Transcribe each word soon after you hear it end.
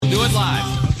it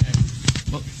live. Okay.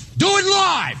 Well, do it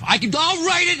live. I'll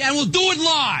write it and we'll do it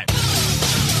live.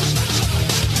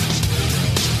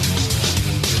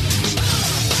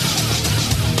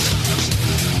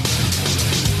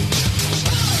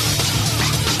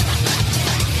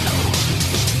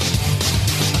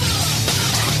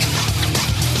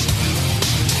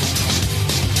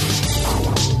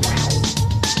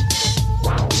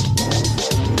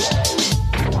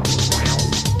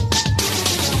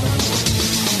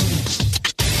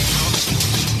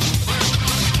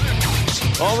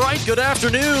 All right, good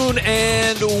afternoon,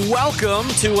 and welcome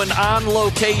to an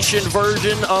on-location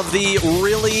version of the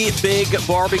Really Big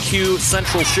Barbecue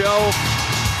Central Show.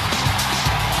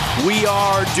 We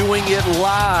are doing it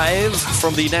live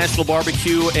from the National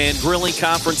Barbecue and Grilling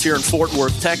Conference here in Fort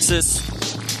Worth, Texas.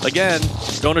 Again,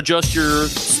 don't adjust your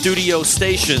studio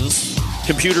stations,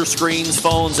 computer screens,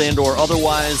 phones, and or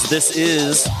otherwise. This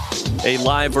is a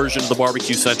live version of the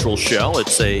Barbecue Central Show.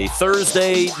 It's a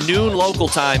Thursday noon local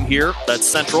time here. That's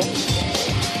Central,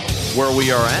 where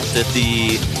we are at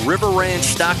the River Ranch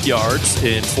Stockyards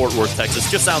in Fort Worth, Texas,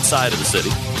 just outside of the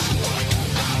city.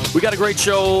 We got a great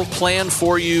show planned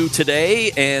for you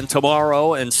today and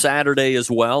tomorrow and Saturday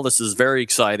as well. This is very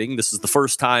exciting. This is the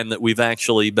first time that we've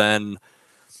actually been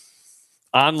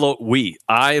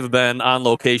I've been on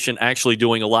location actually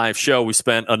doing a live show. We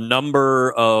spent a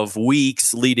number of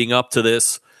weeks leading up to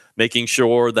this, making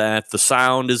sure that the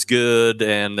sound is good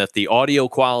and that the audio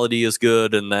quality is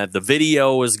good and that the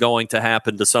video is going to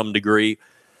happen to some degree.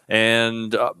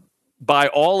 And by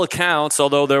all accounts,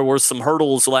 although there were some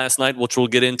hurdles last night, which we'll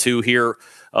get into here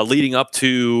leading up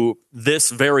to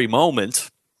this very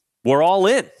moment, we're all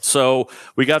in. So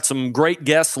we got some great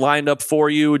guests lined up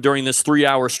for you during this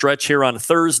 3-hour stretch here on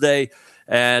Thursday.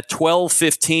 At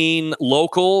 12:15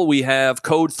 local, we have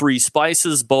Code 3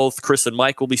 Spices. Both Chris and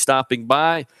Mike will be stopping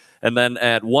by. And then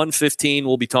at 1:15,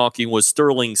 we'll be talking with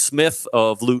Sterling Smith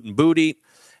of Loot and Booty.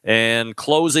 And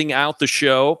closing out the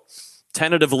show,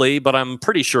 tentatively, but I'm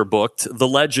pretty sure booked, the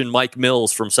legend Mike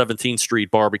Mills from 17th Street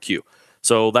Barbecue.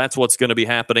 So that's what's going to be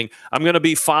happening. I'm going to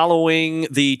be following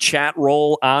the chat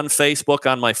roll on Facebook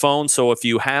on my phone. So if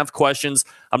you have questions,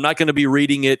 I'm not going to be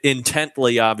reading it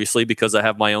intently, obviously, because I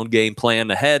have my own game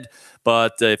plan ahead.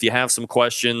 But if you have some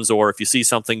questions or if you see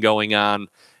something going on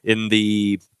in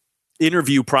the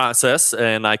interview process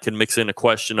and I can mix in a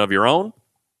question of your own,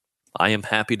 I am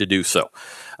happy to do so.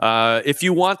 If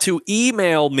you want to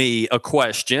email me a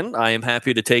question, I am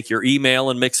happy to take your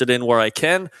email and mix it in where I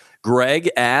can. Greg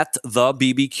at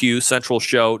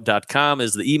thebbqcentralshow.com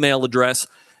is the email address,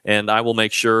 and I will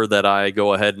make sure that I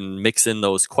go ahead and mix in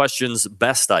those questions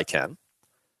best I can.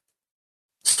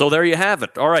 So there you have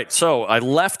it. All right, so I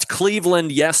left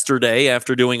Cleveland yesterday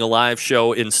after doing a live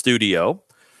show in studio,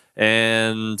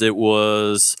 and it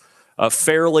was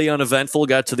fairly uneventful.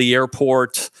 Got to the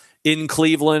airport in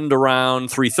Cleveland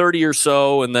around 3:30 or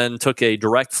so, and then took a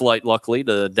direct flight, luckily,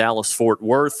 to Dallas-Fort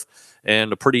Worth,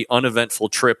 and a pretty uneventful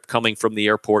trip coming from the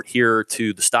airport here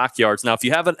to the Stockyards. Now, if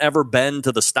you haven't ever been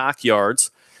to the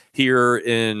Stockyards here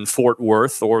in Fort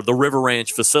Worth or the River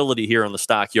Ranch facility here in the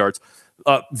Stockyards,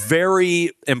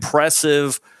 very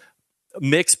impressive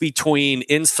mix between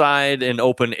inside and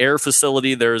open air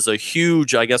facility. There's a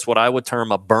huge, I guess what I would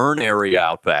term a burn area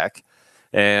out back,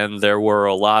 and there were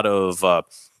a lot of...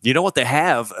 you know what they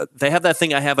have? They have that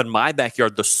thing I have in my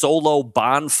backyard, the Solo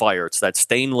bonfire. It's that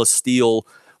stainless steel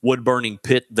wood-burning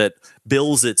pit that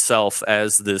bills itself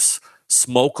as this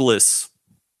smokeless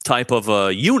type of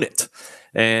a unit.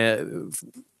 And,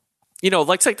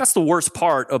 like that's the worst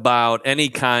part about any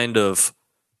kind of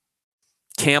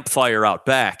campfire out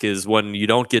back is when you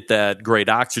don't get that great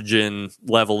oxygen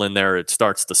level in there, it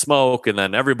starts to smoke, and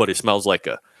then everybody smells like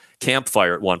a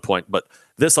campfire at one point. But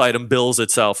this item bills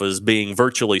itself as being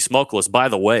virtually smokeless. By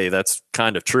the way, that's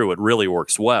kind of true. It really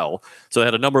works well. So they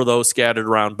had a number of those scattered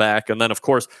around back. And then, of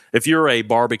course, if you're a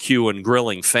barbecue and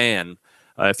grilling fan,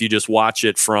 if you just watch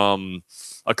it from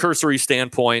a cursory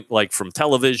standpoint, like from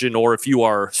television, or if you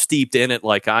are steeped in it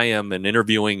like I am and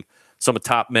interviewing some of the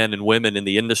top men and women in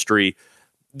the industry,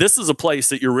 this is a place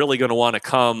that you're really going to want to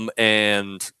come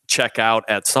and check out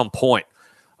at some point.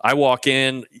 I walk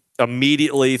in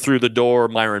immediately through the door.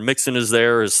 Myron Mixon is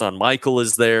there. His son Michael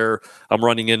is there. I'm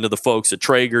running into the folks at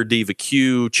Traeger, Diva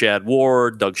Q, Chad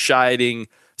Ward, Doug Scheiding,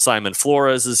 Simon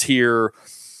Flores is here.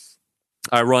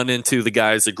 I run into the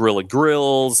guys at Grilla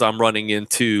Grills. I'm running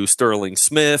into Sterling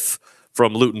Smith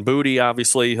from Loot and Booty,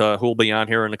 obviously, who will be on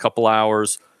here in a couple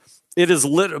hours. It is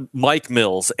Mike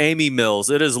Mills, Amy Mills.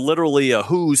 It is literally a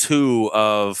who's who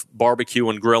of barbecue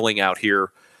and grilling out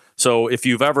here So if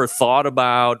you've ever thought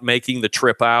about making the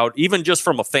trip out, even just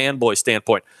from a fanboy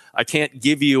standpoint, I can't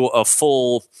give you a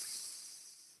full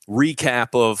recap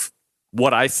of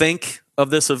what I think of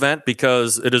this event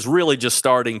because it is really just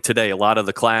starting today. A lot of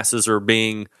the classes are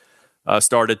being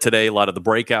started today. A lot of the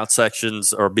breakout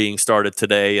sections are being started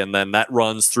today, and then that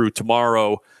runs through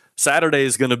tomorrow. Saturday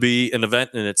is going to be an event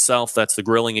in itself. That's the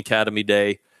Grilling Academy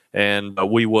Day, and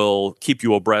we will keep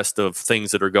you abreast of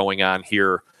things that are going on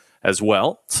here as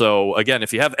well. So, again,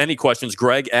 if you have any questions,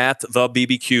 Greg at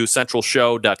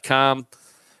thebbqcentralshow.com,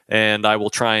 and I will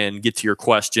try and get to your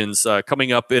questions.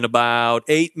 Coming up in about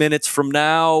 8 minutes from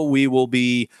now, we will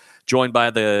be joined by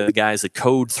the guys at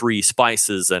Code 3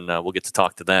 Spices, and we'll get to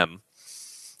talk to them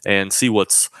and see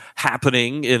what's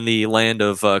happening in the land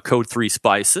of Code 3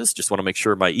 Spices. Just want to make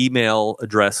sure my email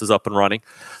address is up and running.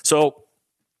 So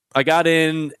I got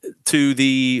into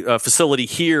the facility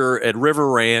here at River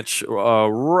Ranch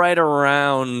right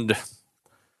around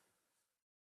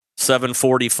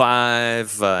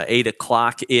 7:45, 8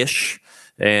 o'clock-ish,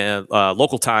 and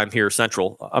local time here,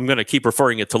 Central. I'm going to keep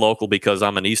referring it to local because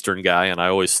I'm an Eastern guy, and I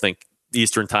always think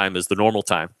Eastern time is the normal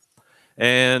time.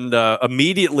 And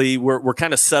immediately, we're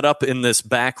kind of set up in this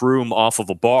back room off of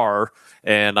a bar,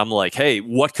 and I'm like, hey,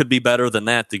 what could be better than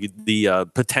that? The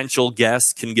potential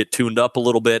guests can get tuned up a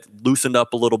little bit, loosened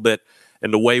up a little bit,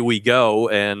 and away we go,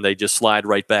 and they just slide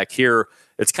right back here.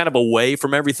 It's kind of away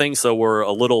from everything, so we're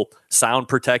a little sound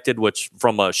protected, which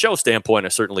from a show standpoint, I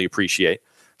certainly appreciate.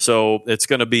 So it's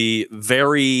going to be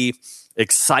very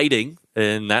exciting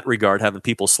in that regard, having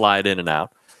people slide in and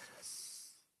out.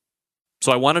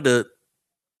 So I wanted to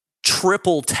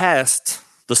triple test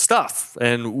the stuff,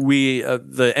 and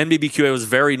the NBBQA was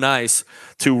very nice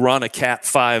to run a Cat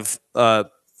 5.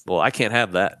 Well, I can't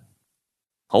have that.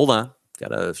 Hold on. Got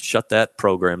to shut that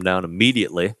program down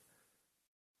immediately.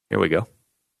 Here we go.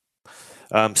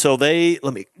 So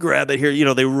let me grab it here. You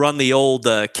know, they run the old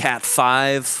Cat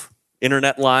 5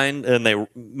 internet line, and they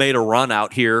made a run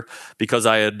out here because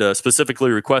I had specifically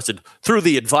requested through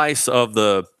the advice of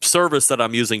the service that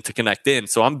I'm using to connect in.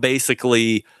 So I'm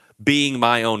basically being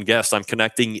my own guest. I'm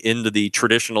connecting into the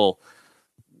traditional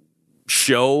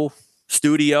show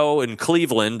studio in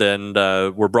Cleveland, and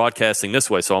we're broadcasting this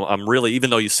way. So I'm really, even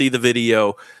though you see the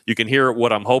video, you can hear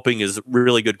what I'm hoping is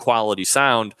really good quality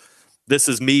sound. This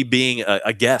is me being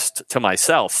a guest to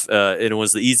myself, and it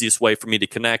was the easiest way for me to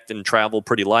connect and travel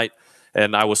pretty light.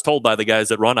 And I was told by the guys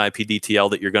that run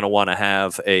IPDTL that you're going to want to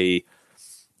have a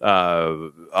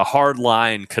hard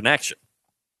line connection.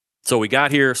 So we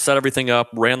got here, set everything up,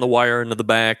 ran the wire into the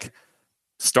back,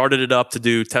 started it up to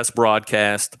do test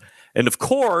broadcast. And of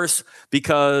course,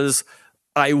 because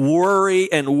I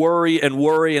worry and worry and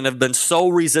worry and have been so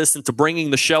resistant to bringing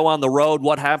the show on the road,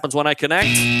 what happens when I connect?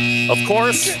 Of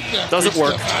course, it doesn't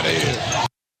work.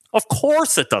 Of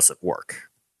course it doesn't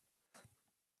work.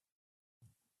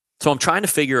 So I'm trying to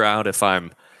figure out if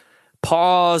I'm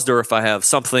paused or if I have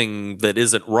something that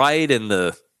isn't right in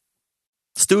the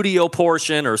studio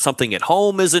portion or something at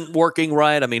home isn't working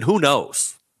right. I mean, who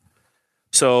knows?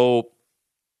 So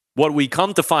what we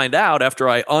come to find out after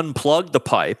I unplug the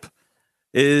pipe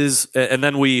is, and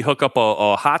then we hook up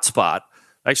a hotspot.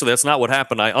 Actually, that's not what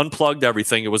happened. I unplugged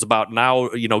everything. It was about now,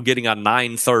 getting on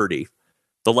 9:30.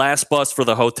 The last bus for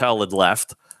the hotel had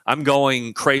left. I'm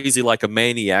going crazy like a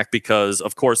maniac because,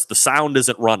 of course, the sound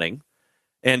isn't running.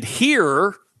 And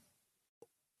here,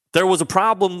 there was a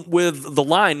problem with the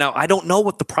line. Now, I don't know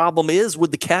what the problem is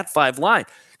with the Cat 5 line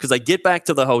because I get back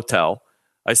to the hotel.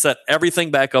 I set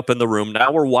everything back up in the room.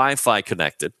 Now we're Wi-Fi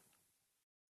connected.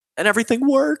 And everything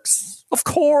works, of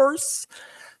course.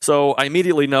 So I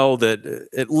immediately know that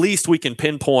at least we can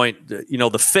pinpoint,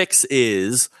 the fix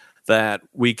is that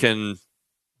we can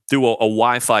do a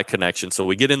Wi-Fi connection. So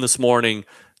we get in this morning,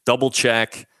 double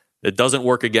check. It doesn't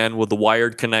work again with the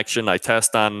wired connection. I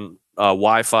test on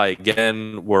Wi-Fi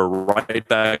again. We're right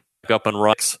back up and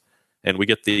running, and we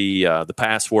get the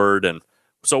password, and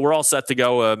so we're all set to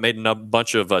go. Made a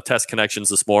bunch of test connections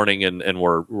this morning, and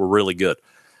we're really good.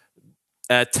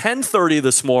 At 10:30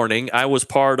 this morning, I was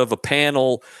part of a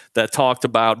panel that talked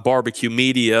about barbecue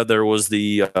media. There was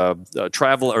the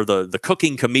the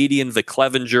cooking comedian Vic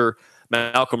Clevenger,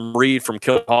 Malcolm Reed from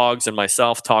Kill Hogs, and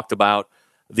myself talked about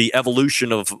the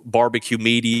evolution of barbecue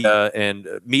media and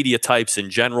media types in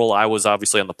general. I was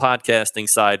obviously on the podcasting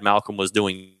side. Malcolm was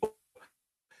doing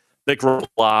big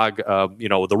blog,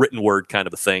 the written word kind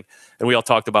of a thing. And we all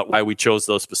talked about why we chose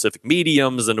those specific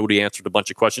mediums, and we answered a bunch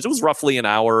of questions. It was roughly an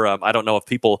hour. I don't know if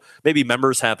maybe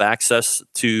members have access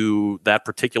to that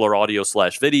particular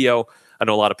audio/video. I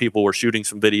know a lot of people were shooting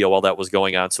some video while that was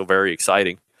going on, so very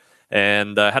exciting.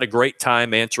 And had a great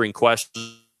time answering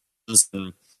questions.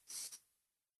 and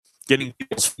getting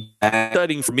people's feedback.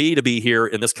 Exciting for me to be here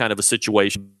in this kind of a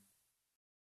situation.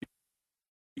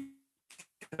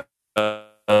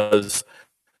 There's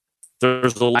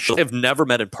a lot I've never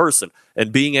met in person,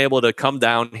 and being able to come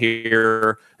down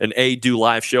here and do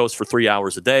live shows for 3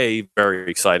 hours a day, very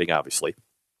exciting, obviously.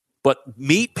 But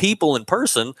meet people in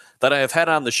person that I have had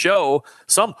on the show,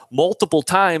 some multiple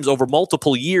times over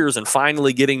multiple years, and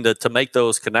finally getting to make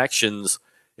those connections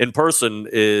in person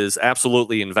is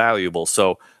absolutely invaluable.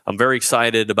 So I'm very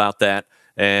excited about that.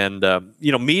 And,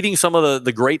 meeting some of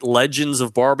the great legends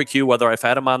of barbecue, whether I've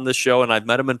had them on this show and I've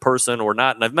met them in person or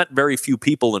not. And I've met very few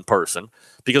people in person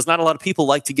because not a lot of people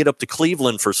like to get up to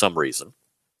Cleveland for some reason.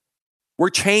 We're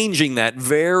changing that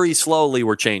very slowly.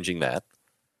 We're changing that.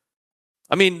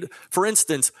 I mean, for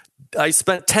instance, I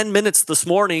spent 10 minutes this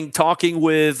morning talking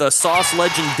with sauce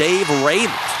legend Dave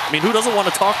Raymond. I mean, who doesn't want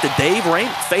to talk to Dave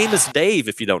Raymond? Famous Dave,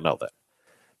 if you don't know that.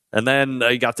 And then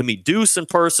I got to meet Deuce in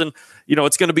person.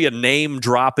 It's going to be a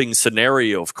name-dropping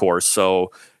scenario, of course.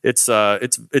 So it's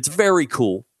very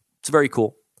cool. It's very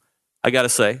cool, I got to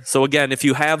say. So again, if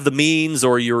you have the means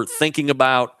or you're thinking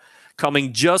about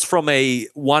coming just from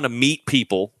want to meet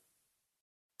people,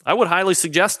 I would highly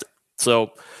suggest it.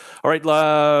 So, all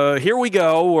right, here we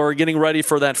go. We're getting ready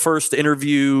for that first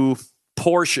interview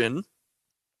portion,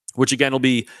 which again will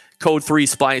be Code 3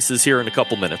 Spices here in a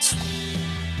couple minutes.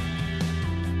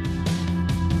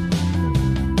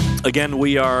 Again,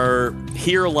 we are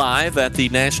here live at the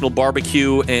National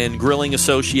Barbecue and Grilling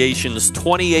Association's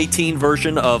 2018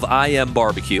 version of I Am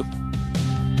Barbecue.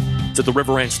 It's at the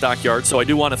River Ranch Stockyard. So I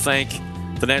do want to thank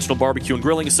the National Barbecue and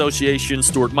Grilling Association,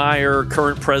 Stuart Meyer,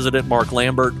 current president Mark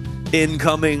Lambert,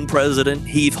 incoming president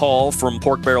Heath Hall from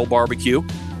Pork Barrel Barbecue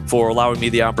for allowing me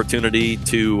the opportunity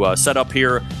to set up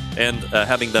here and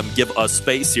having them give us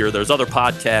space here. There's other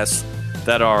podcasts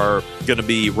that are going to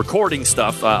be recording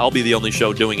stuff. I'll be the only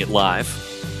show doing it live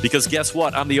because guess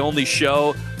what? I'm the only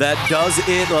show that does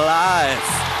it live,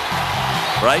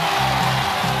 right?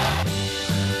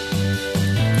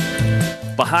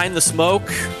 Behind the Smoke,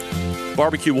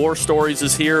 Barbecue War Stories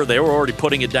is here. They were already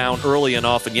putting it down early and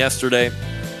often yesterday.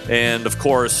 And, of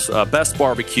course, Best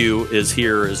Barbecue is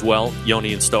here as well,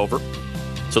 Yoni and Stover.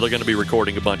 So they're going to be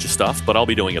recording a bunch of stuff, but I'll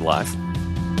be doing it live.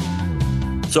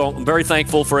 So I'm very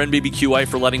thankful for NBBQA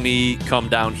for letting me come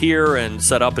down here and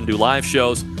set up and do live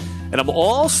shows. And I'm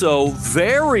also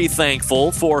very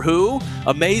thankful for who?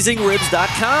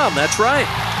 AmazingRibs.com. That's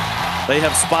right. They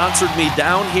have sponsored me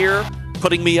down here,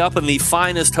 putting me up in the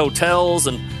finest hotels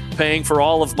and paying for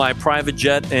all of my private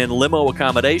jet and limo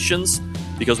accommodations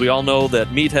because we all know that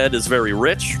Meathead is very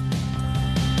rich.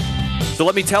 So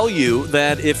let me tell you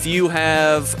that if you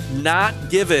have not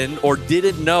given or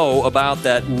didn't know about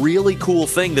that really cool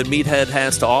thing that Meathead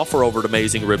has to offer over at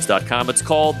AmazingRibs.com, it's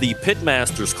called the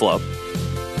Pitmasters Club.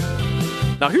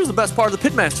 Now, here's the best part of the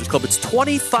Pitmasters Club. It's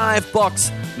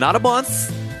 $25, not a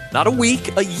month, not a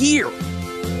week, a year.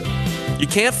 You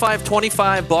can't find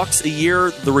 $25 a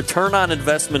year. The return on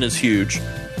investment is huge.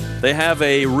 They have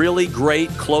a really great,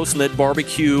 close-knit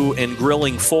barbecue and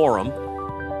grilling forum.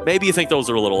 Maybe you think those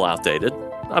are a little outdated.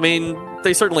 I mean,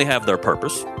 they certainly have their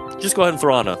purpose. Just go ahead and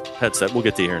throw on a headset. We'll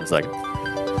get to you here in a second.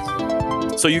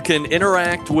 So you can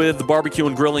interact with the barbecue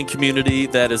and grilling community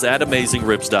that is at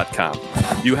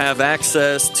AmazingRibs.com. You have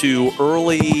access to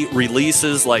early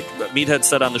releases, like Meathead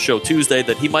said on the show Tuesday,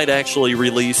 that he might actually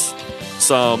release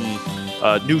some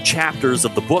new chapters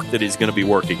of the book that he's going to be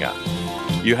working on.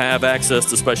 You have access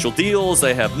to special deals.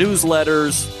 They have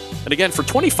newsletters. And again, for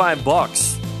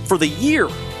 $25 for the year,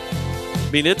 I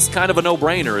mean, it's kind of a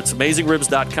no-brainer. It's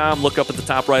AmazingRibs.com. Look up at the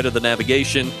top right of the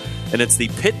navigation, and it's the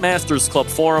Pitmasters Club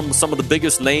Forum. Some of the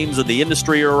biggest names in the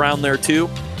industry are around there, too,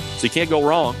 so you can't go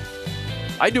wrong.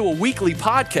 I do a weekly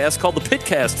podcast called The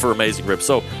Pitcast for Amazing Ribs,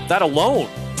 so that alone,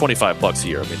 $25 a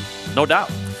year. I mean, no doubt.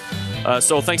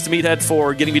 So thanks to Meathead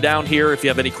for getting me down here. If you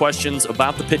have any questions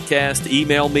about the Pitcast,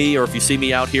 email me, or if you see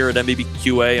me out here at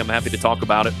NBBQA, I'm happy to talk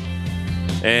about it.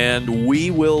 And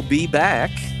we will be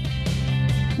back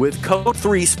with Code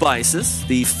 3 Spices,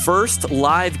 the first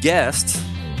live guest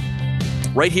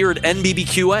right here at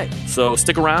NBBQA. So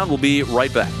stick around. We'll be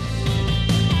right back.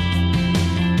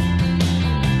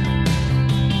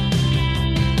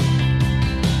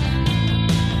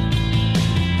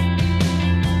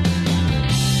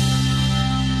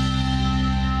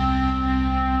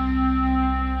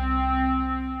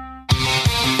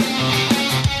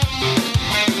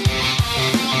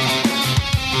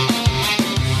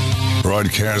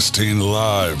 Broadcasting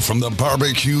live from the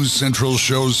Barbecue Central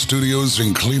Show studios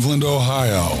in Cleveland,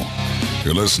 Ohio.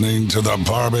 You're listening to the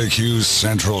Barbecue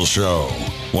Central Show.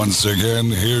 Once again,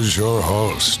 here's your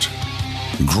host,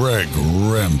 Greg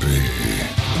Rempe.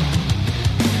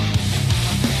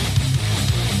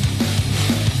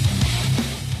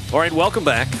 All right, welcome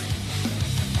back.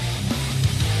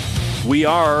 We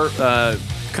are,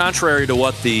 contrary to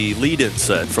what the lead-in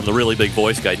said from the Really Big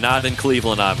Voice Guy, not in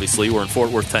Cleveland, obviously. We're in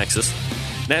Fort Worth, Texas.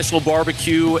 National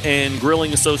Barbecue and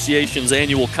Grilling Association's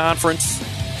annual conference.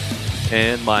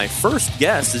 And my first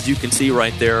guest, as you can see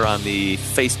right there on the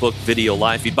Facebook video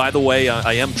live feed. By the way,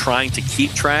 I am trying to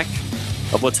keep track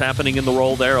of what's happening in the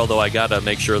role there, although I got to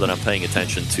make sure that I'm paying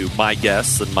attention to my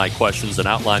guests and my questions and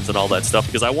outlines and all that stuff,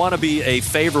 because I want to be a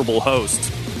favorable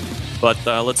host. But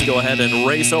let's go ahead and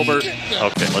race over.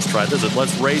 Okay, let's try this.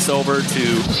 Let's race over to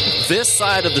this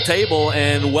side of the table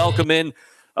and welcome in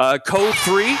Code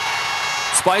 3.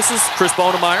 Spices, Chris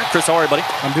Bonemeyer. Chris, how are you, buddy?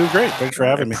 I'm doing great. Thanks for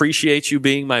having me. Appreciate you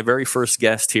being my very first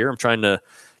guest here. I'm trying to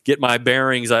get my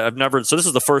bearings. So this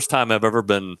is the first time I've ever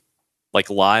been like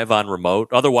live on remote.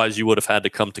 Otherwise, you would have had to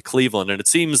come to Cleveland. And it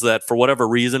seems that for whatever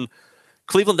reason,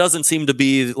 Cleveland doesn't seem to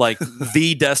be like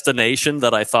the destination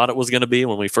that I thought it was going to be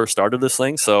when we first started this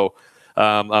thing. So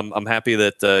I'm happy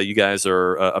that you guys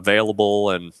are available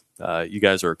and you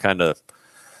guys are kind of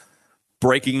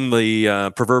breaking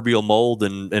the proverbial mold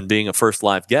and being a first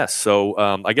live guest. So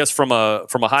I guess from a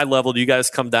high level, do you guys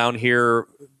come down here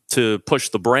to push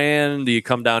the brand? Do you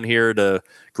come down here to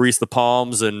grease the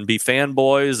palms and be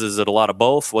fanboys? Is it a lot of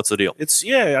both? What's the deal? It's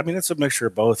a mixture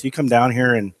of both. You come down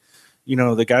here and,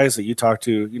 the guys that you talk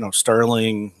to,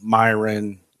 Sterling,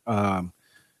 Myron,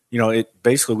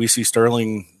 basically we see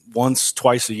Sterling once,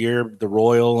 twice a year, the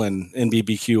Royal and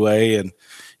NBBQA.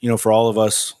 And, for all of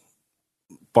us,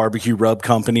 barbecue rub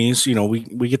companies,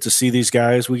 we get to see these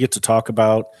guys. We get to talk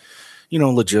about,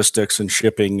 logistics and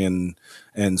shipping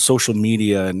and social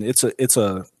media. And it's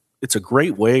a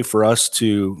great way for us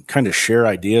to kind of share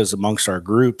ideas amongst our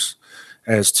groups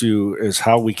as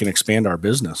how we can expand our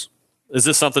business. Is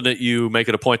this something that you make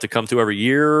it a point to come to every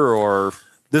year, or?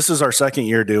 This is our second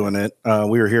year doing it.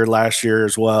 We were here last year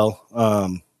as well.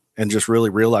 And just really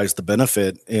realized the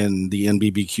benefit in the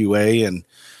NBBQA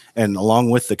and along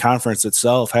with the conference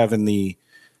itself, having the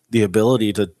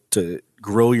ability to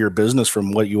grow your business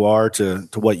from what you are to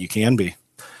what you can be.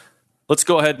 Let's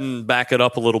go ahead and back it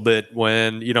up a little bit.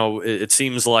 When, it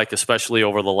seems like, especially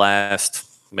over the last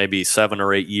maybe 7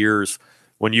 or 8 years,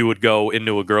 when you would go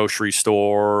into a grocery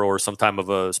store or some type of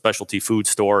a specialty food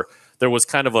store, there was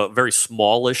kind of a very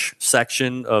smallish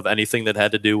section of anything that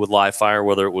had to do with live fire,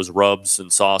 whether it was rubs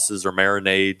and sauces or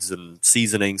marinades and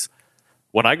seasonings.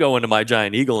 When I go into my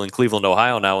Giant Eagle in Cleveland,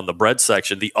 Ohio now, in the bread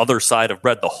section, the other side of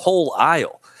bread, the whole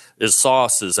aisle is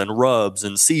sauces and rubs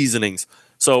and seasonings.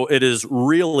 So it is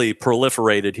really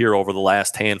proliferated here over the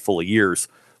last handful of years.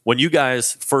 When you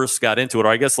guys first got into it, or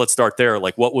I guess let's start there,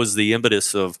 like what was the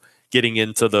impetus of getting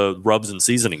into the rubs and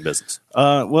seasoning business?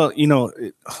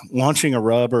 Launching a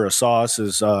rub or a sauce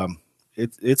is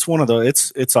it's one of the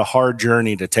it's a hard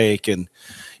journey to take. And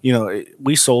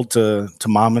we sold to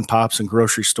mom and pops and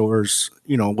grocery stores,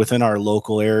 within our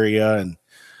local area, and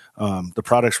the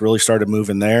products really started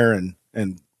moving there. And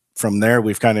from there,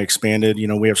 we've kind of expanded.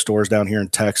 We have stores down here in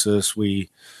Texas. We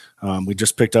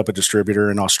just picked up a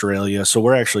distributor in Australia, so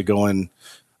we're actually going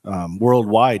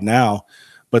worldwide now.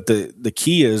 But the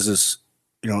key is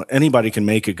anybody can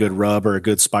make a good rub or a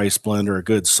good spice blend or a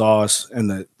good sauce, and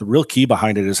the real key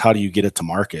behind it is how do you get it to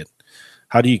market?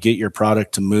 How do you get your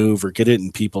product to move or get it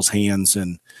in people's hands?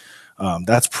 And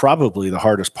that's probably the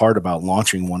hardest part about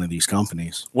launching one of these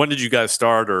companies. When did you guys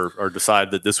start or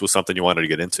decide that this was something you wanted to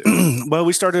get into? Well,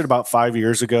 we started about 5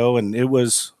 years ago, and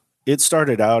it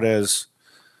started out as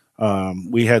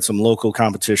we had some local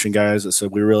competition guys that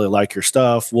said, we really like your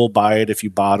stuff. We'll buy it if you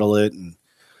bottle it. And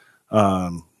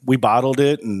we bottled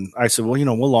it. And I said, well,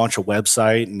 we'll launch a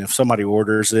website. And if somebody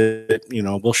orders it,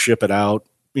 we'll ship it out,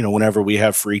 whenever we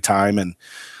have free time. And,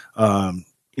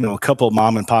 a couple of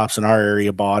mom and pops in our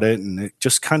area bought it, and it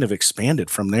just kind of expanded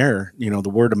from there. The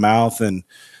word of mouth and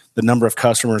the number of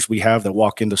customers we have that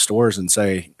walk into stores and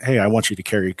say, hey, I want you to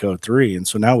carry Code 3. And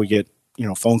so now we get,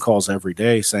 phone calls every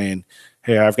day saying,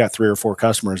 hey, I've got 3 or 4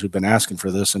 customers who've been asking for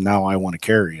this, and now I want to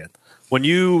carry it. When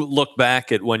you look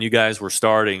back at when you guys were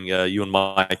starting, you and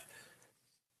Mike,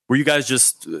 were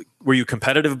you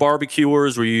competitive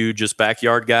barbecuers? Were you just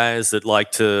backyard guys that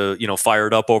like to, fire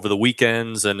it up over the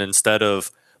weekends, and instead of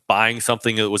buying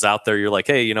something that was out there, you're like,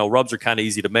 hey, rubs are kind of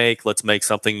easy to make. Let's make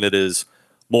something that is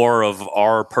more of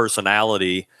our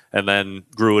personality, and then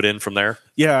grew it in from there?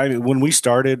 Yeah, when we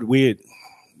started,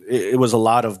 it was a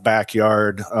lot of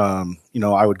backyard.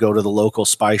 I would go to the local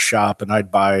spice shop and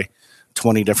I'd buy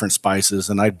 20 different spices,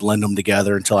 and I'd blend them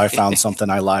together until I found something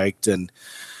I liked. And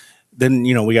then,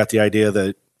 we got the idea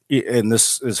that, and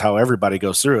this is how everybody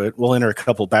goes through it, we'll enter a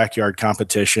couple backyard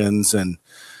competitions, and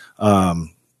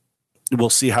we'll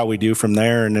see how we do from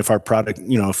there. And if our product,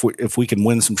 if we can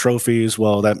win some trophies,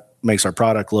 well, that makes our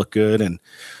product look good. And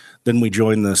then we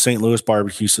joined the St. Louis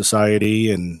Barbecue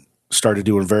Society and started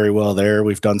doing very well there.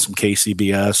 We've done some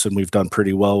KCBS, and we've done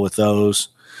pretty well with those.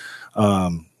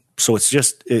 So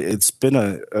it's been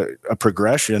a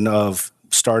progression of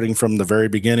starting from the very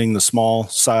beginning, the small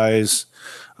size.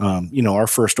 Our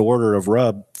first order of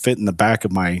rub fit in the back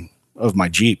of my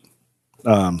Jeep.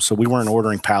 So we weren't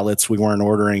ordering pallets, we weren't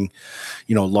ordering,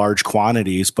 large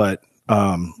quantities, but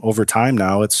over time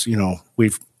now it's,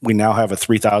 we now have a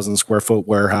 3,000 square foot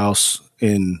warehouse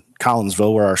in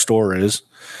Collinsville where our store is.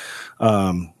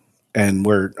 And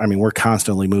we're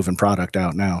constantly moving product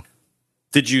out now.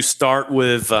 Did you start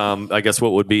with, I guess,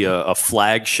 what would be a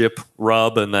flagship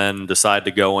rub and then decide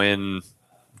to go in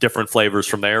different flavors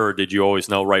from there? Or did you always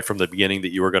know right from the beginning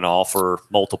that you were going to offer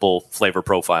multiple flavor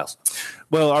profiles?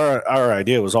 Well, our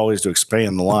idea was always to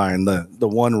expand the line. The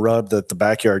one rub that the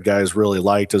backyard guys really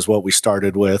liked is what we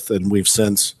started with, and we've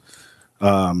since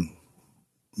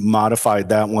modified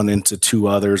that one into two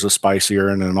others, a spicier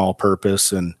and an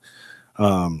all-purpose. And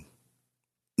then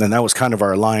that was kind of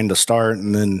our line to start.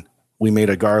 And then we made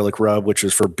a garlic rub, which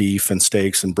is for beef and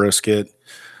steaks and brisket.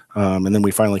 And then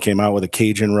we finally came out with a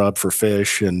Cajun rub for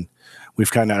fish, and we've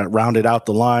kind of rounded out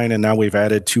the line. And now we've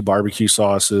added 2 barbecue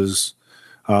sauces,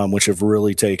 which have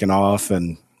really taken off.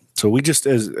 And so we just,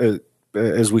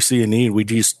 as we see a need, we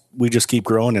just keep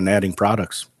growing and adding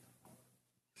products.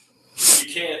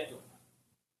 You can't.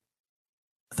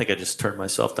 I think I just turned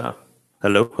myself down.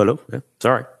 Hello. Yeah,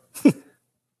 sorry.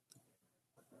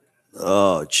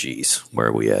 Oh, geez. Where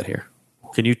are we at here?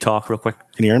 Can you talk real quick?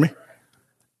 Can you hear me?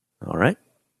 All right.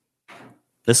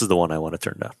 This is the one I want to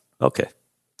turn down. Okay.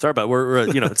 Sorry about we're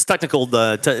it's technical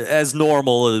as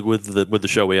normal with the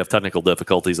show. We have technical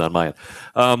difficulties on my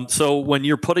end. So when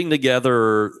you're putting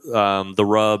together the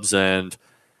rubs and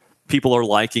people are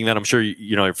liking that, I'm sure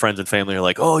your friends and family are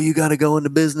like, "Oh, you got to go into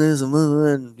business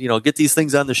and get these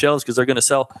things on the shelves because they're going to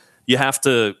sell." You have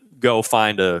to go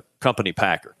find a company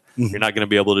packer. Mm-hmm. You're not going to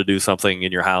be able to do something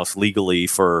in your house legally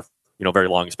for very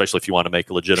long, especially if you want to make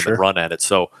a legitimate run at it.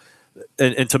 So.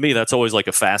 And to me, that's always like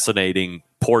a fascinating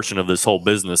portion of this whole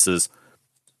business is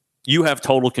you have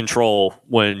total control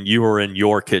when you are in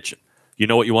your kitchen. You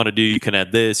know what you want to do. You can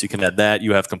add this, you can add that.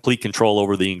 You have complete control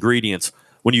over the ingredients.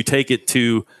 When you take it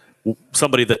to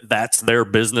somebody that's their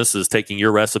business is taking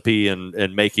your recipe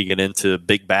and making it into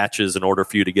big batches in order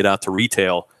for you to get out to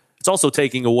retail, it's also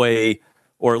taking away,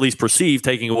 or at least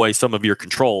taking away some of your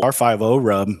control. Our 5.0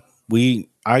 rub,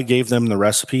 I gave them the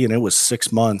recipe, and it was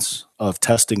 6 months of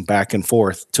testing back and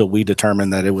forth till we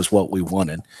determined that it was what we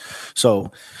wanted.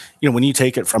 So, when you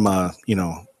take it from a,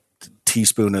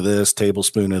 teaspoon of this,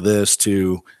 tablespoon of this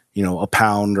to, a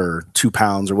pound or 2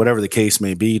 pounds or whatever the case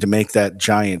may be to make that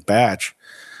giant batch,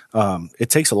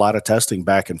 it takes a lot of testing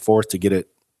back and forth to get it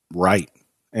right.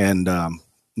 And,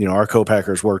 our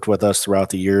co-packers worked with us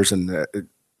throughout the years, and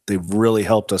they've really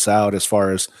helped us out as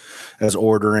far as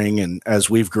ordering, and as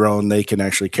we've grown, they can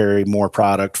actually carry more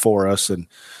product for us. And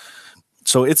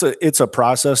so it's a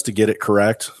process to get it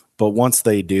correct. But once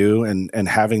they do, and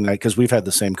having that, because we've had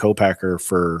the same co-packer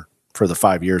for the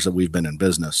 5 years that we've been in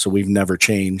business, so we've never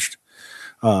changed.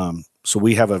 So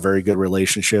we have a very good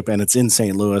relationship, and it's in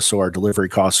St. Louis, so our delivery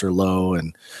costs are low.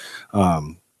 And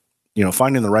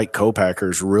finding the right co-packer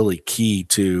is really key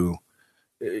to.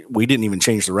 We didn't even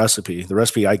change the recipe. The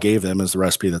recipe I gave them is the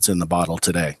recipe that's in the bottle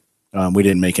today. We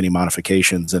didn't make any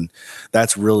modifications, and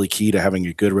that's really key to having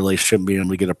a good relationship and being able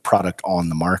to get a product on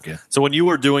the market. So when you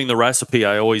were doing the recipe,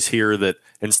 I always hear that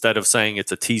instead of saying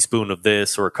it's a teaspoon of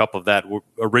this or a cup of that,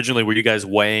 originally were you guys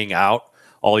weighing out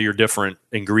all your different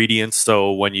ingredients?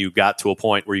 So when you got to a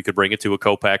point where you could bring it to a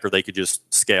co-packer, they could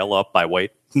just scale up by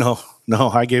weight? No,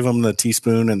 I gave them the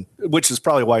teaspoon, and which is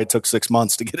probably why it took 6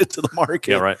 months to get it to the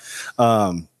market. Yeah, right.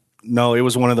 No, it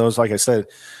was one of those, like I said,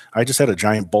 I just had a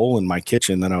giant bowl in my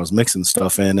kitchen that I was mixing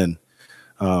stuff in, and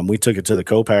we took it to the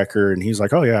co-packer, and he's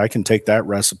like, "Oh yeah, I can take that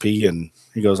recipe." And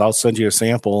he goes, "I'll send you a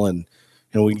sample," and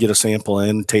we can get a sample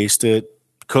in, taste it,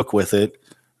 cook with it.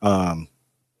 And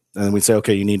then we'd say,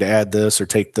 "Okay, you need to add this or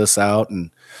take this out."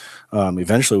 And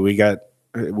eventually we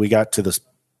got to this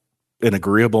an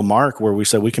agreeable mark where we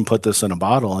said we can put this in a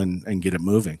bottle and get it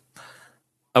moving.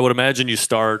 I would imagine you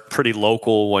start pretty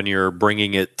local when you're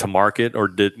bringing it to market, or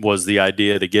was the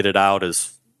idea to get it out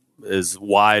as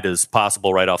wide as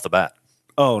possible right off the bat?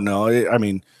 Oh no,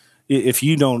 if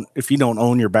you don't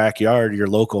own your backyard, your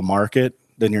local market,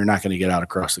 then you're not going to get out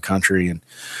across the country. And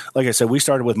like I said, we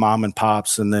started with mom and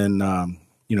pops, and then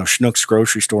Schnucks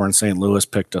grocery store in St. Louis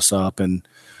picked us up, and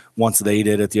once they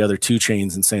did it, the other two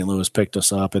chains in St. Louis picked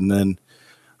us up, and then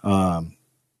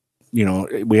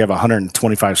we have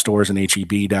 125 stores in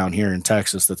HEB down here in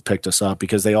Texas that's picked us up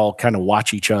because they all kind of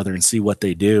watch each other and see what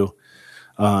they do.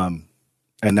 And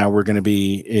now we're going to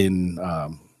be in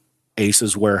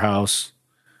Ace's warehouse.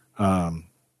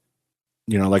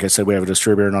 Like I said, we have a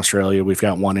distributor in Australia. We've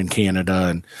got one in Canada.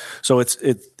 And so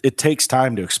it takes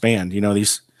time to expand.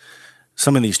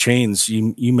 Some of these chains,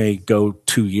 you may go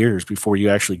 2 years before you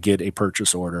actually get a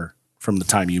purchase order from the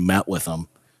time you met with them.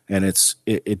 And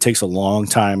it takes a long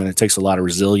time, and it takes a lot of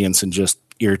resilience and just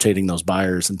irritating those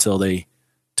buyers until they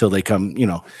come,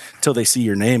 until they see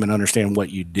your name and understand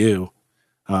what you do.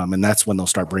 And that's when they'll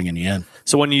start bringing you in.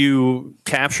 So when you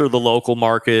capture the local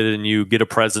market and you get a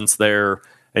presence there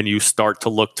and you start to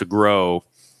look to grow,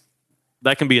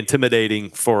 that can be intimidating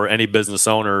for any business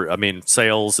owner. I mean,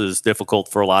 sales is difficult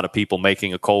for a lot of people,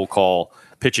 making a cold call,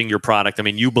 pitching your product. I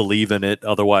mean, you believe in it.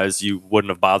 Otherwise, you wouldn't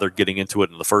have bothered getting into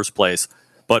it in the first place.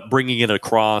 But bringing it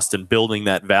across and building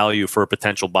that value for a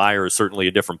potential buyer is certainly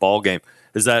a different ballgame.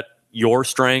 Is that your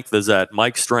strength? Is that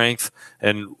Mike's strength?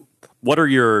 And what are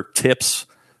your tips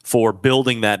for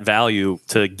building that value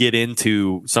to get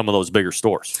into some of those bigger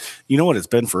stores? What it's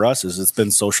been for us is it's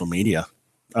been social media.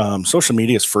 Social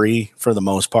media is free for the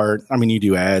most part. I mean, you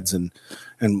do ads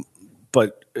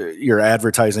but your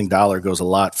advertising dollar goes a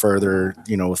lot further,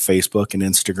 with Facebook and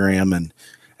Instagram,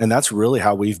 and that's really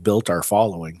how we've built our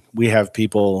following. We have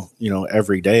people,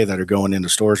 every day that are going into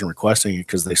stores and requesting it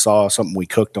because they saw something we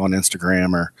cooked on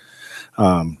Instagram, or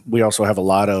we also have a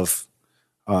lot of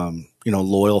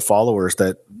loyal followers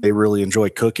that they really enjoy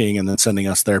cooking and then sending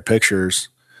us their pictures.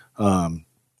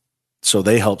 So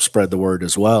they help spread the word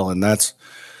as well. And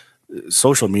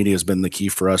social media has been the key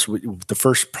for us. The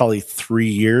first probably 3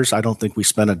 years, I don't think we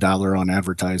spent $1 on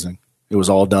advertising. It was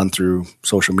all done through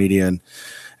social media.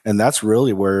 And that's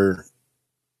really where,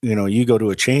 you go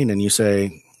to a chain and you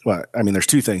say, well, I mean, there's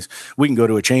two things. We can go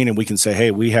to a chain and we can say,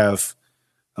 hey, we have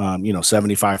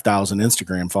 75,000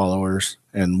 Instagram followers,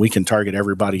 and we can target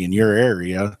everybody in your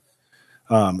area.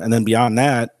 And then beyond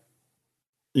that,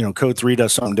 Code 3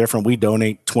 does something different. We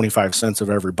donate 25 cents of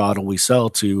every bottle we sell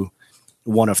to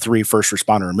one of 3 first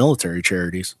responder and military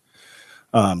charities.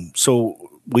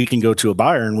 So we can go to a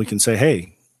buyer and we can say,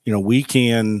 hey, we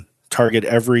can target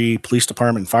every police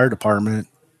department and fire department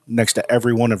next to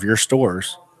every one of your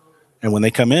stores. And when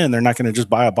they come in, they're not going to just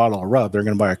buy a bottle of rub. They're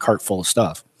going to buy a cart full of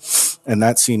stuff. And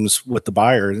that seems with the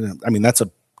buyer, I mean, that's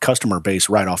a customer base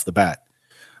right off the bat.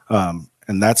 And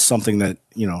that's something that,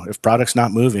 if product's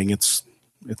not moving,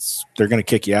 they're going to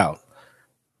kick you out.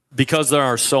 Because there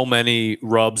are so many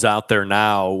rubs out there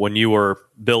now, when you were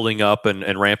building up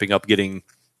and ramping up, getting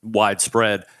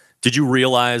widespread, did you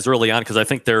realize early on, because I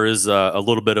think there is a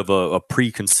little bit of a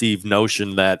preconceived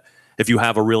notion that if you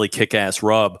have a really kick-ass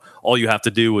rub, all you have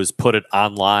to do is put it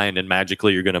online and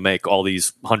magically you're going to make all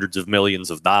these hundreds of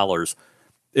millions of dollars.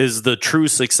 Is the true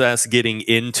success getting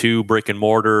into brick and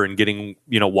mortar and getting,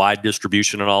 wide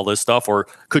distribution and all this stuff, or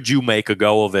could you make a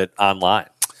go of it online?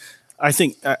 I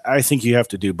think you have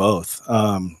to do both.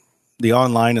 The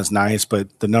online is nice,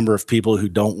 but the number of people who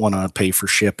don't want to pay for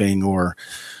shipping or,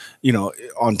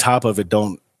 on top of it,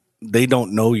 don't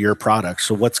know your product.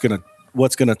 So what's going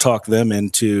to talk them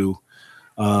into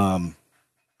going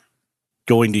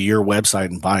to your website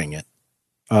and buying it?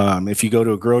 If you go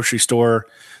to a grocery store,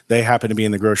 they happen to be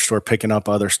in the grocery store picking up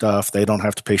other stuff. They don't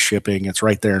have to pay shipping. It's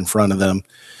right there in front of them.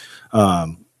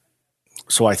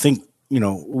 So I think,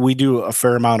 we do a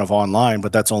fair amount of online,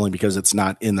 but that's only because it's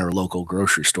not in their local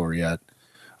grocery store yet.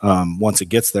 Once it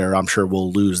gets there, I'm sure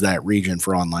we'll lose that region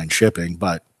for online shipping,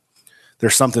 but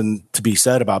there's something to be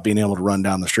said about being able to run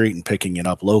down the street and picking it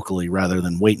up locally rather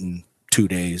than waiting 2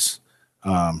 days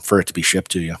for it to be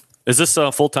shipped to you. Is this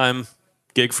a full-time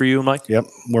gig for you, Mike? Yep.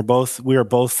 We are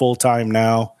both full-time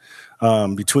now.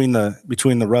 Between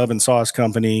the rub and sauce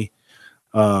company,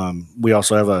 we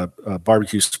also have a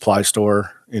barbecue supply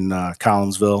store in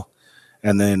Collinsville,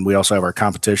 and then we also have our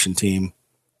competition team.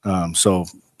 So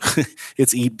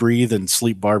it's eat, breathe, and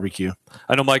sleep barbecue.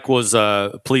 I know Mike was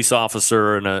a police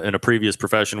officer in a previous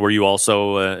profession. Were you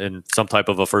also in some type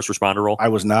of a first responder role? I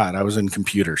was not. I was in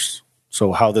computers.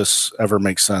 So how this ever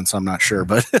makes sense, I'm not sure.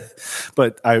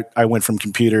 But I went from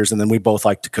computers, and then we both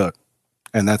like to cook.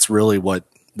 And that's really what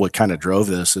kind of drove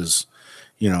this is,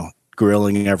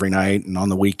 grilling every night and on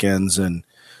the weekends and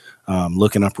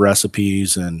looking up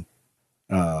recipes. And,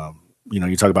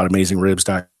 you talk about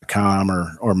AmazingRibs.com.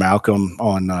 or Malcolm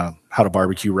on how to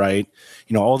barbecue right.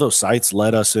 All those sites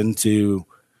led us into,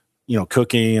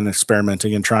 cooking and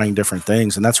experimenting and trying different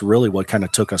things. And that's really what kind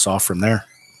of took us off from there.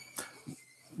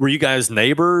 Were you guys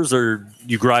neighbors, or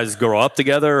you guys grow up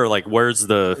together, or like where's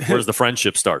the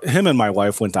friendship start? Him and my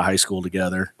wife went to high school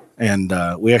together, and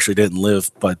we actually didn't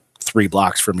live but 3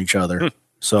 blocks from each other.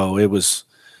 So it was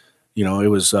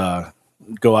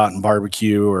go out and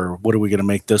barbecue, or what are we going to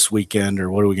make this weekend,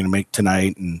 or what are we going to make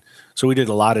tonight? And so we did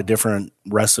a lot of different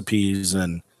recipes,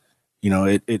 and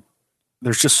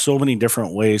there's just so many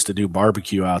different ways to do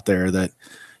barbecue out there that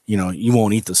you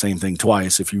won't eat the same thing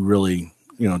twice if you really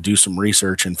do some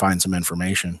research and find some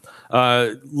information.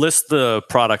 List the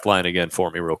product line again for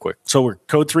me real quick. So we're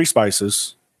Code 3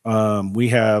 Spices. We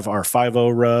have our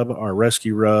 5-0 rub, our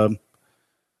rescue rub,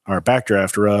 our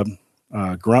backdraft rub,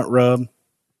 grunt rub,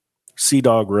 sea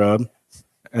dog rub,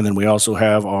 and then we also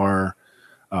have our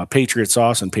Patriot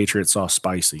sauce and Patriot sauce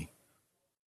spicy.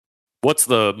 What's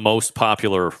the most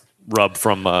popular rub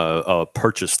from a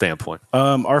purchase standpoint?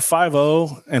 Our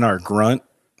 5-0 and our grunt.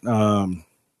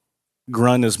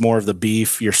 Grunt is more of the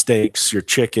beef, your steaks, your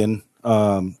chicken.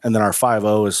 And then our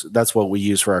 5-0 that's what we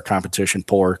use for our competition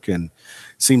pork. And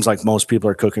it seems like most people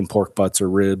are cooking pork butts or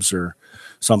ribs or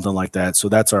something like that. So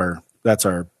that's our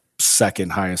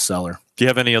second highest seller. Do you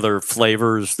have any other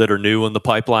flavors that are new in the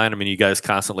pipeline? I mean, you guys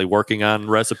constantly working on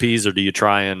recipes, or do you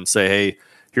try and say, hey,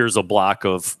 here's a block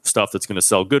of stuff that's going to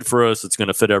sell good for us, it's going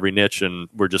to fit every niche, and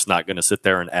we're just not going to sit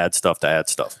there and add stuff to add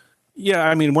stuff? Yeah,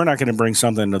 I mean, we're not going to bring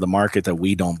something to the market that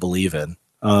we don't believe in.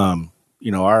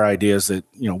 Our idea is that,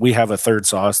 we have a third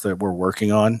sauce that we're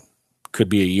working on. Could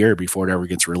be a year before it ever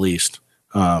gets released.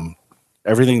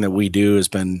 Everything that we do has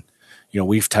been,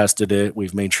 we've tested it.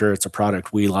 We've made sure it's a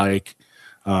product we like.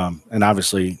 And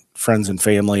obviously friends and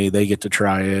family, they get to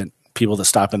try it. People that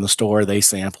stop in the store, they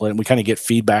sample it, and we kind of get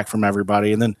feedback from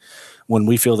everybody. And then when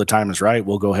we feel the time is right,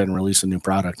 we'll go ahead and release a new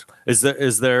product. Is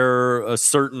there a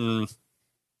certain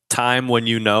time when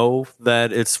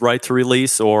that it's right to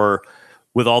release, or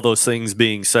with all those things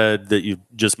being said that you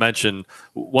just mentioned,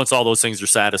 once all those things are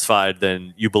satisfied,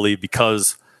 then you believe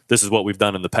because this is what we've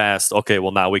done in the past, okay,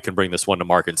 well, now we can bring this one to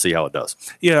market and see how it does?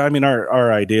 Yeah, I mean,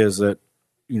 our idea is that,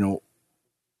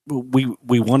 we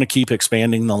want to keep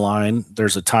expanding the line.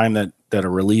 There's a time that a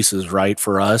release is right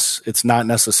for us. It's not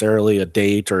necessarily a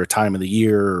date or a time of the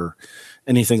year or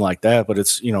anything like that, but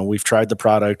it's, we've tried the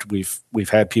product. We've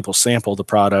had people sample the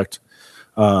product.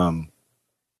 And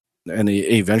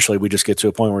eventually we just get to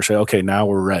a point where we say, okay, now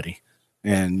we're ready.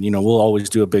 And, we'll always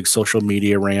do a big social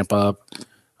media ramp up.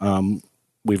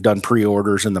 We've done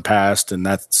pre-orders in the past, and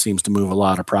that seems to move a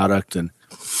lot of product. And,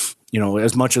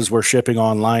 as much as we're shipping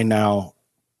online now,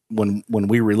 when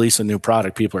we release a new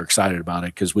product, people are excited about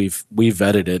it because we've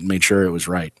vetted it and made sure it was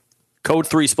right.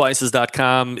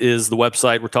 Code3spices.com is the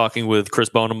website. We're talking with Chris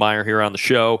Bonemeyer here on the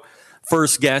show.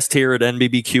 First guest here at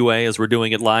NBBQA, as we're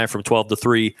doing it live from 12 to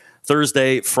 3,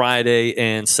 Thursday, Friday,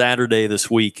 and Saturday this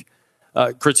week.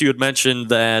 Chris, you had mentioned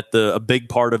that a big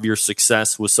part of your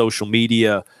success was social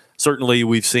media. Certainly,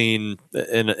 we've seen,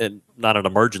 not an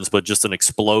emergence, but just an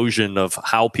explosion of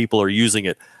how people are using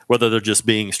it, whether they're just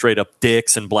being straight up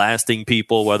dicks and blasting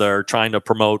people, whether they're trying to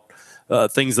promote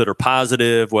things that are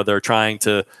positive, whether they're trying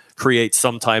to create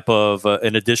some type of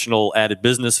an additional added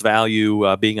business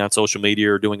value, being on social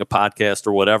media or doing a podcast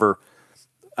or whatever.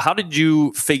 How did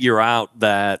you figure out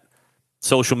that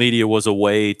social media was a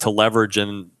way to leverage?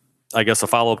 And I guess a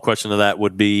follow-up question to that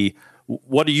would be,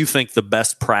 what do you think the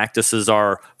best practices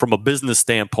are from a business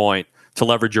standpoint to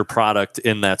leverage your product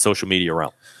in that social media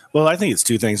realm? Well, I think it's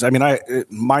two things. I mean,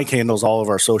 Mike handles all of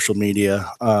our social media.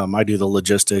 I do the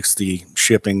logistics, the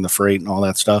shipping, the freight, and all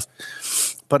that stuff.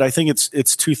 But I think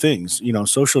it's two things.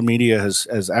 Social media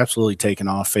has absolutely taken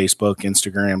off: Facebook,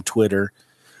 Instagram, Twitter.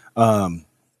 And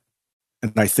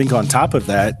I think on top of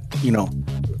that,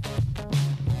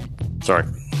 Sorry.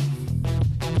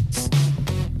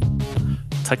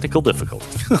 Technical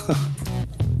difficulties.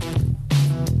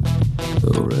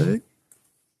 All right.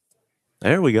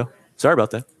 There we go. Sorry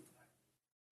about that.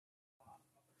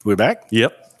 We're back?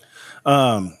 Yep.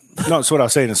 No, so what I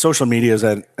was saying is social media is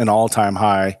at an all-time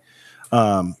high.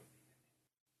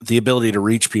 The ability to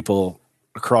reach people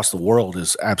across the world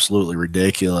is absolutely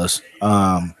ridiculous.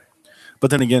 But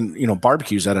then again,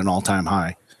 barbecue's at an all-time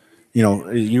high.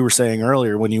 You were saying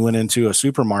earlier when you went into a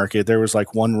supermarket, there was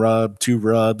like one rub, two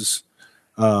rubs.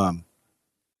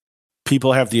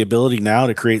 People have the ability now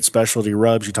to create specialty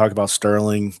rubs. You talk about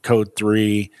Sterling, Code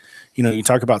 3. You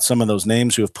talk about some of those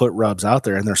names who have put rubs out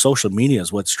there, and their social media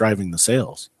is what's driving the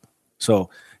sales. So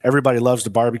everybody loves to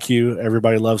barbecue,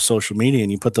 everybody loves social media,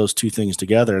 and you put those two things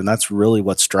together, and that's really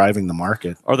what's driving the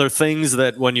market. Are there things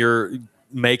that when you're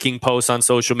making posts on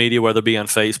social media, whether it be on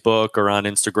Facebook or on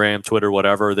Instagram, Twitter,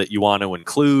 whatever, that you want to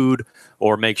include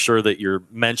or make sure that you're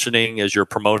mentioning as you're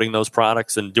promoting those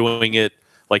products and doing it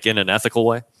like in an ethical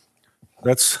way?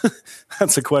 That's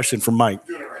a question from Mike.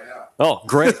 Oh,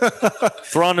 great.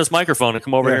 Throw on this microphone and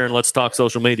come over here and let's talk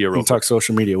social media real quick. Talk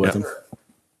social media with him.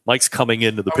 Mike's coming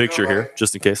into the picture here,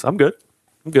 just in case. I'm good.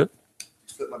 Fit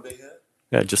my big head.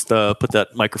 Yeah, just put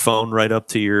that microphone right up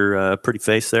to your pretty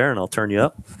face there, and I'll turn you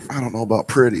up. I don't know about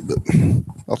pretty, but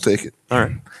I'll take it. All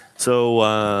right.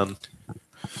 So,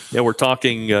 we're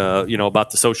talking,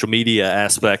 about the social media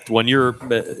aspect. When you're,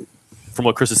 from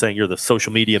what Chris is saying, you're the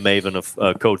social media maven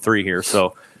of Code 3 here.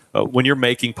 So, when you're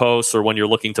making posts or when you're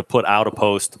looking to put out a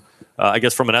post, I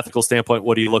guess from an ethical standpoint,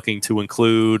 what are you looking to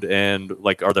include? And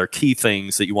are there key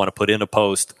things that you want to put in a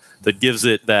post that gives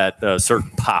it that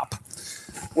certain pop?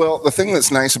 Well, the thing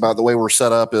that's nice about the way we're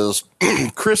set up is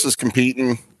Chris is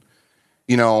competing,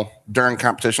 during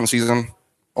competition season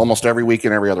almost every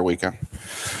weekend, every other weekend.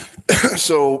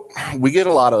 So we get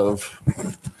a lot of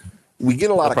Probably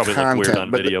content. look weird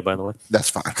on video, by the way. That's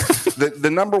fine. The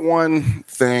number one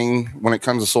thing when it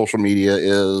comes to social media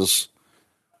is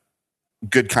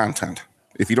good content.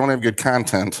 If you don't have good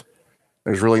content,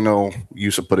 there's really no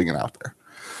use of putting it out there.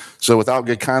 So without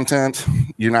good content,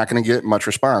 you're not going to get much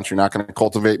response. You're not going to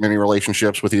cultivate many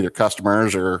relationships with either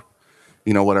customers or,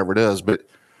 whatever it is. But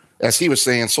as he was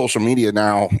saying, social media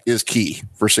now is key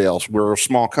for sales. We're a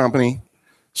small company,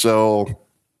 so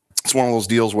it's one of those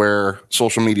deals where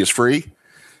social media is free.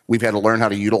 We've had to learn how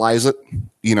to utilize it,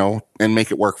 and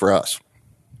make it work for us.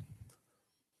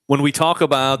 When we talk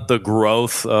about the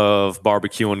growth of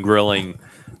barbecue and grilling,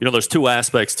 there's two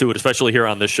aspects to it, especially here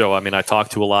on this show. I mean, I talk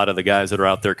to a lot of the guys that are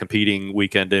out there competing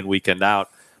weekend in, weekend out,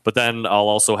 but then I'll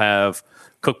also have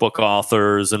cookbook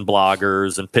authors and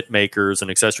bloggers and pit makers and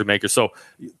accessory makers. So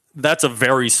that's a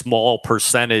very small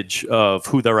percentage of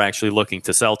who they're actually looking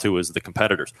to sell to is the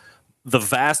competitors. The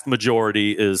vast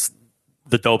majority is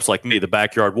the dopes like me, the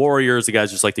backyard warriors, the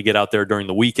guys just like to get out there during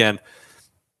the weekend.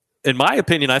 In my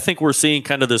opinion, I think we're seeing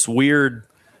kind of this weird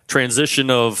transition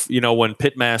of, when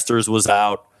Pitmasters was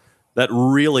out, that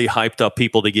really hyped up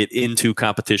people to get into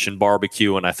competition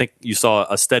barbecue. And I think you saw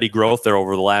a steady growth there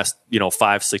over the last,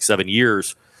 5, 6, 7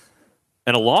 years.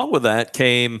 And along with that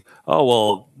came,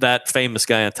 that famous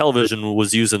guy on television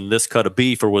was using this cut of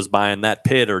beef or was buying that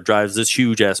pit or drives this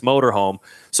huge ass motorhome.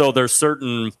 So there's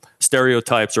certain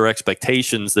stereotypes or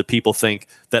expectations that people think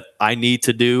that I need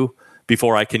to do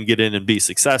before I can get in and be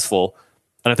successful.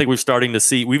 And I think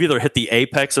we've either hit the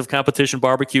apex of competition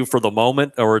barbecue for the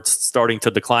moment or it's starting to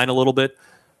decline a little bit.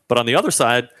 But on the other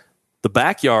side, the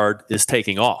backyard is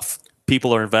taking off.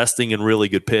 People are investing in really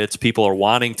good pits. People are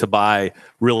wanting to buy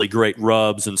really great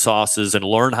rubs and sauces and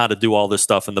learn how to do all this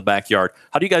stuff in the backyard.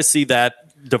 How do you guys see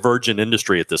that divergent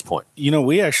industry at this point?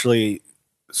 We actually,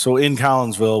 so in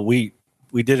Collinsville, we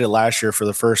did it last year for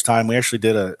the first time. We actually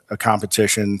did a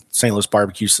competition, St. Louis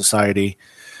Barbecue Society.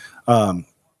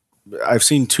 I've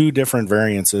seen two different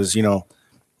variances,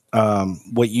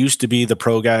 what used to be the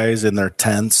pro guys in their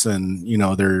tents and,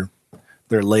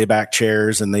 their layback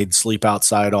chairs and they'd sleep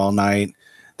outside all night.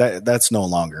 That's no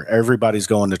longer. Everybody's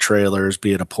going to trailers,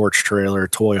 be it a porch trailer,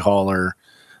 toy hauler.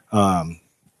 A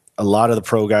lot of the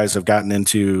pro guys have gotten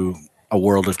into a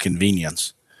world of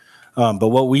convenience. But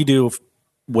what we do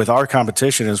with our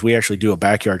competition is we actually do a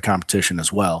backyard competition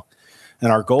as well.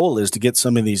 And our goal is to get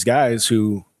some of these guys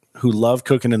who love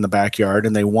cooking in the backyard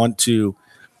and they want to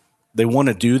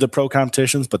do the pro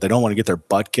competitions, but they don't want to get their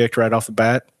butt kicked right off the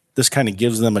bat. This kind of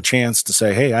gives them a chance to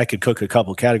say, hey, I could cook a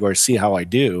couple categories, see how I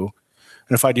do.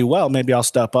 And if I do well, maybe I'll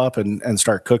step up and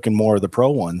start cooking more of the pro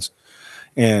ones.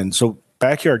 And so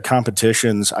backyard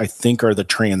competitions, I think, are the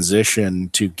transition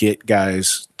to get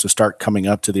guys to start coming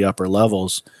up to the upper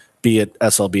levels, be it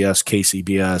SLBS,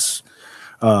 KCBS.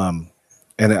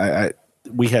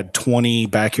 We had 20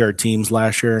 backyard teams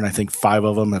last year, and I think 5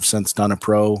 of them have since done a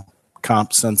pro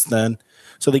comp since then.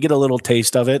 So they get a little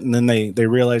taste of it, and then they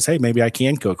realize, hey, maybe I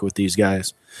can cook with these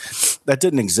guys. That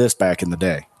didn't exist back in the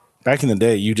day. Back in the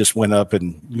day, you just went up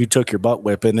and you took your butt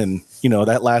whipping, and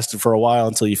that lasted for a while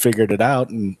until you figured it out.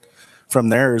 And from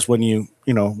there is when you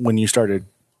started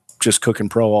just cooking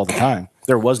pro all the time.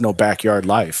 There was no backyard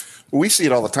life. We see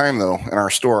it all the time, though, in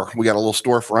our store. We got a little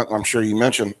storefront, I'm sure you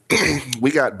mentioned.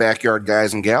 We got backyard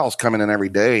guys and gals coming in every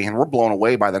day, and we're blown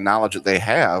away by the knowledge that they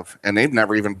have, and they've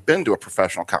never even been to a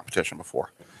professional competition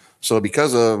before. So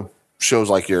because of shows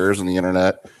like yours and the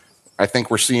internet, I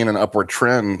think we're seeing an upward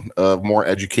trend of more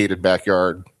educated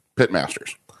backyard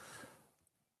pitmasters.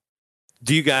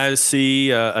 Do you guys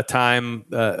see a time,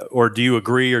 or do you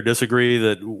agree or disagree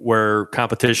that where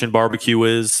competition barbecue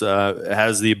has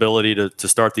the ability to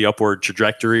start the upward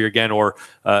trajectory again, or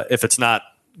if it's not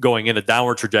going in a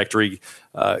downward trajectory,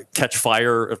 catch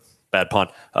fire? Bad pun,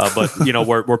 but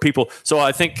where people. So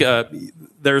I think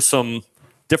there's some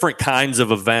different kinds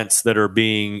of events that are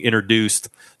being introduced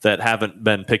that haven't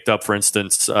been picked up. For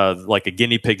instance, like a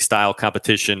guinea pig style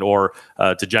competition, or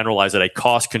to generalize it, a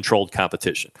cost controlled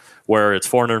competition where it's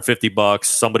 $450.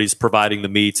 Somebody's providing the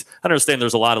meats. I understand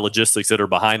there's a lot of logistics that are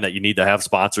behind that. You need to have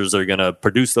sponsors that are going to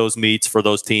produce those meats for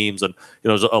those teams, and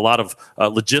there's a lot of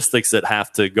logistics that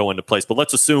have to go into place. But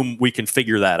let's assume we can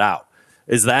figure that out.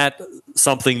 Is that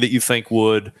something that you think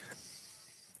would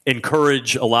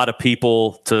encourage a lot of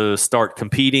people to start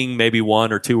competing maybe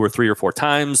 1 or 2 or 3 or 4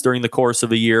 times during the course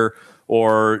of a year?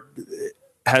 Or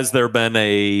has there been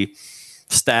a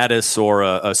status or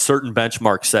a certain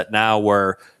benchmark set now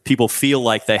where people feel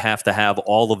like they have to have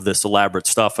all of this elaborate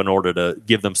stuff in order to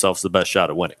give themselves the best shot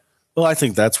at winning? Well, I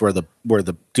think that's where the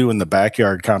doing the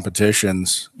backyard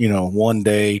competitions, 1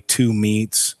 day, 2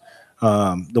 meets.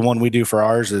 The one we do for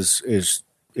ours is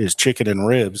chicken and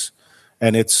ribs,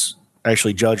 and it's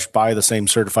actually judged by the same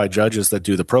certified judges that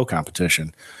do the pro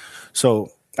competition.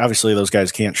 So obviously those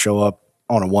guys can't show up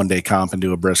on a 1 day comp and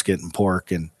do a brisket and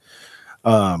pork. And,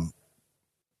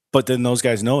 but then those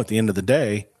guys know at the end of the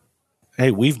day,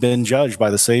 hey, we've been judged by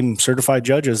the same certified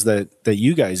judges that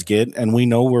you guys get, and we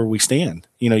know where we stand.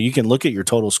 You can look at your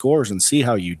total scores and see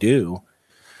how you do.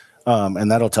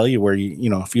 And that'll tell you where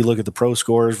if you look at the pro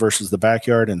scores versus the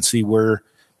backyard and see where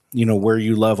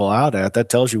you level out at, that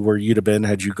tells you where you'd have been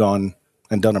had you gone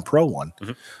and done a pro one.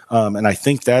 Mm-hmm. And I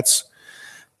think that's,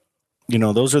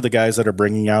 those are the guys that are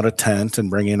bringing out a tent and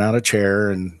bringing out a chair,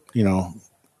 and,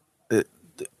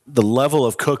 the level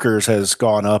of cookers has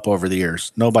gone up over the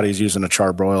years. Nobody's using a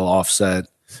charbroil offset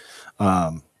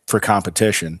for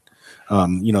competition.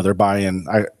 They're buying,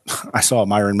 I saw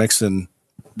Myron mixing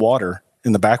water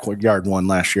in the backyard one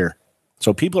last year.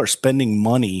 So people are spending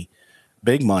money,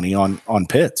 big money on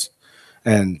pits,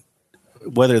 and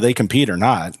whether they compete or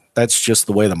not, that's just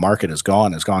the way the market has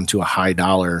gone to a high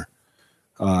dollar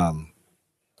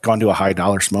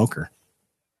smoker.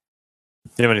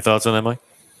 You have any thoughts on that, Mike?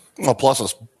 Well, plus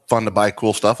it's fun to buy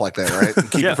cool stuff like that, right?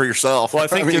 And keep it for yourself. Well, I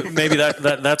think maybe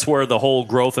that's where the whole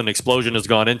growth and explosion has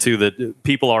gone into, that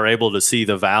people are able to see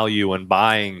the value in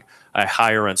buying a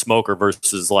higher end smoker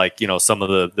versus some of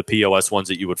the POS ones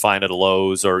that you would find at a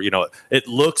Lowe's, or it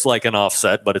looks like an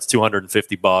offset, but it's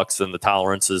 $250 and the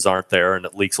tolerances aren't there and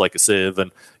it leaks like a sieve,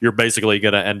 and you're basically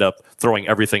going to end up throwing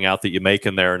everything out that you make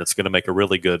in there, and it's going to make a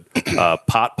really good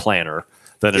pot planner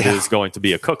than it is going to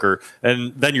be a cooker.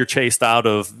 And then you're chased out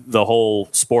of the whole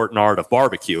sport and art of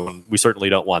barbecue, and we certainly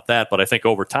don't want that. But I think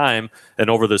over time and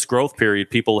over this growth period,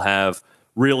 people have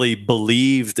really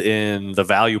believed in the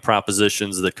value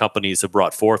propositions that companies have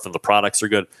brought forth, and the products are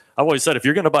good. I've always said, if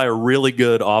you're going to buy a really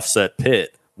good offset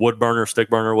pit, wood burner, stick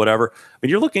burner, whatever,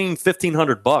 you're looking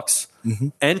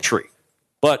 $1,500 entry,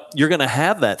 but you're going to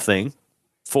have that thing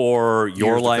for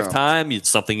your lifetime. It's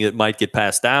something that might get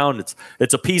passed down.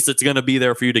 It's a piece that's going to be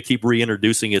there for you to keep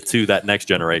reintroducing it to that next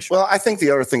generation. Well, I think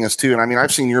the other thing is too, and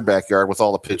I've seen your backyard with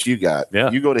all the pits you got.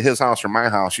 Yeah. You go to his house or my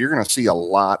house, you're going to see a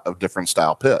lot of different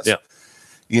style pits. Yeah.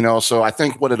 So I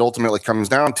think what it ultimately comes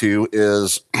down to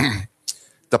is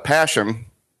the passion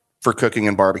for cooking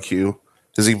and barbecue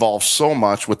has evolved so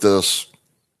much with this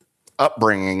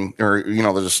upbringing, or,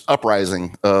 this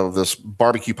uprising of this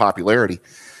barbecue popularity,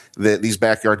 that these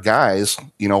backyard guys,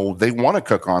 they want to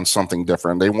cook on something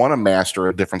different. They want to master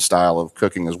a different style of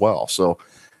cooking as well. So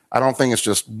I don't think it's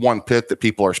just one pit that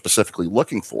people are specifically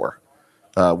looking for.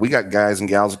 We got guys and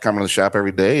gals that come to the shop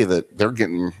every day that they're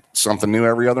getting something new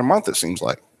every other month, it seems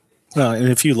like. And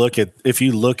if you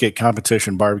look at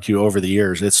competition barbecue over the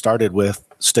years, it started with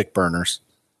stick burners,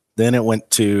 then it went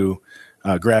to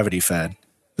gravity fed,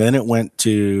 then it went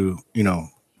to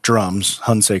drums,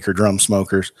 Hunsaker drum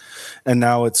smokers, and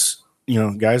now it's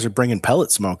guys are bringing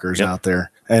pellet smokers out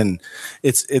there, and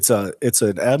it's an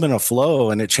ebb and a flow,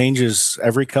 and it changes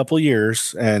every couple of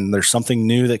years, and there's something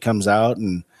new that comes out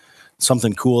and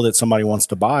something cool that somebody wants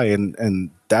to buy,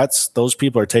 and that's those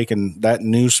people are taking that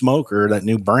new smoker, that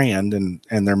new brand,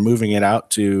 and they're moving it out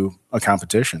to a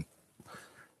competition.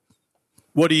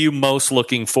 What are you most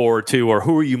looking forward to, or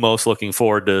who are you most looking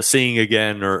forward to seeing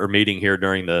again or meeting here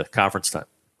during the conference time?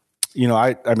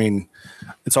 I mean,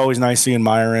 it's always nice seeing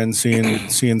Myron, seeing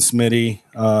Smitty.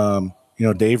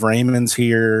 Dave Raymond's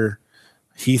here.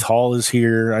 Heath Hall is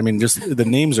here. I mean, just the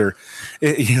names are,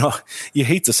 you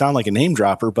hate to sound like a name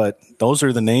dropper, but those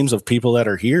are the names of people that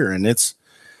are here. And it's,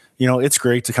 it's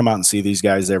great to come out and see these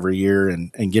guys every year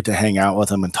and get to hang out with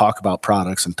them and talk about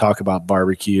products and talk about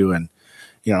barbecue. And,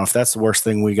 if that's the worst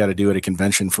thing we got to do at a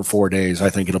convention for 4 days, I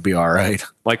think it'll be all right.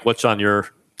 Mike, what's on your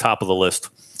top of the list?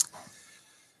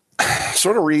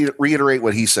 Sort of reiterate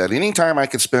what he said. Anytime I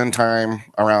could spend time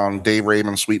around Dave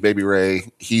Raymond, Sweet Baby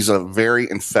Ray, he's a very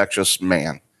infectious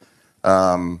man.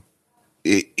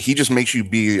 He just makes you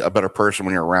be a better person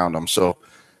when you're around him. So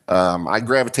I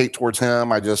gravitate towards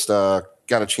him. I just got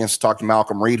a chance to talk to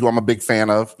Malcolm Reed, who I'm a big fan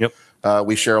of. Yep.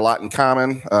 We share a lot in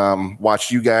common.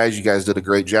 Watched you guys. You guys did a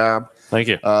great job. Thank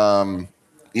you.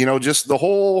 Just the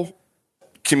whole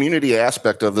community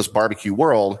aspect of this barbecue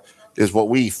world is what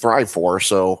we thrive for.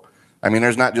 So,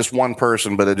 there's not just one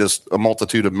person, but it's just a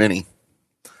multitude of many.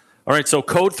 All right, so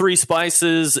Code 3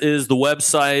 Spices is the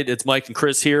website. It's Mike and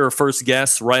Chris here, our first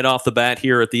guests right off the bat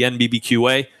here at the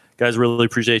NBBQA. Guys, really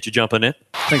appreciate you jumping in.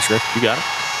 Thanks, Rick. You got it.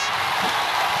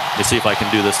 Let me see if I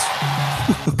can do this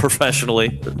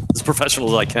professionally, as professional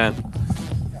as I can.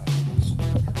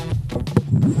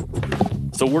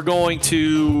 So we're going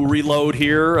to reload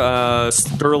here.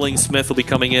 Sterling Smith will be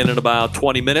coming in about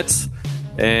 20 minutes,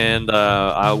 and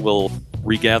I will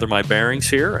regather my bearings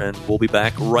here, and we'll be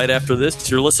back right after this.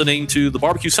 You're listening to the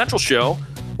Barbecue Central Show,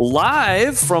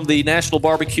 live from the National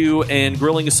Barbecue and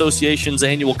Grilling Association's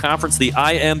annual conference, the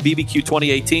NBBQ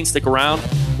 2018. Stick around.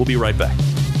 We'll be right back.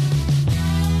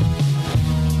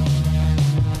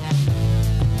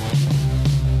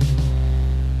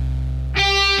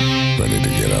 Ready to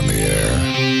get on the air?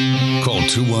 Call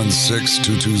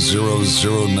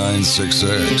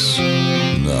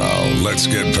 216-220-0966. Now, let's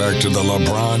get back to the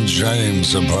LeBron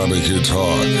James of barbecue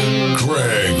talk.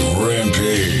 Greg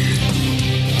Rempe.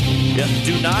 Yeah,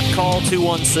 do not call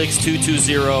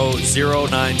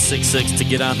 216-220-0966 to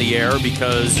get on the air,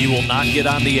 because you will not get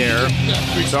on the air.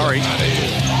 Sorry.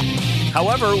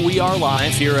 However, we are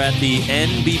live here at the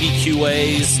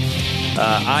NBBQA's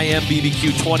IMBBQ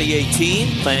 2018.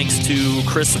 Thanks to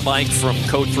Chris and Mike from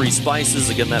Code 3 Spices.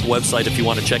 Again, that website, if you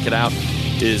want to check it out,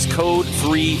 is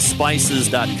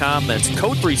code3spices.com. That's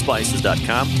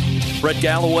code3spices.com. Brett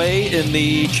Galloway in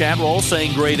the chat roll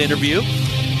saying great interview.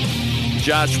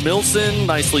 Josh Milson,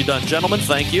 nicely done, gentlemen.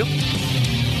 Thank you.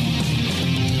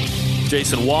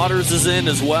 Jason Waters is in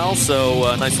as well,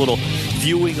 so nice little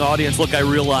viewing audience. Look, I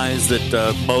realize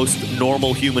that most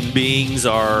normal human beings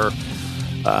are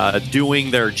doing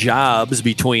their jobs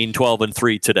between 12 and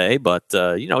 3 today, but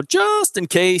just in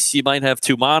case you might have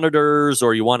two monitors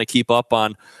or you want to keep up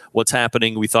on what's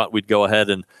happening, we thought we'd go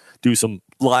ahead and do some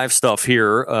live stuff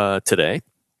here today.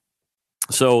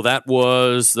 So that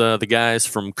was the guys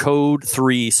from Code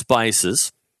 3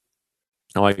 Spices.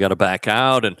 Now I got to back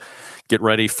out and get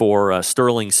ready for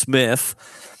Sterling Smith.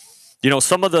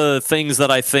 Some of the things that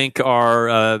I think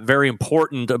are very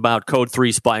important about Code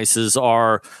 3 Spices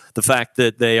are the fact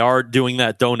that they are doing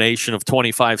that donation of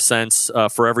 25 cents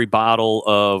for every bottle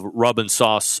of rub and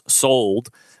sauce sold.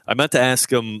 I meant to ask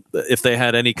them if they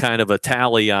had any kind of a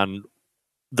tally on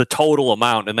the total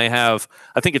amount, and they have,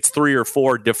 I think it's 3 or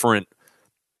 4 different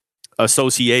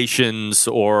associations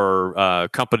or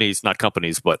companies, not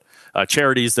companies, but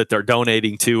charities that they're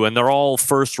donating to, and they're all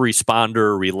first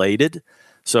responder related.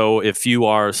 So if you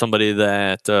are somebody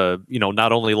that,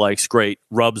 not only likes great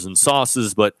rubs and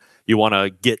sauces, but you want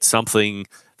to get something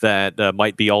that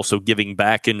might be also giving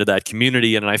back into that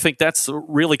community. And I think that's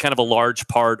really kind of a large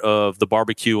part of the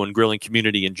barbecue and grilling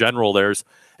community in general. There's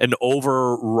an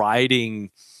overriding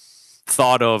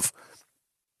thought of,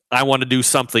 I want to do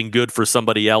something good for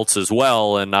somebody else as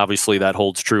well. And obviously that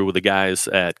holds true with the guys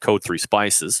at Code 3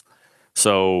 Spices.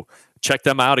 So check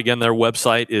them out. Again, their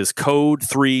website is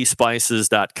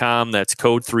code3spices.com. That's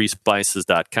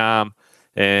code3spices.com.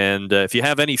 And if you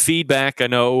have any feedback, I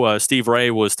know Steve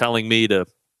Ray was telling me to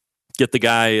get the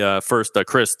guy first,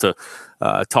 Chris, to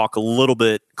talk a little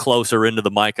bit closer into the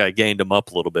mic. I gained him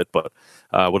up a little bit, but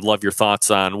would love your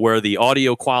thoughts on where the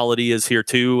audio quality is here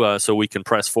too, so we can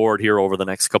press forward here over the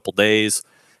next couple days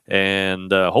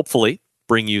and hopefully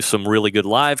bring you some really good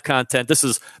live content. This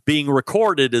is being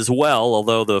recorded as well,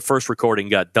 although the first recording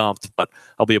got dumped, but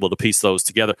I'll be able to piece those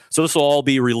together. So this will all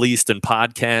be released in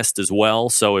podcast as well.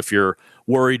 So if you're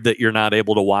worried that you're not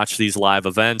able to watch these live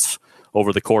events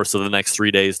over the course of the next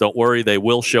 3 days, don't worry. They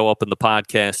will show up in the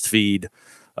podcast feed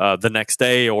the next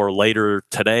day or later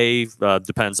today.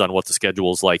 Depends on what the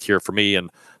schedule is like here for me and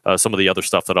some of the other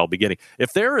stuff that I'll be getting.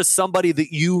 If there is somebody that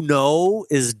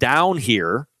is down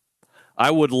here, I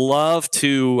would love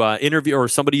to interview, or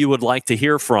somebody you would like to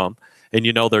hear from, and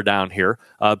they're down here,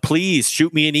 please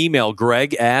shoot me an email,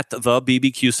 Greg at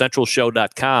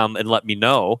thebbqcentralshow.com, and let me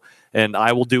know. and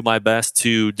I will do my best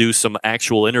to do some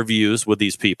actual interviews with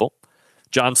these people.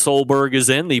 John Solberg is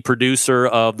the producer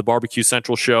of the Barbecue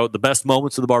Central Show, the best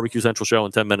moments of the Barbecue Central Show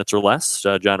in 10 minutes or less.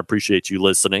 John, appreciate you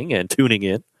listening and tuning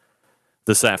in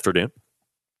this afternoon.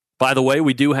 By the way,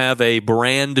 we do have a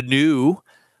brand new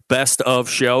best of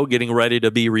show getting ready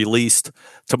to be released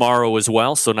tomorrow as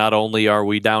well. So not only are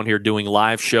we down here doing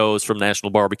live shows from National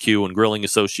Barbecue and Grilling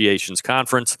Association's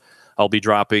conference, I'll be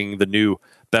dropping the new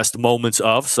best moments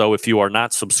of. So if you are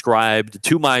not subscribed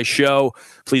to my show,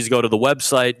 please go to the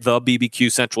website,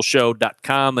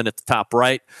 thebbqcentralshow.com, and at the top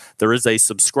right, there is a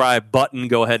subscribe button.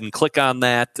 Go ahead and click on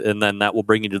that, and then that will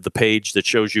bring you to the page that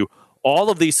shows you all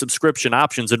of these subscription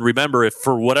options. And remember, if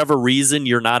for whatever reason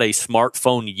you're not a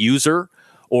smartphone user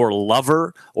or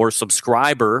lover or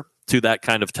subscriber to that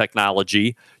kind of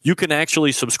technology, you can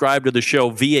actually subscribe to the show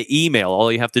via email. All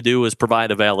you have to do is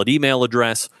provide a valid email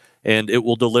address, and it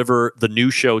will deliver the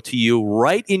new show to you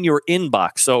right in your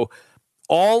inbox. So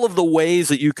all of the ways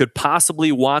that you could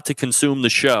possibly want to consume the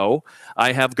show,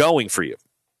 I have going for you.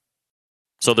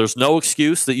 So there's no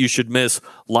excuse that you should miss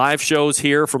live shows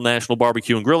here from National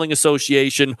Barbecue and Grilling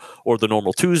Association or the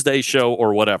normal Tuesday show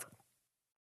or whatever.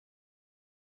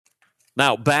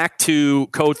 Now, back to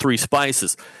Code 3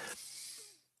 Spices.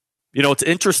 You know, it's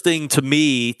interesting to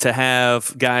me to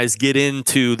have guys get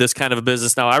into this kind of a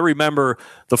business. Now, I remember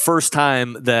the first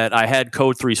time that I had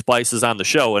Code 3 Spices on the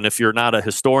show, and if you're not a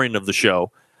historian of the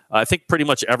show, I think pretty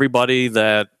much everybody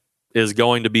that is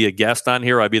going to be a guest on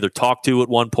here, I've either talked to at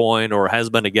one point or has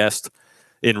been a guest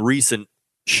in recent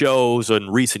shows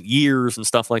and recent years and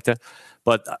stuff like that.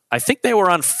 But I think they were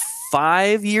on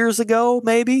 5 years ago,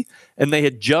 maybe, and they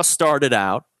had just started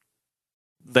out.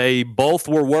 They both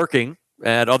were working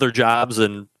at other jobs,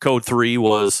 and Code 3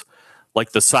 was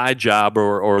like the side job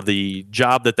or the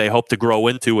job that they hope to grow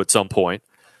into at some point.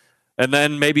 And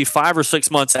then maybe 5 or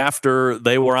 6 months after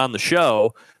they were on the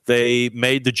show, they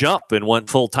made the jump and went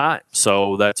full time.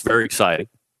 So that's very exciting.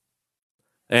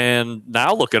 And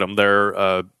now look at them.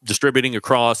 They're distributing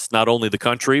across not only the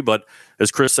country, but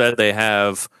as Chris said, they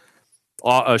have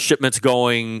shipments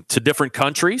going to different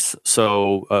countries.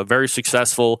 So very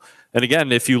successful. And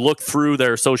again, if you look through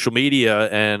their social media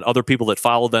and other people that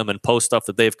follow them and post stuff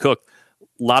that they've cooked,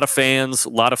 a lot of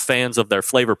fans of their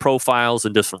flavor profiles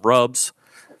and different rubs.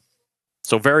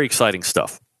 So very exciting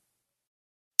stuff.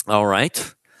 All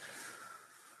right.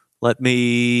 Let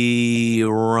me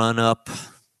run up.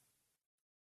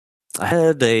 I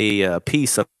had a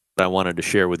piece that I wanted to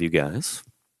share with you guys.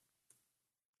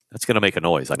 That's going to make a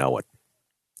noise. I know it.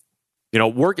 You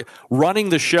know, running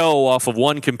the show off of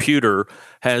one computer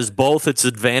has both its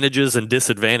advantages and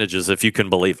disadvantages, if you can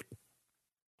believe it.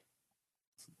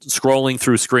 Scrolling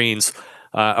through screens,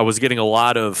 I was getting a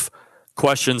lot of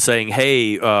questions saying,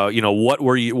 "Hey, what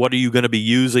are you going to be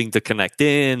using to connect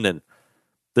in and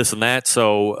this and that?"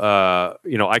 So,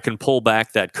 I can pull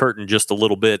back that curtain just a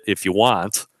little bit if you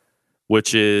want,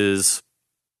 which is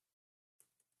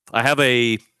I have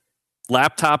a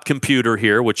laptop computer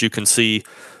here, which you can see,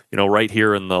 right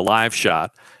here in the live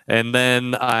shot. And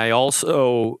then I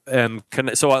also am,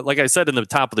 so like I said in the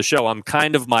top of the show, I'm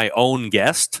kind of my own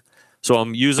guest. So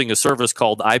I'm using a service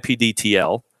called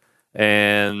IPDTL,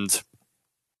 and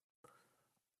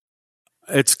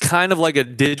it's kind of like a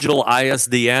digital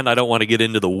ISDN. I don't want to get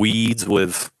into the weeds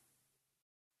with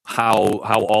how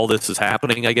all this is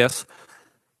happening, I guess.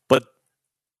 But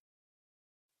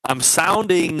I'm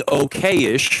sounding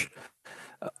okay-ish,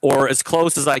 or as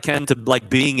close as I can to like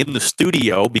being in the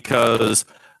studio because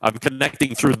I'm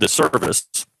connecting through the service,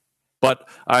 but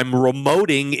I'm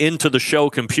remoting into the show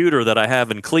computer that I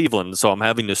have in Cleveland. So I'm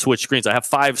having to switch screens. I have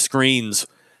 5 screens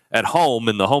at home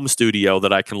in the home studio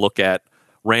that I can look at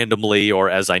randomly or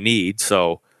as I need.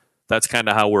 So that's kind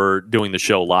of how we're doing the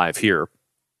show live here.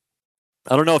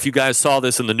 I don't know if you guys saw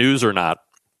this in the news or not.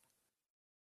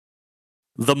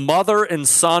 The mother and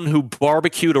son who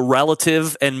barbecued a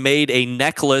relative and made a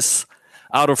necklace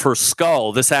out of her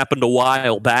skull. This happened a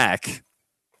while back.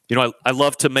 I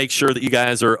love to make sure that you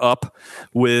guys are up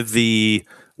with the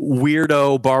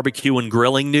weirdo barbecue and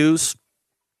grilling news.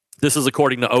 This is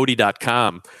according to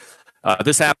Odie.com.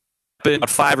 This happened about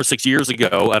 5 or 6 years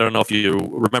ago. I don't know if you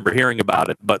remember hearing about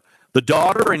it, but the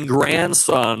daughter and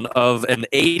grandson of an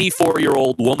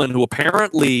 84-year-old woman who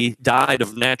apparently died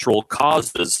of natural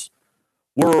causes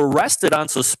were arrested on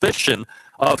suspicion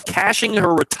of cashing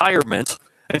her retirement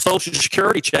and Social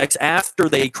Security checks after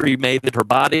they cremated her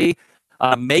body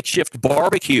on a makeshift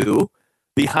barbecue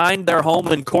behind their home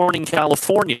in Corning,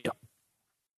 California.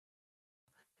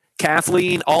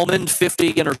 Kathleen Almond,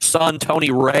 50, and her son, Tony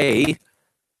Ray,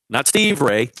 not Steve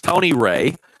Ray, Tony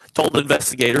Ray, told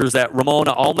investigators that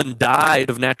Ramona Ullman died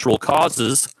of natural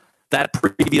causes that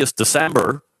previous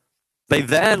December. They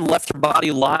then left her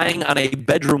body lying on a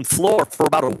bedroom floor for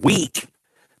about a week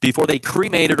before they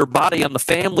cremated her body on the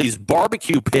family's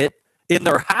barbecue pit in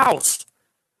their house.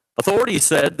 Authorities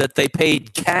said that they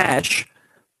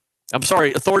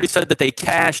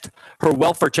cashed her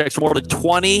welfare checks for more than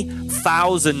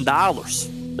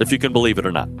 $20,000, if you can believe it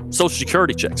or not. Social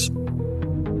Security checks.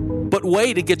 But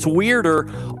wait, it gets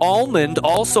weirder. Almond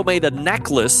also made a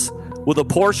necklace with a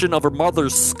portion of her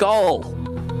mother's skull,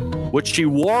 which she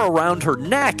wore around her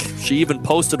neck. She even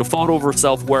posted a photo of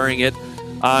herself wearing it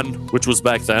on, which was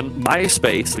back then,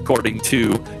 MySpace, according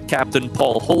to Captain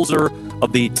Paul Holzer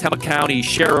of the Tama County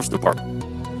Sheriff's Department.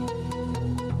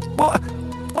 Well,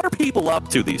 what are people up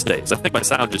to these days? I think my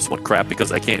sound just went crap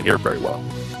because I can't hear very well.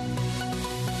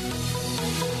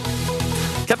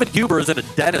 Kevin Huber is in a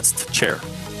dentist chair.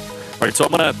 All right, so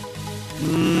I'm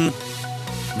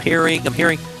hearing.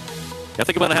 I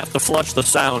think I'm going to have to flush the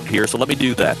sound here, so let me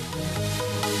do that.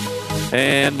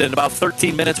 And in about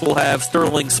 13 minutes, we'll have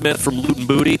Sterling Smith from Loot and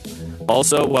Booty,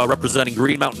 also representing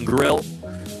Green Mountain Grill.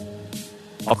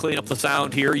 I'll clean up the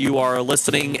sound here. You are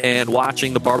listening and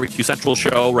watching the Barbecue Central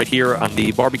show right here on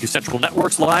the Barbecue Central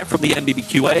Networks live from the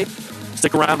NBBQA.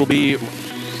 Stick around. We'll be...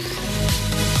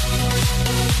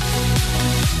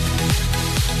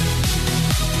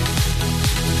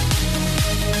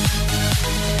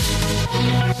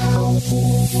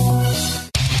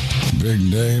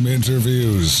 Big name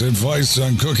interviews, advice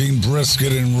on cooking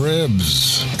brisket and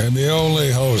ribs, and the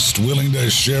only host willing to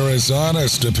share his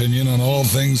honest opinion on all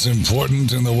things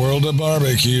important in the world of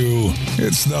barbecue.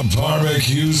 It's the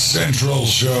Barbecue Central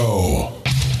Show.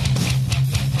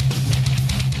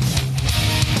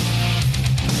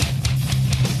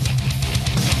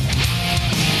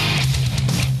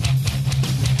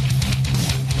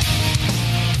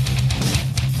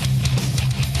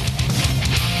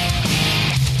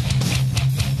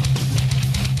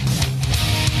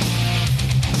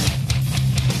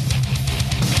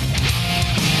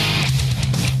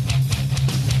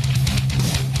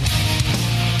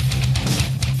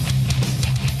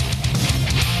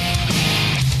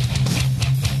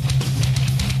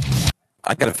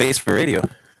 I got a face for radio.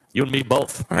 You and me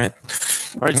both. All right.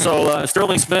 All right, so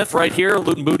Sterling Smith right here,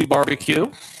 Loot and Booty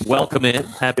Barbecue. Welcome in.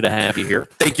 Happy to have you here.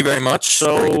 Thank you very much.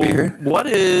 So Great to be here. what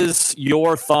is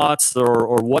your thoughts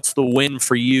or what's the win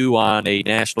for you on a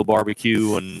National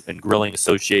Barbecue and Grilling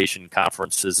Association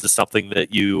conference? Is this something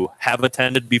that you have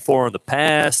attended before in the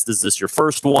past? Is this your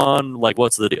first one? Like,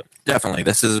 what's the deal? Definitely.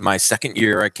 This is my second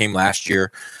year. I came last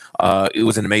year. It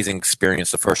was an amazing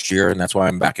experience the first year, and that's why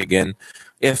I'm back again.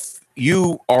 If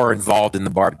you are involved in the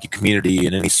barbecue community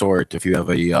in any sort, if you have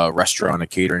a restaurant, a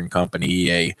catering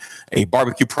company, a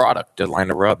barbecue product, a line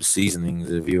of rubs,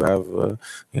 seasonings, if you have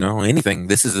anything,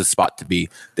 this is the spot to be.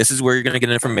 This is where you're going to get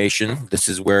information. This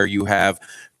is where you have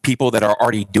people that are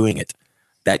already doing it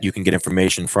that you can get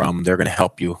information from. They're going to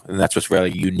help you, and that's what's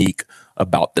really unique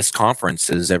about this conference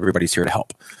is everybody's here to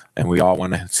help. And we all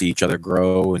want to see each other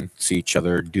grow and see each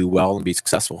other do well and be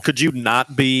successful. Could you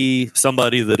not be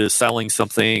somebody that is selling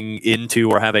something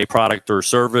into or have a product or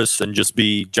service and just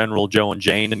be General Joe and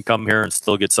Jane and come here and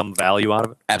still get some value out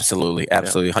of it? Absolutely.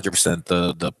 100%.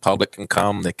 The public can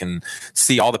come. They can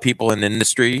see all the people in the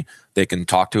industry. They can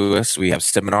talk to us. We have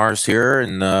seminars here,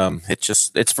 and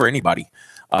it's for anybody.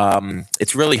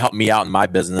 It's really helped me out in my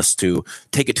business to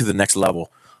take it to the next level.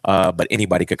 But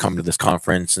anybody could come to this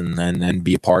conference and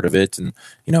be a part of it. And,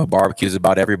 barbecue is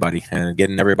about everybody and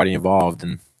getting everybody involved.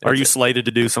 And are you slated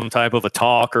to do some type of a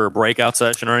talk or a breakout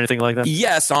session or anything like that?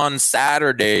 Yes, on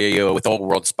Saturday with Old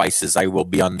World Spices, I will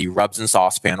be on the Rubs and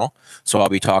Sauce panel. So I'll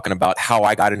be talking about how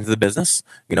I got into the business,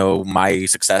 my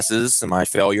successes and my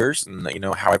failures, and,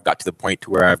 how I've got to the point to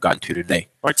where I've gotten to today.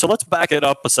 All right, so let's back it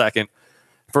up a second.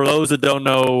 For those that don't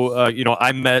know,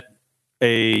 I met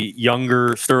a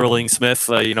younger Sterling Smith,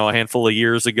 a handful of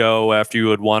years ago after you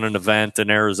had won an event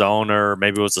in Arizona, or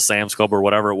maybe it was the Sam's Club or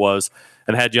whatever it was,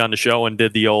 and had you on the show and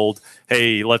did the old,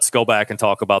 hey, let's go back and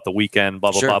talk about the weekend,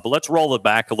 blah, blah, blah. But let's roll it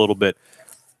back a little bit.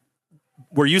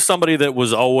 Were you somebody that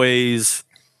was always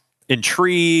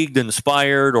intrigued,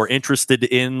 inspired, or interested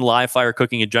in live fire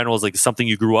cooking in general? Is it like something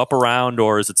you grew up around,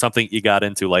 or is it something you got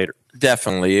into later?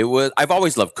 Definitely. It was. I've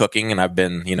always loved cooking, and I've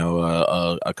been,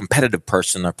 a competitive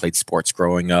person. I played sports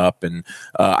growing up, and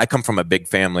I come from a big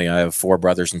family. I have 4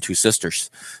 brothers and 2 sisters,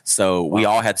 so we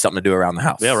all had something to do around the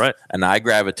house. Yeah, right. And I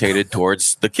gravitated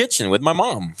towards the kitchen with my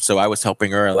mom, so I was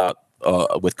helping her out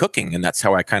with cooking, and that's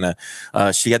how I kind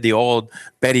of. She had the old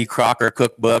Betty Crocker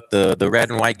cookbook, the red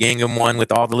and white gingham one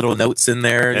with all the little notes in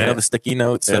there, the sticky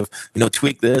notes of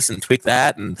tweak this and tweak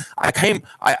that, and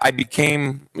I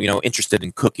became interested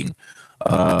in cooking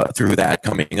through that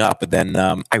coming up. But then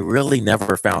I really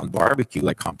never found barbecue,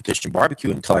 like competition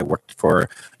barbecue, until I worked for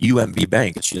UMB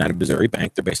Bank. It's United Missouri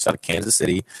Bank. They're based out of Kansas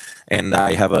City. And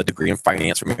I have a degree in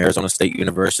finance from Arizona State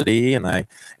University. And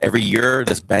every year,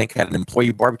 this bank had an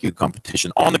employee barbecue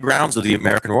competition on the grounds of the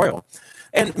American Royal.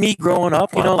 And me growing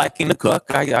up, liking to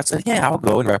cook, I said, yeah, I'll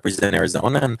go and represent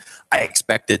Arizona. And I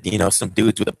expected, some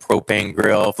dudes with a propane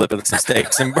grill flipping some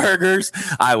steaks and burgers.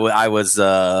 My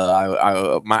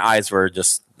eyes were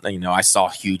just, I saw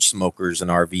huge smokers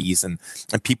and RVs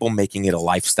and people making it a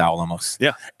lifestyle almost.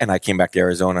 Yeah. And I came back to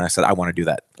Arizona and I said, I want to do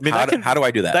that. I mean, how do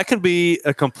I do that? That can be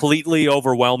a completely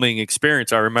overwhelming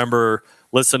experience. I remember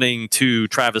listening to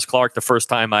Travis Clark the first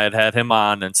time I had him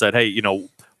on and said, hey,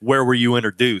 where were you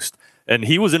introduced? And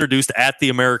he was introduced at the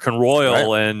American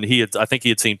Royal, right. And I think he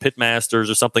had seen Pitmasters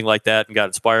or something like that and got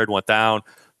inspired, went down,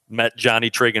 met Johnny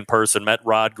Trigg in person, met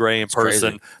Rod Gray in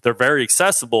person. Crazy. They're very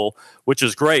accessible, which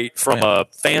is great from a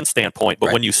fan standpoint.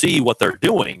 But when you see what they're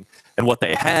doing and what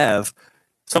they have,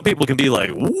 some people can be like,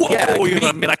 whoa,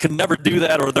 I could never do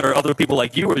that. Or there are other people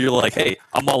like you where you're like, hey,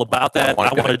 I'm all about that.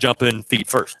 I want to jump in feet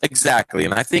first. Exactly.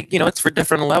 And I think, it's for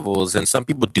different levels. And some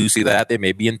people do see that. They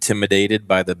may be intimidated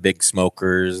by the big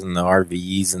smokers and the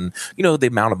RVs and, the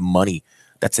amount of money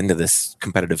that's into this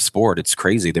competitive sport. It's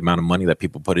crazy, the amount of money that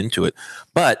people put into it.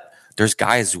 But there's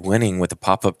guys winning with a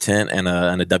pop-up tent and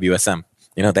a WSM.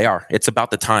 They are. It's about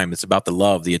the time. It's about the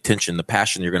love, the attention, the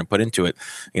passion you're going to put into it.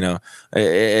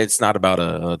 It's not about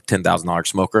a $10,000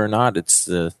 smoker or not. It's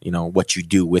what you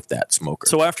do with that smoker.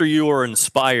 So after you were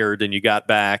inspired and you got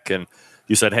back and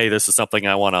you said, hey, this is something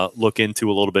I want to look into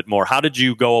a little bit more. How did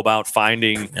you go about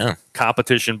finding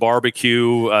competition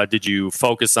barbecue? Did you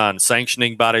focus on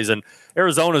sanctioning bodies? And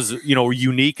Arizona's,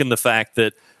 unique in the fact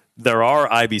that there are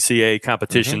IBCA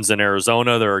competitions in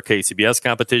Arizona. There are KCBS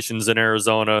competitions in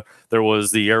Arizona. There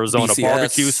was the Arizona BCS,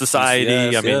 Barbecue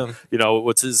Society. BCS,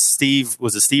 what's his Steve?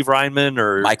 Was it Steve Ryman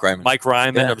or Mike Ryman? Mike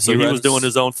Ryman. Yeah, so he was doing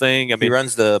his own thing. He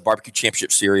runs the Barbecue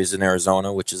Championship Series in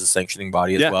Arizona, which is a sanctioning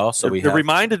body as well. So it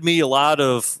reminded me a lot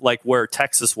of like where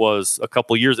Texas was a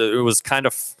couple of years. It was kind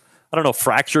of, I don't know,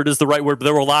 fractured is the right word, but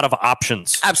there were a lot of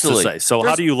options. Absolutely. To say. So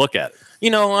how do you look at it?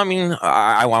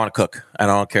 I want to cook. I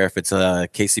don't care if it's a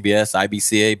KCBS,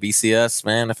 IBCA, BCS,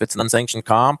 man. If it's an unsanctioned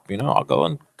comp, I'll go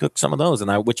and cook some of those,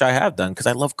 which I have done because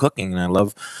I love cooking and I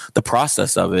love the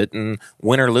process of it. And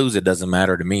win or lose, it doesn't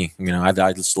matter to me. I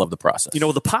just love the process.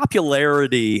 The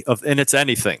popularity of, and it's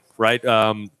anything, right?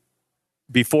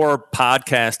 Before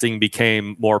podcasting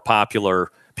became more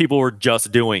popular, people were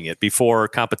just doing it. Before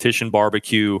competition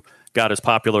barbecue got as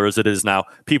popular as it is now,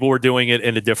 people were doing it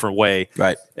in a different way.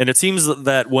 Right. And it seems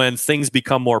that when things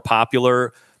become more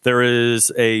popular, there is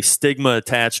a stigma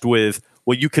attached with,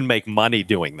 well, you can make money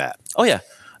doing that. Oh, yeah.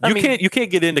 You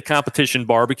can't get into competition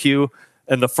barbecue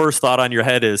and the first thought on your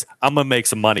head is, I'm going to make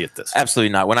some money at this.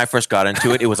 Absolutely not. When I first got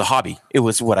into it, it was a hobby. It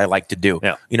was what I liked to do.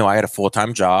 Yeah. I had a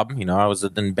full-time job. I was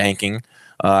in banking.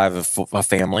 I have a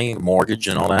family, mortgage,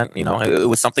 and all that. It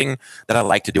was something that I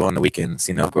like to do on the weekends.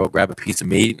 Go grab a piece of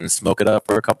meat and smoke it up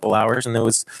for a couple hours, and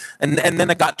then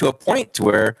it got to a point to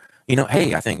where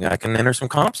hey, I think I can enter some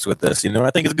comps with this. I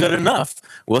think it's good enough.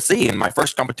 We'll see. And my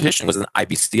first competition was an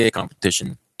IBCA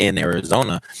competition in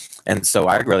Arizona, and so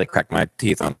I really cracked my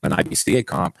teeth on an IBCA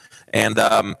comp, and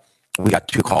we got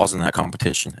 2 calls in that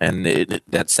competition, and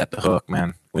that set the hook,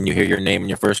 man. When you hear your name in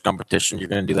your first competition, you're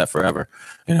going to do that forever.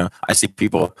 I see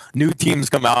new teams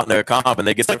come out in their comp, and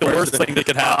they get the worst thing that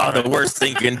could happen. The worst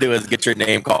thing you can do is get your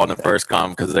name called in the first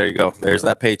comp, because there you go. There's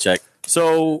that paycheck.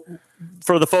 So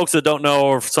for the folks that don't know,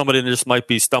 or if somebody that just might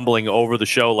be stumbling over the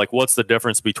show, like what's the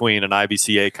difference between an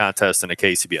IBCA contest and a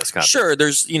KCBS contest? Sure.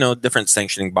 There's, different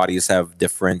sanctioning bodies have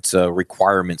different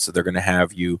requirements that they're going to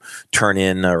have you turn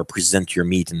in or present your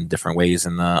meat in different ways.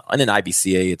 And in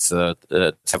IBCA, it's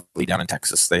heavily down in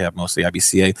Texas. They have mostly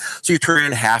IBCA. So you turn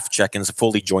in half chickens, a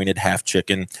fully jointed half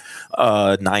chicken,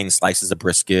 9 slices of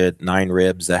brisket, 9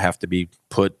 ribs that have to be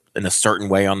put in a certain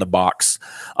way on the box.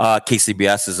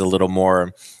 KCBS is a little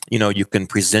more, you can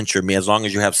present your meat. As long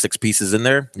as you have 6 pieces in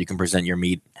there, you can present your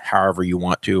meat however you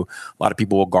want to. A lot of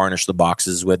people will garnish the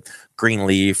boxes with green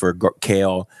leaf or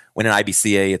kale. When in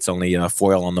IBCA, it's only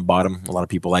foil on the bottom. A lot of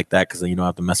people like that because you don't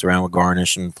have to mess around with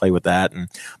garnish and play with that.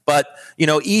 But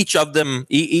each of them,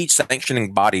 each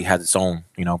sanctioning body has its own,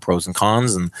 pros and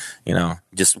cons, and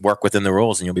just work within the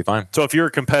rules and you'll be fine. So if you're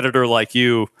a competitor like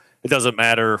you, it doesn't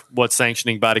matter what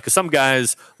sanctioning body, because some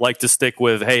guys like to stick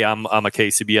with, hey, I'm a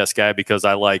KCBS guy because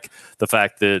I like the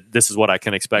fact that this is what I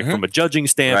can expect from a judging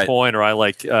standpoint, or I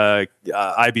like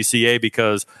IBCA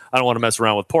because I don't want to mess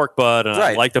around with pork butt, and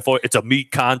I like it's a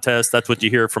meat contest. That's what you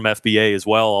hear from FBA as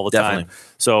well all the time.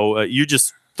 So you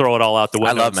just throw it all out the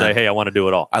window and say, hey, I want to do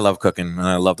it all. I love cooking, and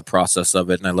I love the process of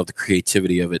it, and I love the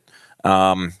creativity of it.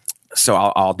 So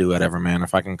I'll do whatever, man.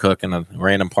 If I can cook in a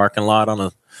random parking lot on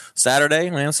a Saturday,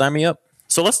 man, sign me up.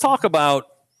 So let's talk about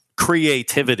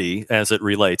creativity as it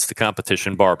relates to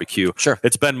competition barbecue. Sure.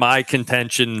 It's been my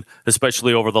contention,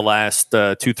 especially over the last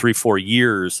 2, 3, 4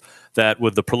 years, that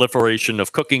with the proliferation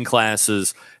of cooking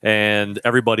classes and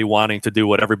everybody wanting to do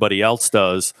what everybody else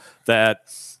does, that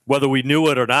whether we knew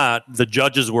it or not, the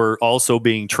judges were also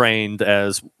being trained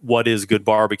as what is good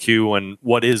barbecue and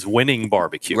what is winning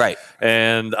barbecue. Right.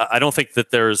 And I don't think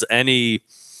that there's any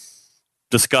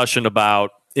discussion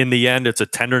about, in the end, it's a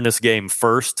tenderness game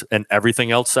first and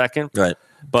everything else second. Right.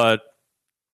 But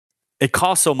it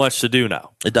costs so much to do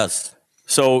now. It does.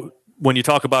 So when you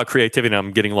talk about creativity, and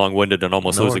I'm getting long-winded and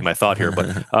almost losing my thought here,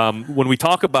 but when we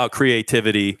talk about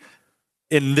creativity,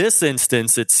 in this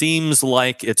instance, it seems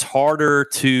like it's harder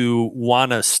to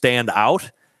want to stand out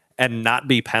and not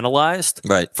be penalized.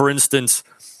 Right. For instance,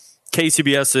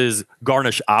 KCBS is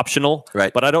garnish optional,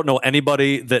 right? But I don't know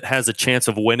anybody that has a chance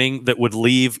of winning that would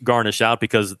leave garnish out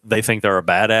because they think they're a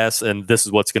badass and this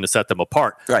is what's going to set them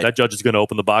apart. Right. That judge is going to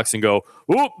open the box and go,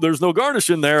 "Oop, there's no garnish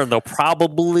in there," and they'll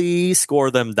probably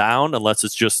score them down unless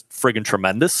it's just friggin'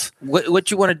 tremendous. What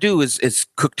you want to do is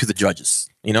cook to the judges.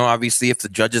 You know, obviously, if the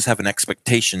judges have an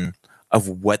expectation of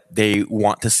what they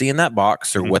want to see in that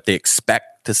box or what they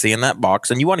expect to see in that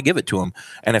box, and you want to give it to them.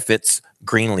 And if it's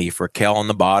green leaf or kale on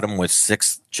the bottom with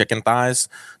 6 chicken thighs,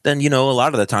 then, you know, a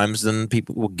lot of the times then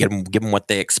people will give them what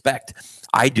they expect.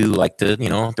 I do like to, you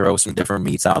know, throw some different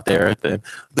meats out there.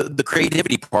 The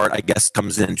creativity part, I guess,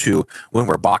 comes into when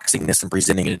we're boxing this and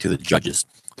presenting it to the judges.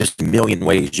 There's a million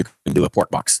ways you can do a pork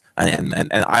box,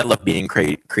 and I love being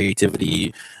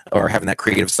creativity or having that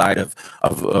creative side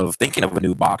of thinking of a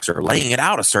new box or laying it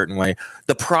out a certain way.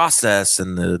 The process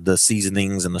and the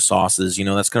seasonings and the sauces, you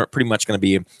know, that's pretty much going to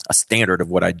be a standard of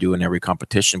what I do in every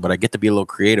competition. But I get to be a little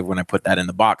creative when I put that in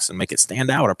the box and make it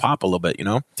stand out or pop a little bit. You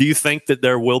know. Do you think that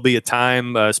there will be a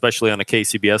time, especially on the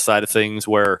KCBS side of things,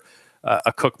 where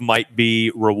a cook might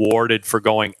be rewarded for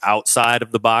going outside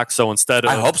of the box? So instead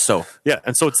of, I hope so. Yeah.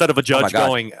 And so instead of a judge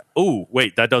going, "Oh,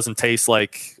 wait, that doesn't taste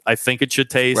like I think it should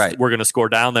taste," right, we're going to score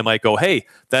down. They might go, "Hey,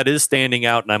 that is standing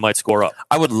out," and I might score up.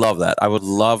 I would love that. I would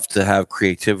love to have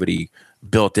creativity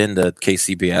built into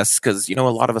KCBS because, you know, a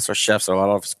lot of us are chefs, a lot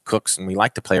of us cooks, and we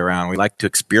like to play around. We like to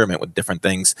experiment with different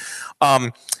things.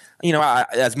 You know,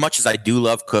 as much as I do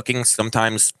love cooking,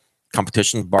 sometimes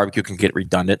competition barbecue can get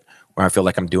redundant where I feel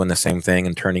like I'm doing the same thing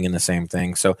and turning in the same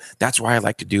thing. So that's why I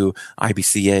like to do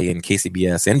IBCA and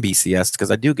KCBS and BCS,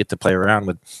 because I do get to play around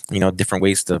with, you know, different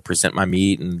ways to present my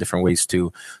meat and different ways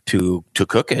to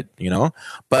cook it, you know.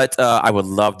 But I would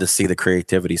love to see the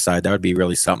creativity side. That would be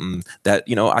really something that,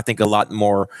 you know, I think a lot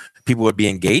more people would be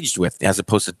engaged with, as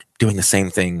opposed to doing the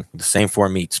same thing, the same 4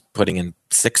 meats, putting in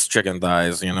 6 chicken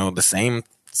thighs, you know, the same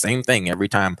thing every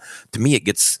time. To me, it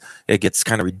gets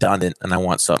kind of redundant, and I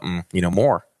want something, you know,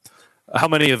 more. How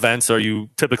many events are you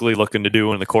typically looking to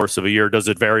do in the course of a year? Does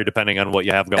it vary depending on what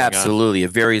you have going on? Absolutely.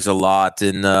 It varies a lot.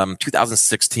 In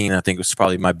 2016, I think it was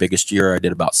probably my biggest year. I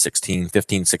did about 16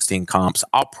 comps.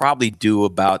 I'll probably do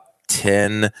about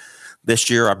 10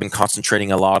 this year. I've been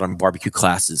concentrating a lot on barbecue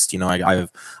classes. You know,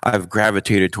 I've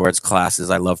gravitated towards classes.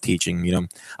 I love teaching. You know,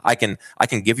 I can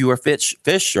give you a fish,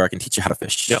 or I can teach you how to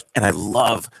fish. Yep. And I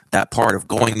love that part of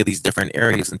going to these different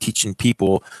areas and teaching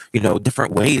people, you know,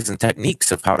 different ways and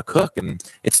techniques of how to cook. And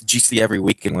it's GC every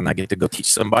weekend when I get to go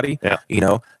teach somebody. Yeah. You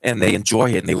know, and they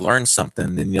enjoy it and they learn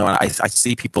something. And, you know, I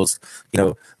see people's, you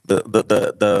know,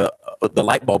 the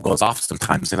light bulb goes off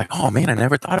sometimes. They're like, "Oh man, I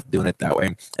never thought of doing it that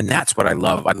way." And that's what I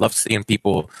love. I love seeing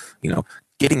people, you know,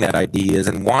 getting that ideas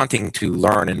and wanting to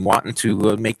learn and wanting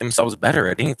to make themselves better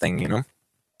at anything, you know.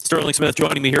 Sterling Smith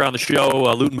joining me here on the show,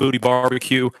 Loot and Booty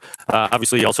Barbecue.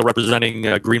 Obviously, also representing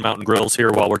Green Mountain Grills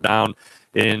here while we're down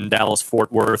in Dallas, Fort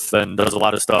Worth, and does a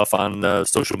lot of stuff on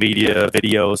social media,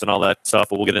 videos, and all that stuff.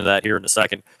 But we'll get into that here in a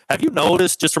second. Have you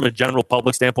noticed, just from a general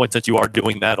public standpoint, since you are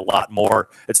doing that a lot more,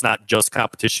 it's not just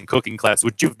competition cooking class,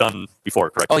 which you've done before,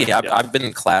 correct? Oh yeah, I've been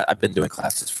doing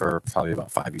classes for probably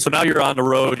about 5 years. So now you're on the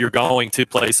road. You're going to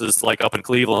places like up in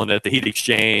Cleveland at the Heat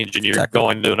Exchange, and you're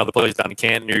going to another place down in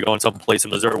Canton. You're going someplace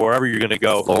in Missouri, wherever you're going to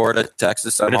go. Florida,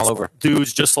 Texas, I'm all over.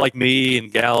 Dudes just like me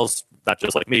and gals. Not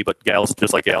just like me, but gals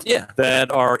just like gals, yeah,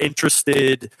 that are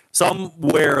interested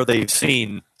somewhere they've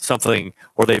seen something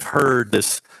or they've heard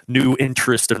this new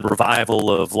interest and revival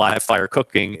of live fire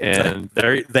cooking, and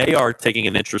they are taking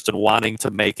an interest in wanting to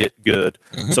make it good.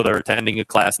 So they're attending a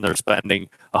class and they're spending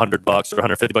 $100 or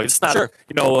 $150. It's not a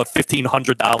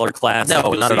 $1,500 class.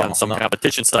 No, not at all. On some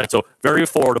competition site. So very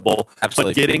affordable.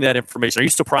 Absolutely. But getting that information. Are you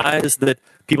surprised that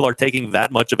people are taking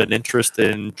that much of an interest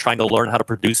in trying to learn how to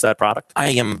produce that product? I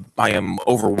am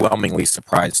overwhelmingly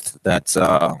surprised that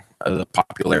the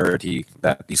popularity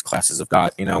that these classes have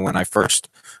got. When I first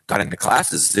got into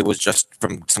classes, it was just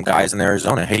from some guys in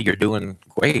Arizona. Hey, you're doing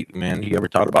great, man. You ever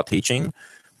thought about teaching?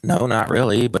 No, not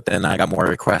really. But then I got more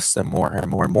requests and more and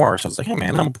more and more. So I was like, hey, man,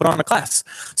 I'm going to put on a class.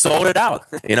 Sold it out,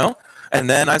 And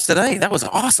then I said, hey, that was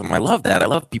awesome. I love that. I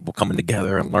love people coming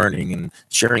together and learning and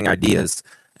sharing ideas.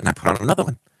 And I put on another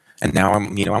one. And now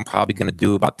I'm probably going to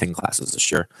do about 10 classes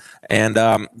this year. And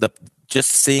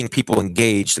just seeing people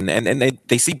engaged and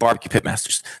they see Barbecue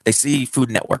Pitmasters, they see Food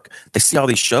Network, they see all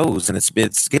these shows, and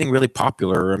it's getting really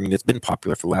popular. I mean, it's been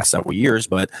popular for the last several years,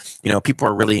 but people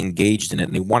are really engaged in it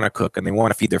and they want to cook and they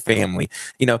want to feed their family.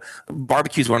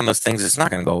 Barbecue is one of those things that's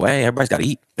not going to go away. Everybody's got to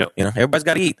eat. Yep. Everybody's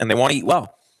got to eat and they want to eat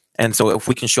well. And so if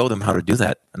we can show them how to do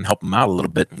that and help them out a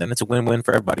little bit, then it's a win-win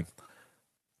for everybody.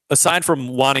 Aside from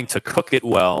wanting to cook it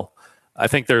well, I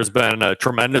think there's been a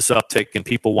tremendous uptick in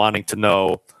people wanting to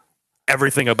know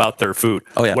everything about their food.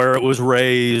 Oh, yeah. Where it was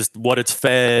raised, what it's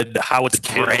fed, how it's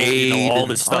killed, all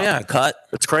this stuff. Oh, yeah, cut.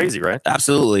 It's crazy, right?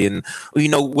 Absolutely. And,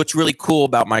 what's really cool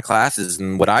about my classes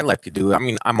and what I like to do, I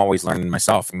mean, I'm always learning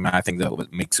myself. I think that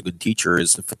what makes a good teacher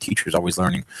is if a teacher's always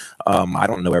learning. I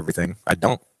don't know everything. I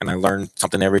don't. And I learn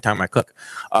something every time I cook.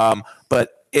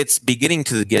 But it's beginning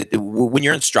to when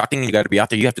you're instructing, you got to be out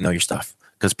there, you have to know your stuff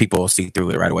because people will see through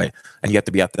it right away. And you have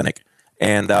to be authentic.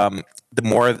 And the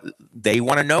more they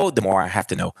want to know, the more I have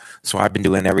to know. So I've been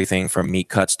doing everything from meat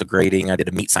cuts to grading. I did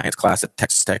a meat science class at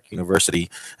Texas Tech University,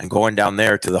 and going down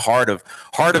there to the heart of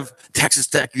Texas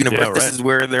Tech University. Yeah, right. This is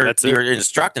where you're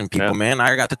instructing people, man.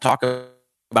 I got to talk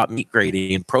about meat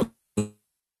grading and proteins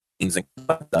and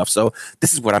stuff. So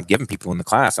this is what I'm giving people in the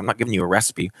class. I'm not giving you a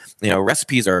recipe.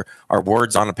 Recipes are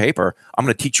words on a paper. I'm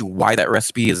going to teach you why that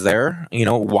recipe is there,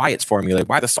 why it's formulated,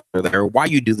 why the salt are there, why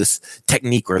you do this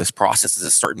technique or this process at a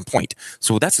certain point.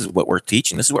 So this is what we're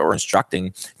teaching. This is what we're instructing.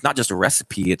 It's not just a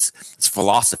recipe. It's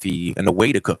philosophy and a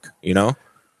way to cook,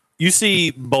 You see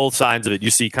both sides of it.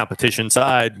 You see competition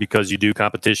side because you do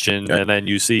competition, and then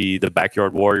you see the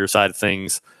backyard warrior side of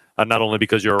things. Not only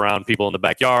because you're around people in the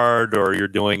backyard or you're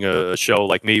doing a show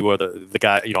like me where the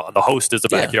guy, the host is a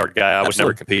backyard guy. I would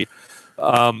never compete.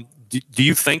 Do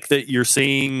you think that you're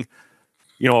seeing,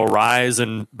 a rise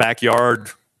in backyard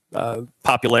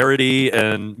popularity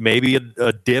and maybe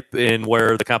a dip in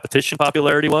where the competition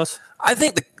popularity was? I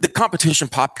think the competition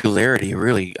popularity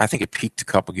really, I think it peaked a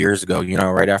couple years ago,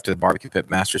 right after the Barbecue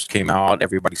Pit Masters came out.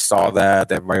 Everybody saw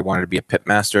that. Everybody wanted to be a pit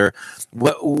master.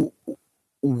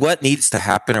 What needs to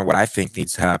happen, or what I think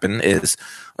needs to happen, is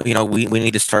we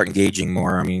need to start engaging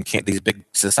more. I mean, these big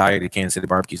society, Kansas City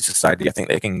Barbecue Society, I think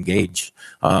they can engage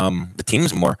the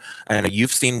teams more. And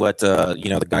you've seen what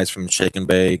the guys from Shake and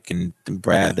Bake and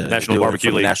Brad National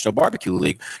Barbecue League. National Barbecue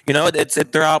League.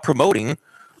 They're out promoting.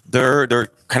 They're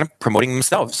kind of promoting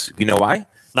themselves. You know why?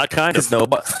 Not kind of.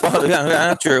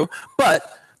 Yeah, true,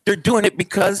 but. They're doing it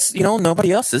because,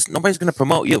 nobody else is. Nobody's going to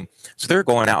promote you. So they're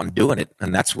going out and doing it.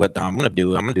 And that's what I'm going to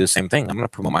do. I'm going to do the same thing. I'm going to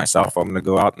promote myself. I'm going to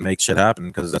go out and make shit happen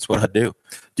because that's what I do.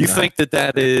 Do you think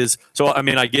that is – so, I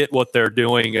mean, I get what they're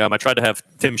doing. I tried to have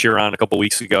Tim Shear on a couple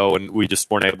weeks ago, and we just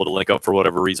weren't able to link up for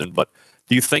whatever reason. But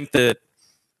do you think that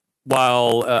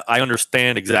while I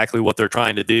understand exactly what they're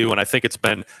trying to do, and I think it's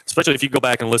been – especially if you go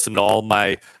back and listen to all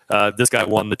my this guy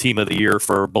won the team of the year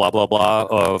for blah, blah,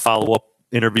 blah, follow-up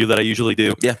interview that I usually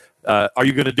do. Yeah. Are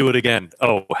you going to do it again?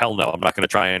 Oh, hell no. I'm not going to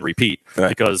try and repeat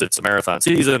because it's a marathon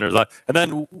season. And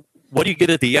then what do you get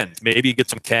at the end? Maybe you get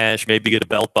some cash, maybe you get a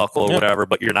belt buckle or whatever,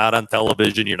 but you're not on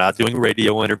television. You're not doing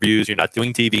radio interviews. You're not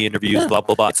doing TV interviews, blah,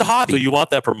 blah, blah. It's a hobby. So you want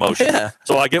that promotion. Yeah.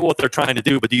 So I get what they're trying to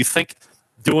do, but do you think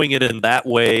doing it in that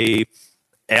way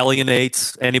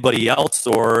alienates anybody else,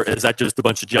 or is that just a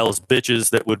bunch of jealous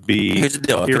bitches that would be... Here's the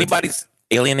deal. If anybody's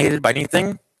alienated by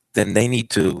anything, then they need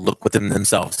to look within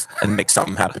themselves and make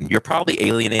something happen. You're probably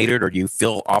alienated, or you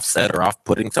feel offset or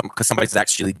off-putting something because somebody's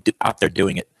actually out there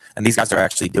doing it. And these guys are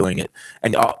actually doing it.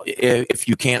 And if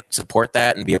you can't support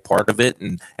that and be a part of it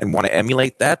and want to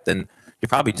emulate that, then you're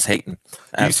probably just hating.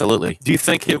 Absolutely. Do you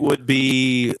think it would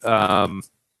be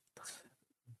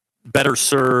better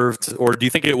served, or do you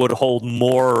think it would hold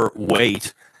more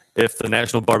weight if the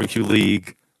National Barbecue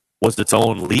League was its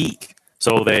own league?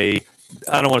 So they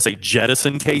I don't want to say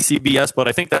jettison KCBS, but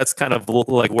I think that's kind of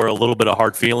like where a little bit of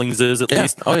hard feelings is, at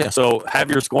least. Oh, yeah. So have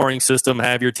your scoring system,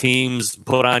 have your teams,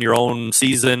 put on your own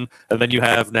season, and then you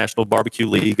have National Barbecue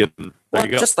League, and there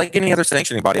you go. Just like any other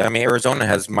sanctioning body. I mean, Arizona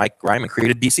has Mike Ryman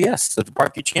created BCS, the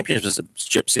Barbecue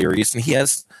Championship Series, and he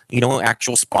has,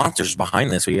 actual sponsors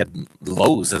behind this. So he had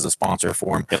Lowe's as a sponsor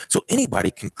for him. Yep. So anybody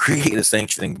can create a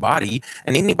sanctioning body,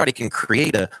 and anybody can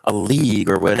create a league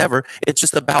or whatever. It's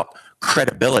just about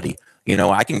credibility.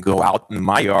 I can go out in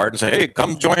my yard and say, hey,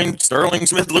 come join Sterling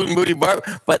Smith Luton Booty Bar.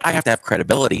 But I have to have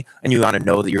credibility, and you want to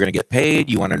know that you're going to get paid.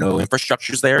 You want to know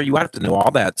infrastructure's there. You have to know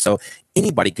all that. So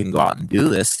anybody can go out and do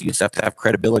this. You just have to have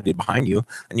credibility behind you,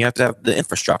 and you have to have the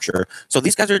infrastructure. So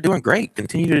these guys are doing great.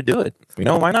 Continue to do it.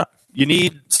 Why not? You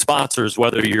need sponsors,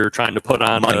 whether you're trying to put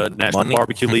on a National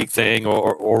Barbecue League thing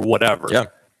or whatever. Yeah.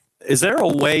 Is there a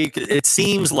way? It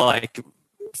seems like,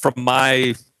 from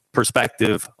my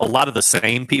perspective, a lot of the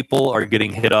same people are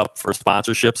getting hit up for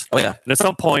sponsorships. Oh, yeah. And at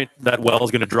some point, that well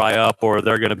is going to dry up, or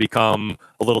they're going to become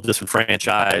a little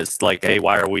disenfranchised. Like, hey,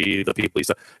 why are we the people?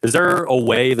 Is there a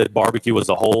way that barbecue as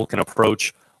a whole can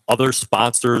approach other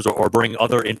sponsors or bring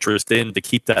other interest in to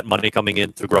keep that money coming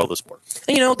in to grow the sport?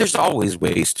 There's always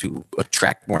ways to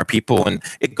attract more people, and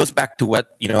it goes back to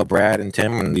what Brad and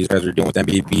Tim and these guys are doing with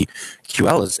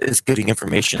NBBQL is getting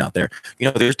information out there.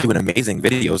 They're doing amazing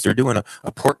videos. They're doing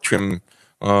a pork trim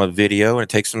video, and it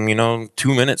takes them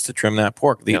 2 minutes to trim that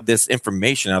pork. This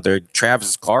information out there.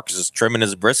 Travis Clark is trimming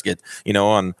his brisket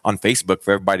on Facebook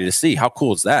for everybody to see. How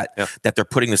cool is that? Yeah. That they're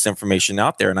putting this information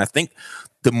out there, and I think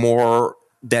the more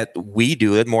that we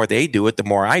do it, the more they do it, the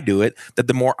more I do it, that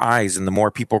the more eyes and the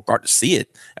more people start to see it.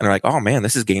 And they're like, oh man,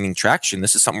 this is gaining traction.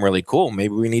 This is something really cool.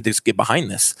 Maybe we need to get behind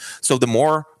this. So the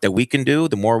more that we can do,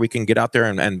 the more we can get out there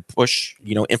and push,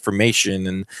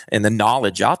 information and the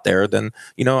knowledge out there, then,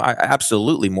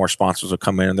 absolutely more sponsors will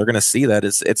come in, and they're going to see that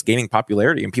it's gaining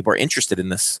popularity and people are interested in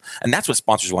this. And that's what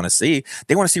sponsors want to see.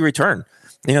 They want to see return.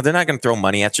 They're not going to throw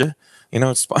money at you.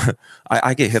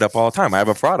 I get hit up all the time. I have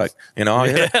a product, hey,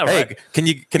 right. can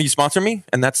you sponsor me?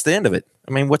 And that's the end of it.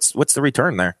 I mean, what's the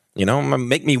return there?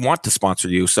 Make me want to sponsor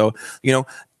you. So,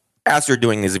 as you're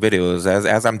doing these videos,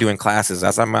 as I'm doing classes,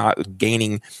 as I'm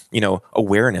gaining,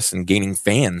 awareness and gaining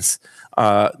fans,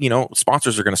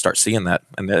 sponsors are going to start seeing that,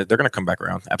 and they're going to come back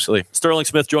around. Absolutely. Sterling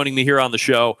Smith joining me here on the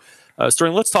show.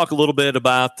 Sterling, let's talk a little bit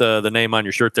about the name on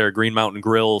your shirt there, Green Mountain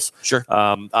Grills. Sure.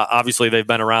 Obviously, they've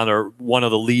been around. They're one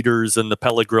of the leaders in the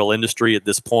pellet grill industry at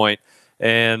this point.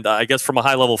 And I guess from a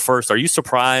high level first, are you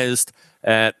surprised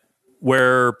at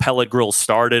where pellet grills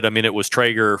started? I mean, it was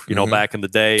Traeger, back in the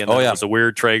day, and then it was a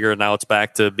weird Traeger, and now it's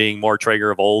back to being more Traeger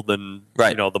of old than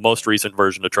the most recent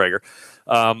version of Traeger.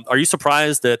 Are you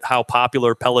surprised at how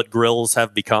popular pellet grills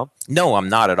have become? No, I'm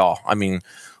not at all. I mean,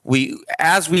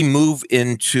 as we move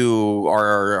into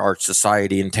our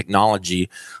society and technology,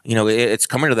 it's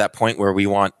coming to that point where we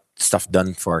want stuff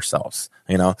done for ourselves.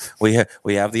 We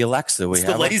have the Alexa. It's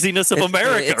the laziness of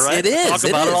America, right? It is. Talk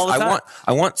about it all the time.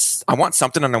 I want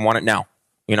something, and I want it now.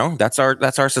 That's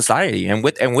our society. And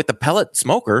with the pellet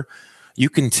smoker, you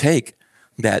can take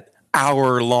that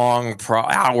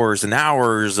hours and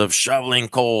hours of shoveling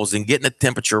coals and getting the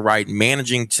temperature right,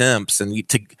 managing temps, and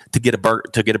to get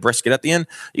a brisket at the end,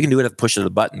 you can do it at the push of the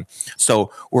button.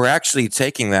 So we're actually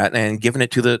taking that and giving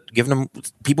them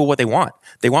people what they want.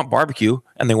 They want barbecue,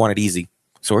 and they want it easy.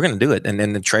 So we're going to do it. And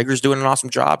then the Traeger's doing an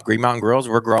awesome job. Green Mountain Grills,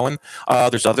 we're growing.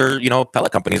 There's other,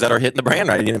 pellet companies that are hitting the brand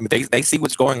right. They see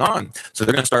what's going on. So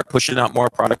they're going to start pushing out more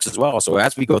products as well. So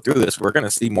as we go through this, we're going to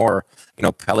see more,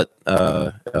 pellet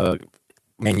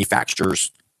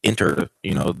manufacturers enter,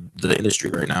 the industry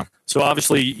right now. So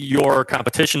obviously your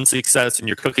competition success and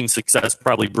your cooking success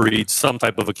probably breeds some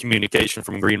type of a communication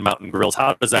from Green Mountain Grills.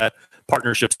 How does that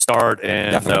partnership start,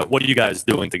 and what are you guys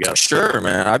doing together? Sure,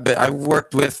 man. I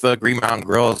worked with Green Mountain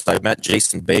Grills. I met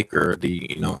Jason Baker,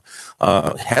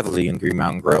 heavily in Green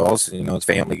Mountain Grills. It's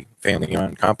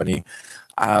family-owned company.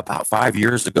 About 5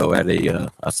 years ago at a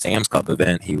Sam's Club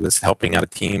event, he was helping out a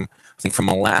team, I think from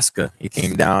Alaska. He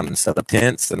came down and set up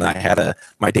tents, and I had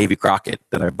my Davy Crockett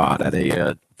that I bought at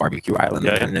a barbecue island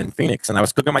in Phoenix, and I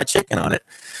was cooking my chicken on it.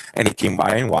 And he came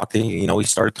by and walked in. We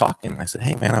started talking. I said,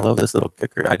 "Hey, man, I love this little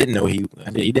cooker." I didn't know he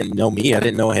didn't know me. I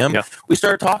didn't know him. Yeah. We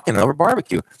started talking over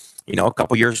barbecue. A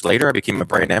couple years later, I became a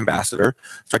brand ambassador.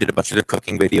 So I did a bunch of the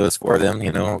cooking videos for them.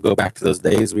 Go back to those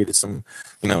days. We did some,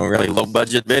 really low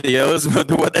budget videos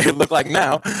with what they look like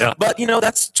now. Yeah. But,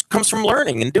 that comes from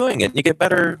learning and doing it. And you get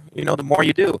better, the more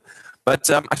you do. But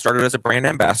I started as a brand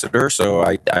ambassador. So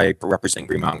I represent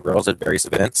Green Mountain Grills at various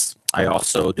events. I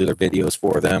also do their videos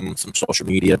for them, some social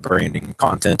media branding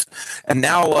content. And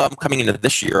now coming into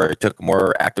this year, I took a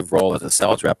more active role as a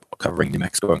sales rep covering New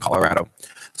Mexico and Colorado.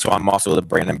 So I'm also the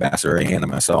brand ambassador and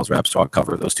I'm a sales rep. So I'll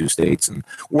cover those two states and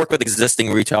work with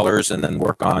existing retailers and then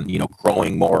work on,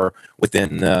 growing more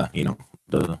within,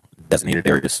 the designated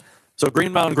areas. So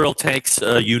Green Mountain Grill takes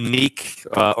a unique,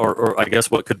 or I guess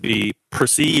what could be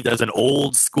perceived as an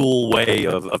old school way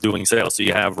of doing sales. So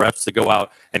you have reps that go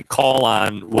out and call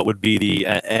on what would be the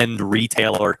end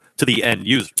retailer to the end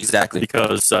user. Exactly.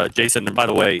 Because Jason, and by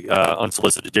the way,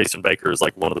 unsolicited, Jason Baker is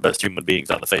like one of the best human beings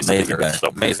on the face of the earth. So,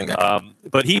 amazing guy.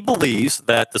 But he believes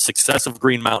that the success of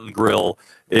Green Mountain Grill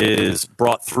is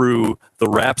brought through the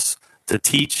reps to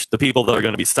teach the people that are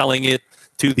going to be selling it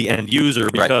to the end user,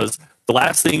 because the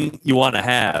last thing you want to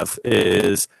have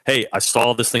is, hey, I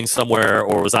saw this thing somewhere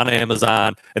or it was on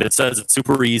Amazon and it says it's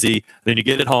super easy. And then you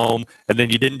get it home and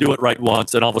then you didn't do it right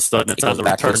once and all of a sudden it's on the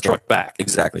return truck back.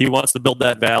 Exactly. He wants to build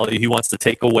that value. He wants to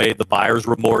take away the buyer's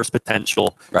remorse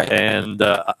potential. Right. And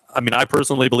I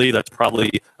personally believe that's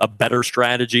probably a better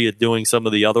strategy at doing some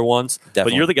of the other ones. Definitely.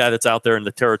 But you're the guy that's out there in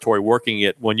the territory working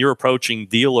it. When you're approaching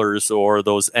dealers or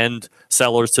those end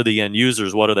sellers to the end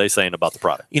users, what are they saying about the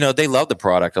product? They love the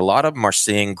product. A lot of them are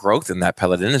seeing growth in that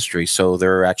pellet industry, so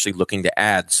they're actually looking to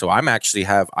add. So I'm actually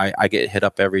I get hit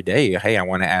up every day. Hey, I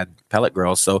want to add pellet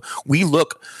grills. So we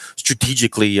look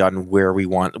strategically on where we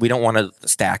want. We don't want to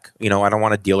stack. I don't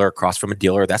want a dealer across from a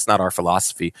dealer. That's not our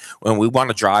philosophy. When we want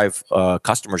to drive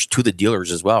customers to the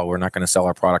dealers as well. We're not going to sell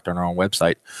our product on our own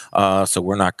website. So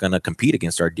we're not going to compete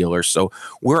against our dealers. So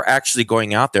we're actually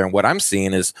going out there. And what I'm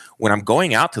seeing is when I'm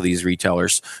going out to these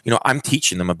retailers, I'm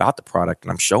teaching them about the product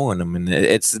and I'm showing them. And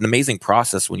it's an amazing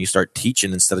process when you start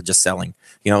teaching instead of just selling.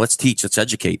 Let's teach, let's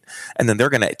educate. And then they're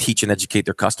going to teach and educate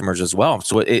their customers as well.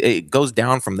 So it goes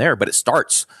down from there, but it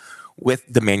starts with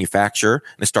the manufacturer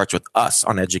and it starts with us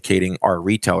on educating our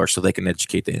retailer so they can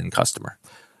educate the end customer.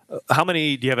 Do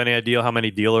you have any idea how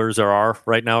many dealers there are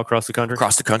right now across the country?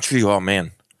 Across the country? Oh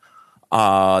man.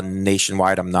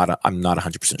 Nationwide, I'm not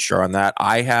 100% sure on that.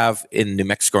 I have in New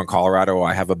Mexico and Colorado,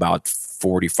 I have about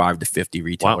 45 to 50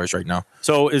 retailers right now.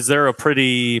 So is there a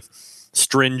pretty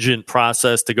stringent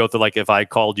process to go through? Like if I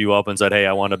called you up and said, hey,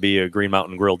 I want to be a Green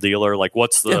Mountain Grill dealer, like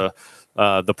what's the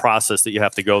process that you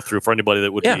have to go through for anybody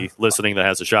that would be listening that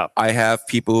has a shop? I have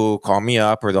people call me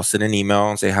up or they'll send an email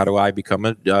and say, how do I become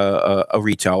a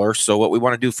retailer? So what we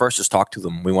want to do first is talk to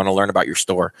them. We want to learn about your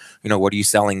store. What are you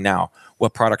selling now?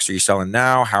 What products are you selling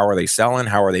now? How are they selling?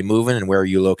 How are they moving? And where are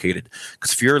you located?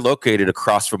 Because if you're located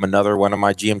across from another one of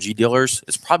my GMG dealers,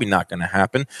 it's probably not going to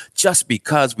happen just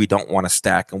because we don't want to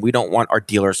stack and we don't want our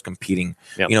dealers competing,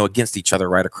 against each other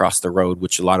right across the road,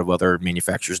 which a lot of other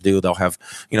manufacturers do. They'll have,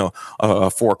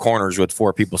 four corners with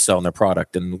four people selling their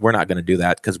product. And we're not going to do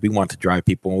that because we want to drive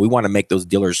people and we want to make those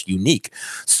dealers unique.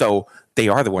 So they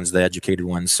are the ones, the educated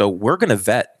ones. So we're going to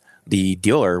vet the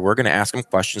dealer. We're going to ask them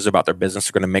questions about their business.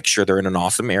 We're going to make sure they're in an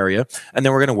awesome area, and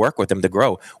then we're going to work with them to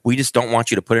grow. We just don't want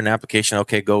you to put in an application.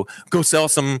 Okay, go sell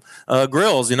some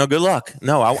grills. Good luck.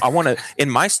 No, I want to.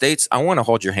 In my states, I want to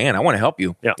hold your hand. I want to help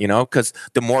you. Yeah. Because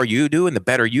the more you do and the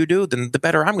better you do, then the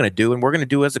better I'm going to do, and we're going to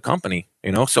do as a company.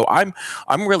 So I'm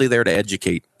really there to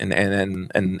educate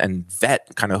and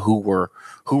vet kind of who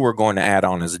we're going to add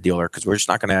on as a dealer, because we're just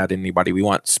not going to add anybody. We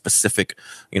want specific,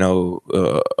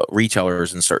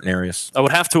 retailers in certain areas. I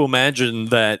would have to imagine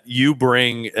that you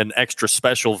bring an extra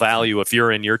special value if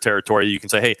you're in your territory. You can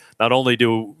say, hey, not only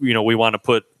do we want to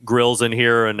put grills in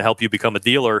here and help you become a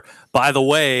dealer, by the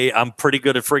way, I'm pretty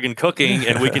good at friggin' cooking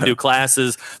and we can do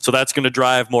classes. So that's going to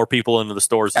drive more people into the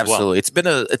stores as well. Absolutely.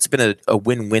 It's been a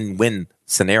win-win-win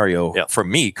scenario for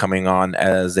me coming on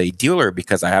as a dealer,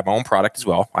 because I have my own product as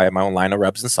well. I have my own line of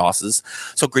rubs and sauces.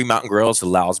 So Green Mountain Grills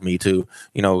allows me to,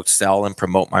 sell and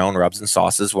promote my own rubs and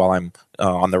sauces while I'm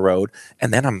on the road.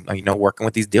 And then I'm, working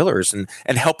with these dealers and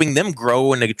helping them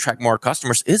grow and attract more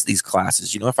customers is these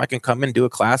classes. If I can come and do a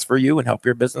class for you and help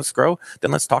your business grow,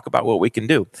 then let's talk about what we can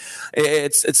do.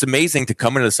 It's amazing to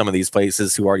come into some of these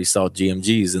places who already sell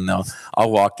GMGs, and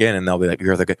I'll walk in and they'll be like,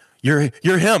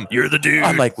 you're him. You're the dude.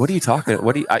 I'm like, what are you talking?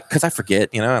 Because I forget,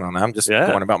 I don't know. I'm just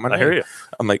going about my name. I hear you.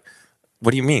 I'm like, what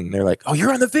do you mean? They're like, oh,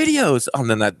 you're on the videos. And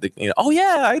then oh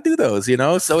yeah, I do those,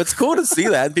 So it's cool to see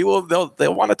that. People,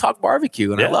 they'll want to talk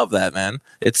barbecue. And I love that, man.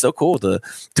 It's so cool to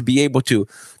be able to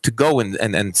go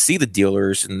and see the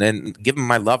dealers and then give them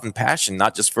my love and passion,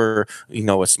 not just for,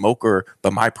 a smoker,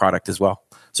 but my product as well.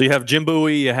 So you have Jim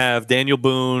Bowie, you have Daniel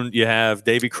Boone, you have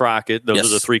Davy Crockett. Those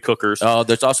are the three cookers. Oh,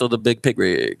 there's also the Big Pig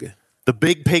Rig. The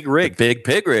Big Pig Rig. The Big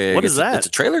Pig Rig. What is that? It's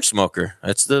a trailer smoker.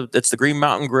 It's the Green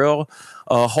Mountain Grill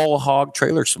whole hog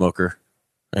trailer smoker.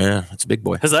 Yeah, it's a big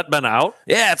boy. Has that been out?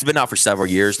 Yeah, it's been out for several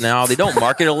years now. They don't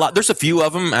market a lot. There's a few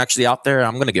of them actually out there.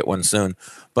 I'm going to get one soon.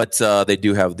 But they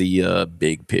do have the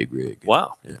big pig rig.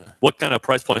 Wow. Yeah. What kind of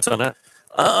price points on that?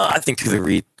 I think to the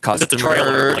read cost it's a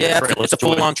trailer. Like it's a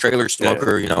full-on trailer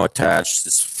smoker, attached.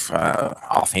 It's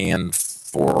offhand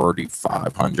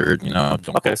 4,500. Don't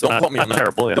quote me on that.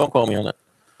 Terrible. Yeah. Don't quote me on that.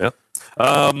 Yeah.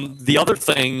 The other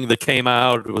thing that came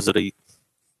out was it a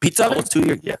pizza oven? 2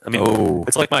 years. Yeah. I mean,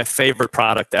 it's like my favorite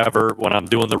product ever. When I'm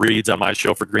doing the reads on my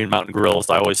show for Green Mountain Grills,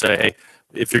 I always say, hey,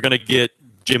 if you're going to get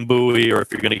Jim Bowie or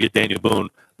if you're going to get Daniel Boone,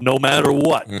 no matter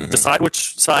what, decide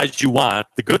which size you want.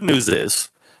 The good news is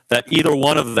that either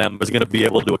one of them is going to be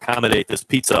able to accommodate this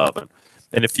pizza oven.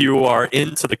 And if you are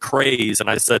into the craze, and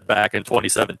I said back in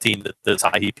 2017 that this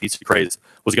high heat pizza craze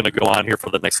was going to go on here for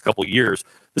the next couple of years,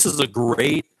 this is a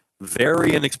great,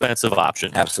 very inexpensive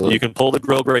option. Absolutely. You can pull the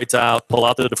grill grates out, pull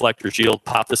out the deflector shield,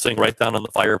 pop this thing right down on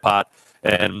the fire pot,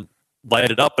 and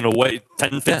light it up in a way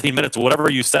 10, 15 minutes, whatever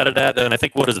you set it at. And I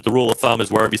think, what is it? The rule of thumb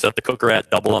is wherever you set the cooker at,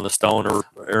 double on the stone or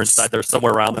inside there,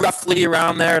 somewhere around there. Roughly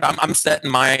around there. I'm setting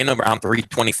mine around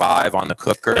 325 on the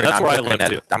cooker. Yeah, that's where I live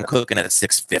too. I'm cooking at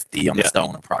 650 on the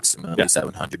stone, approximately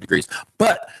 700 degrees.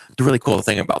 But the really cool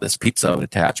thing about this pizza oven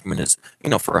attachment is,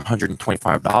 for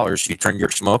 $125, you turn your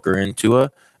smoker into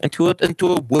a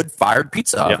wood-fired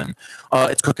pizza oven.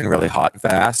 It's cooking really hot and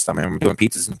fast. I mean, I'm doing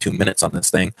pizzas in 2 minutes on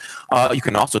this thing. You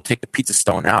can also take the pizza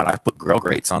stone out. I put grill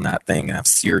grates on that thing and I've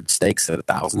seared steaks at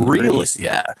 1,000 Really? degrees.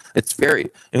 Yeah. It's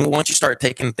and once you start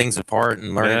taking things apart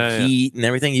and learning heat and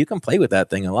everything, you can play with that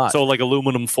thing a lot. So like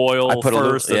aluminum foil I put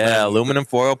first. aluminum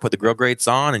foil, put the grill grates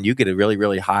on, and you get a really,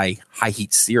 really high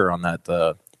heat sear on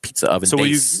that pizza oven. So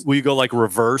will you go like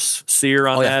reverse sear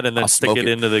on that and then stick it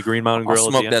into the Green Mountain Grill?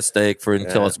 I'll smoke that steak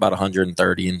until it's about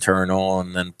 130 internal,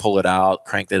 and then pull it out,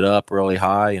 crank it up really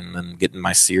high, and then getting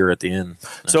my sear at the end.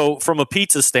 So from a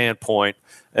pizza standpoint,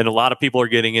 and a lot of people are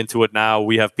getting into it now.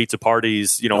 We have pizza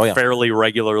parties, fairly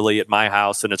regularly at my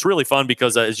house, and it's really fun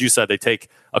because, as you said, they take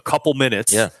a couple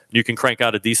minutes. Yeah. You can crank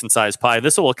out a decent sized pie.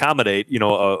 This will accommodate,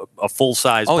 a full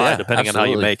size pie depending on how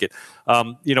you make it.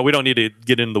 We don't need to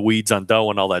get into the weeds on dough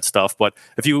and all that stuff, but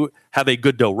if you have a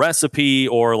good dough recipe,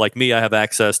 or like me, I have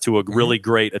access to a really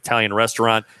great Italian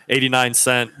restaurant,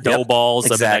 89-cent dough balls.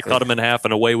 Exactly. I mean, I cut them in half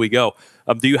and away we go.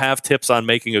 Do you have tips on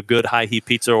making a good high heat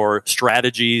pizza or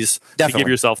strategies to give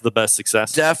yourself the best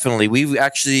success? Definitely. We've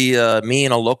actually, me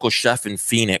and a local chef in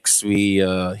Phoenix,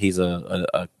 he's an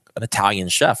Italian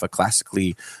chef, a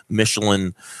classically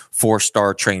Michelin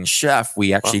 4-star trained chef.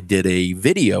 We actually did a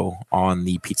video on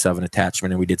the pizza oven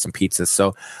attachment, and we did some pizzas.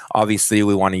 So obviously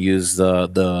we want to use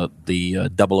the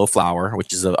 00 flour,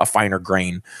 which is a finer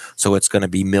grain. So it's going to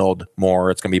be milled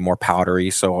more. It's going to be more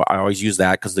powdery. So I always use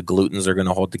that because the glutens are going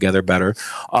to hold together better.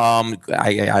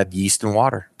 I add yeast and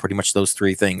water, pretty much those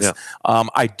three things. Yeah.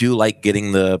 I do like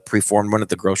getting the preformed one at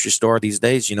the grocery store these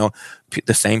days.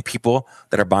 The same people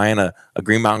that are buying a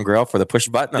Green Mountain Grill for the push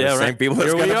button are the same people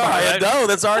that's going to buy a dough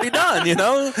that's already done,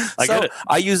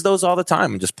 I use those all the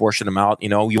time and just portion them out.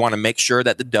 You want to make sure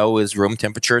that the dough is room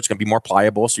temperature. It's going to be more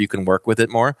pliable so you can work with it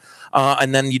more.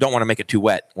 And then you don't want to make it too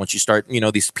wet. Once you start,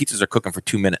 these pizzas are cooking for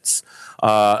 2 minutes.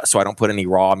 So I don't put any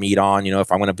raw meat on.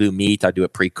 If I want to do meat, I do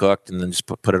it pre-cooked and then just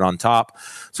put it on top.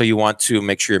 So you want to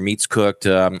make sure your meat's cooked.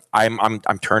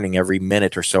 I'm turning every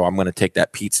minute or so. I'm going to take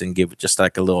that pizza and give it just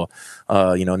like a little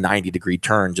 90-degree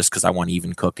turn, just because I want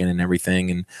even cooking and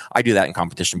everything. And I do that in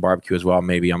competition barbecue as well.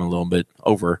 Maybe I'm a little bit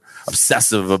over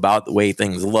obsessive about the way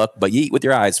things look, but you eat with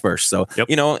your eyes first. So,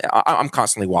 I'm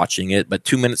constantly watching it, but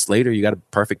 2 minutes later, you got a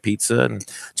perfect pizza. And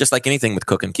just like anything with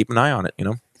cooking, keep an eye on it,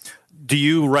 Do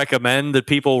you recommend that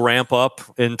people ramp up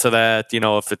into that,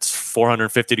 if it's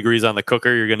 450 degrees on the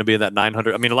cooker, you're going to be in that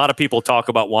 900? I mean, a lot of people talk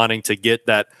about wanting to get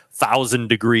that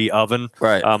 1,000-degree oven.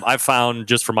 Right. I've found,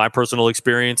 just from my personal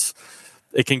experience,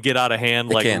 it can get out of hand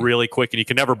really quick, and you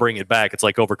can never bring it back. It's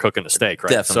like overcooking a steak,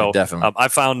 right? Definitely. I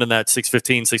found in that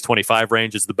 615, 625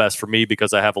 range is the best for me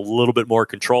because I have a little bit more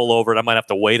control over it. I might have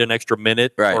to wait an extra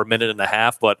minute or a minute and a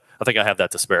half, but I think I have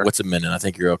that to spare. What's a minute? I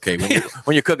think you're okay.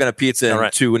 When you're cooking a pizza in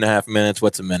 2.5 minutes,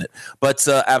 what's a minute? But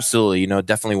absolutely,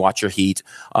 definitely watch your heat.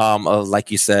 Like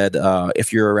you said,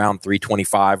 if you're around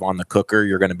 325 on the cooker,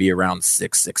 you're going to be around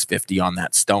 650 on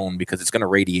that stone because it's going to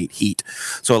radiate heat.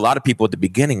 So a lot of people at the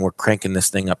beginning were cranking this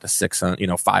thing up to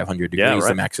 600, 500 degrees.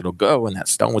 The max it'll go, and that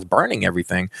stone was burning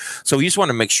everything. So you just want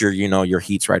to make sure your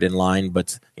heat's right in line,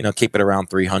 but keep it around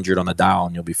 300 on the dial,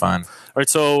 and you'll be fine. All right.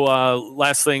 So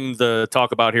last thing to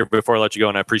talk about here before I let you go,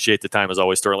 and I appreciate the time as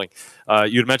always, Sterling.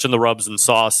 You'd mentioned the rubs and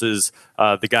sauces.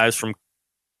 The guys from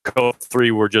Cove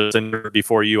 3 were just in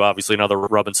before you, obviously another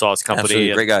rub and sauce company.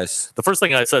 Absolutely. Great guys. The first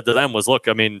thing I said to them was, look,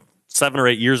 I mean, 7 or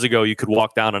 8 years ago, you could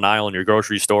walk down an aisle in your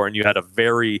grocery store and you had a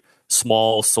very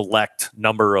small select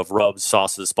number of rubs,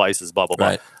 sauces, spices, blah, blah, blah.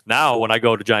 Right. Now, when I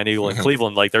go to Giant Eagle in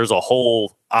Cleveland, like there's a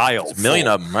whole aisle. There's a million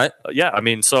full. of them, right? Yeah. I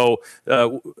mean, so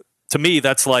to me,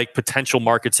 that's like potential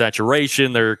market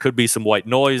saturation. There could be some white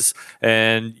noise.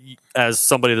 And as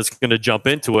somebody that's going to jump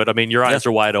into it, I mean, your eyes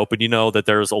are wide open. You know that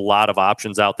there's a lot of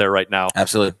options out there right now.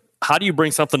 Absolutely. How do you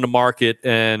bring something to market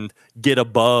and get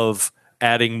above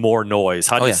adding more noise?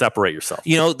 How do you separate yourself?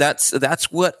 You know, that's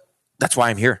why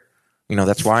I'm here. You know,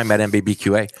 that's why I'm at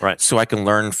NBBQA. Right. So I can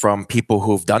learn from people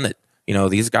who've done it. You know,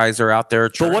 these guys are out there.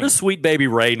 But what does Sweet Baby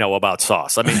Ray know about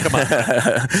sauce? I mean, come on.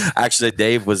 Actually,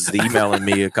 Dave was emailing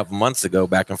me a couple months ago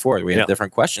back and forth. We had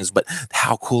different questions, but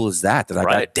how cool is that I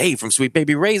got Dave from Sweet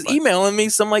Baby Ray's emailing me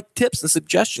some like tips and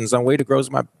suggestions on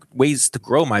ways to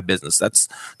grow my business.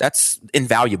 That's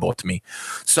invaluable to me.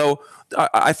 So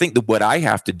I think that what I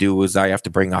have to do is I have to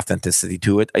bring authenticity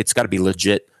to it. It's got to be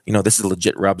legit. You know, this is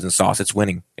legit rubs and sauce. It's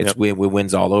winning. It's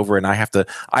wins all over, and I have to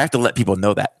let people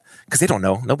know that. Because they don't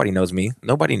know. Nobody knows me.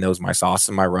 Nobody knows my sauce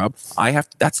and my rub.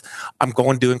 I'm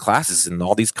going doing classes in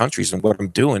all these countries, and what I'm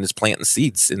doing is planting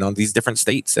seeds in all these different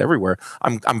states everywhere.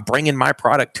 I'm bringing my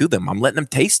product to them. I'm letting them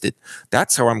taste it.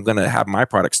 That's how I'm going to have my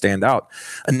product stand out.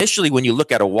 Initially, when you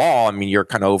look at a wall, I mean, you're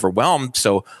kind of overwhelmed.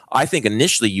 So I think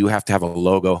initially you have to have a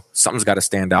logo. Something's got to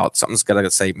stand out. Something's got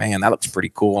to say, man, that looks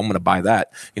pretty cool. I'm going to buy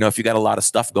that. You know, if you got a lot of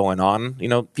stuff going on, you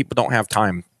know, people don't have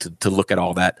time to look at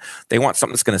all that. They want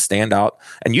something that's going to stand out.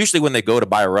 And usually when they go to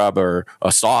buy a rub or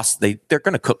a sauce, they're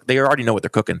going to cook. They already know what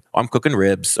they're cooking. I'm cooking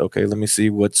ribs. Okay, let me see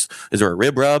is there a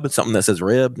rib rub? Something that says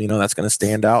rib, you know, that's going to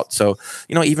stand out. So,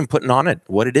 you know, even putting on it,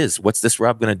 what it is, what's this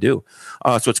rub going to do?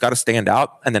 So it's got to stand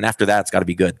out. And then after that, it's got to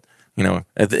be good. You know,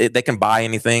 they can buy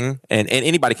anything and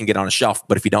anybody can get on a shelf.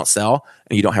 But if you don't sell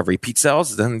and you don't have repeat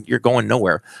sales, then you're going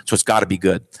nowhere. So it's got to be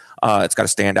good. It's got to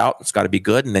stand out. It's got to be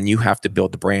good. And then you have to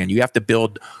build the brand. You have to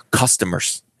build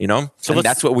customers, you know? So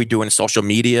that's what we do in social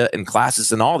media and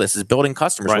classes and all this is building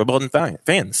customers. Right. We're building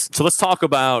fans. So let's talk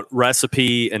about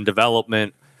recipe and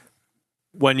development.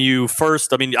 When you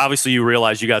first, I mean, obviously you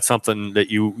realize you got something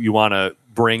that you want to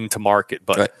bring to market,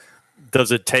 but right.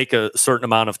 Does it take a certain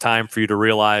amount of time for you to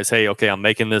realize, hey, okay, I'm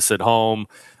making this at home.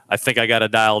 I think I got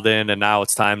it dialed in, and now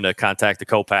it's time to contact the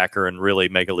co-packer and really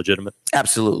make it legitimate?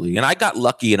 Absolutely. And I got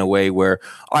lucky in a way where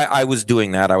I was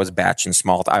doing that. I was batching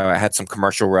small. I had some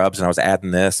commercial rubs, and I was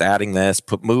adding this,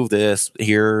 move this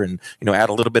here, and, you know, add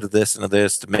a little bit of this into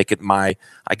this to make it my,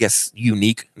 I guess,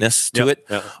 uniqueness to it.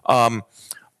 Yep.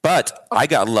 But I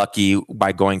got lucky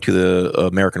by going to the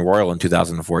American Royal in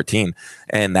 2014.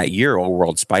 And that year, Old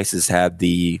World Spices had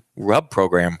the rub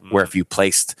program where if you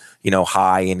placed, you know,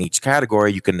 high in each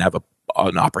category, you can have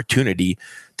an opportunity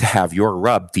to have your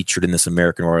rub featured in this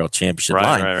American Royal Championship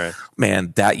line. Right.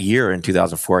 Man, that year in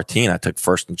 2014, I took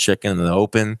first in chicken in the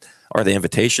open or the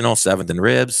invitational, 7th in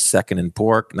ribs, 2nd in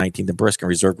pork, 19th in brisket, and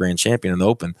reserve grand champion in the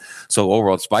open. So Old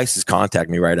World Spices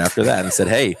contacted me right after that and said,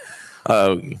 hey,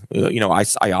 you know,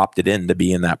 I opted in to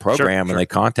be in that program, and they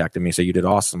contacted me. So you did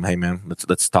awesome. Hey man,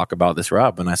 let's talk about this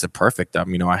rub. And I said, perfect.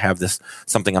 You know, I have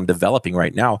something I'm developing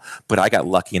right now, but I got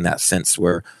lucky in that sense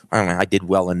where I did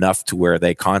well enough to where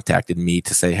they contacted me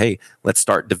to say, hey, let's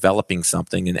start developing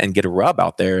something and get a rub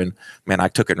out there. And man, I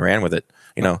took it and ran with it.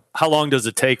 You know, how long does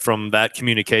it take from that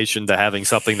communication to having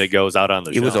something that goes out on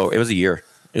the shelf? It was a year.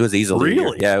 It was easily really? A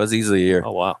year. Yeah, it was easily a year.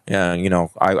 Oh, wow. Yeah, you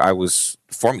know, I was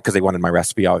formed because they wanted my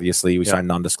recipe, obviously. We signed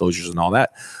non-disclosures and all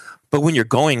that. But when you're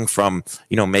going from,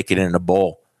 you know, making it in a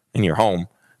bowl in your home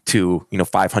to, you know,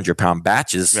 500-pound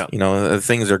batches, you know,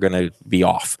 things are going to be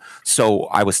off. So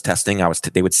I was testing.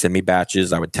 They would send me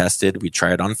batches. I would test it. We'd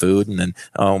try it on food. And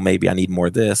then, maybe I need more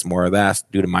of this, more of that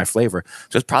due to my flavor.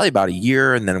 So it's probably about a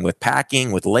year. And then with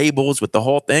packing, with labels, with the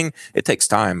whole thing, it takes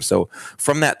time. So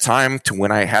from that time to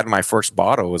when I had my first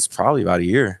bottle was probably about a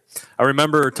year. I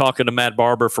remember talking to Matt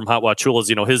Barber from Hot Wachulas.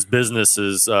 You know, his business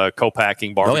is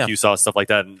co-packing barbecue sauce, stuff like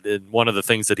that. And one of the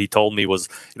things that he told me was,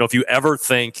 you know, if you ever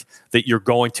think that you're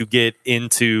going to get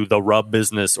into the rub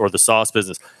business or the sauce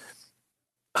business,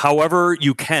 however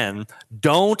you can,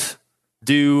 don't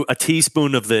do a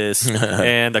teaspoon of this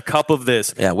and a cup of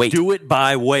this. Weight. Do it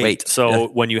by weight. So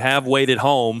when you have weight at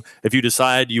home, if you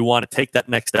decide you want to take that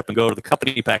next step and go to the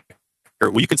company pack,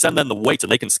 well, you can send them the weights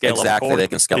and they can scale exactly. They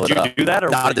can scale it up. Did you do that? Or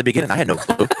not at the beginning. I had no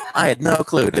clue. I had no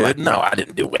clue, dude. No, I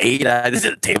didn't do weight. I just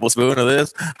did a tablespoon of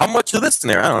this. How much of this in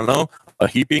there? I don't know. a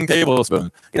heaping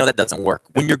tablespoon. That doesn't work.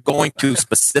 When you're going to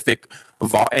specific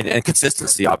and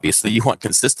consistency, obviously, you want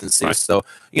consistency. Right. So,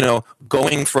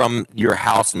 going from your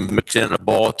house and mixing in a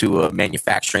bowl to a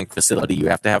manufacturing facility, you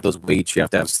have to have those weights, you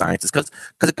have to have sciences, because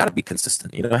it got to be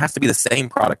consistent. It has to be the same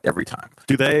product every time.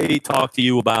 Do they talk to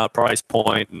you about price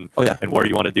point and where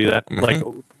you want to do that? Mm-hmm.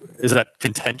 Like, is that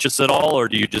contentious at all, or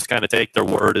do you just kind of take their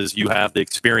word as you have the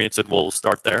experience and we'll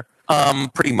start there?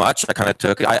 Pretty much. I kind of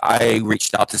took it. I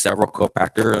reached out to several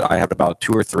co-packers. I had about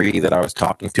 2 or 3 that I was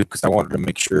talking to because I wanted to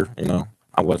make sure,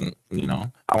 I wasn't,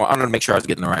 I wanted to make sure I was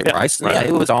getting the right price. And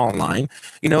it was all online,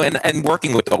 and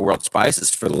working with Old World Spices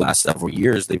for the last several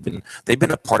years, they've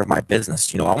been a part of my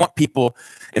business. I want people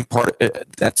in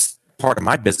that's part of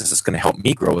my business is going to help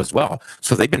me grow as well.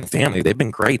 So they've been family. They've been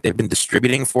great. They've been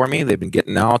distributing for me. They've been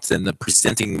getting out and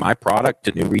presenting my product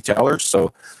to new retailers.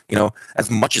 So, as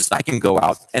much as I can go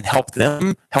out and help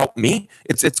them help me,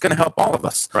 it's going to help all of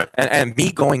us. Right. And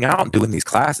me going out and doing these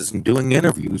classes and doing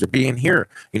interviews or being here,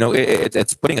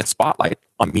 it's putting a spotlight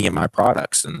on me and my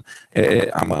products. And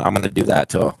I'm going to do that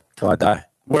till I die.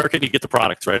 Where can you get the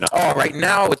products right now? Oh, right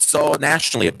now it's sold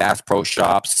nationally at Bass Pro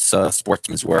Shops,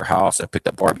 Sportsman's Warehouse. I picked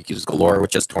up Barbecues Galore,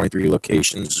 which has 23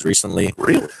 locations recently.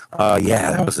 Really?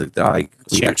 Yeah, that was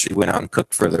we actually went out and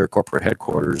cooked for their corporate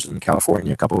headquarters in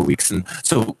California a couple of weeks, and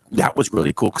so that was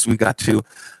really cool because we got to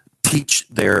teach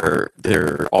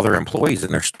all their employees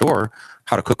in their store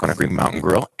how to cook on a Green Mountain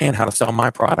Grill and how to sell my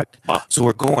product. Wow. So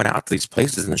we're going out to these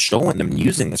places and showing them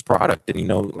using this product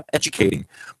and, educating.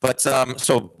 But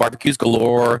so Barbecues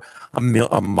Galore, a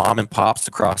mom and pops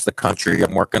across the country.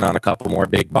 I'm working on a couple more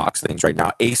big box things right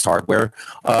now. Ace Hardware.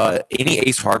 Any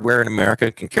Ace Hardware in America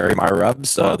can carry my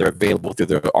rubs. They're available through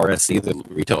the RSC, the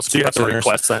retail. So you have to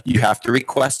request that? You have to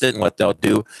request it. And what they'll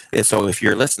do is, so if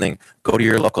you're listening, go to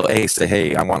your local Ace, say,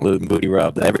 hey, I want Lube and Booty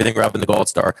Rub, everything rub in the Gold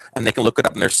Star. And they can look it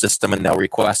up in their system and they'll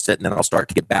request it, and then I'll start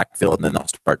to get backfilled, and then I'll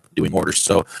start doing orders.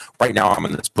 So right now I'm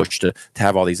in this push to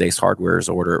have all these Ace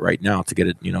Hardwares order it right now to get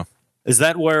it, Is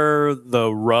that where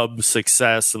the rub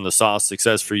success and the sauce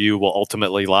success for you will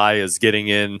ultimately lie, is getting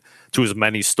in to as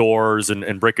many stores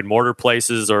and brick and mortar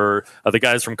places? Or the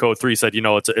guys from Code 3 said,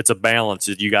 it's a balance.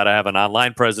 You got to have an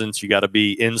online presence. You got to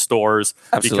be in stores.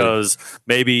 Absolutely. Because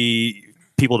maybe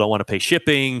people don't want to pay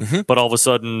shipping, but all of a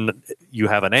sudden you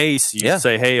have an Ace. You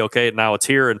say, hey, okay, now it's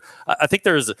here. And I think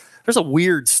there's a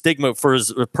weird stigma for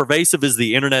as pervasive as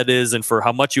the internet is and for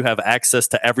how much you have access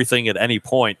to everything at any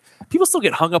point. People still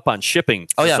get hung up on shipping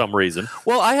for some reason.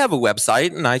 Well, I have a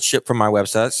website and I ship from my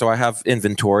website. So I have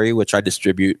inventory, which I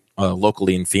distribute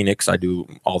locally in Phoenix. I do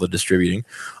all the distributing.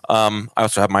 I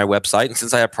also have my website. And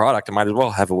since I have product, I might as well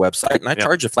have a website. And I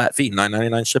charge a flat fee,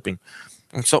 $9.99 shipping.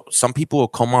 And so some people will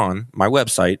come on my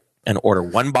website and order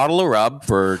 1 bottle of rub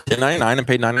for $10.99 and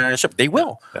pay $9.99 ship. They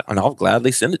will, and I'll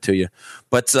gladly send it to you.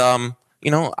 But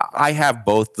I have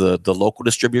both the local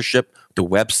distributorship, the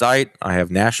website. I have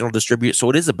national distributor. So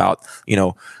it is about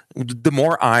the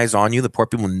more eyes on you,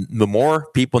 the more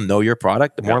people know your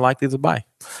product, the more likely to buy.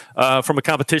 From a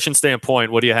competition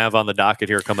standpoint, what do you have on the docket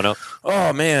here coming up?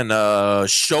 Oh, man,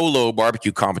 Sholo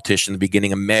barbecue competition the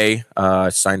beginning of May. I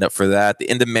signed up for that. The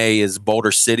end of May is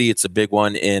Boulder City. It's a big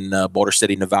one in Boulder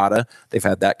City, Nevada. They've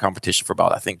had that competition for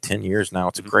about, I think, 10 years now.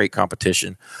 It's a great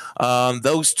competition.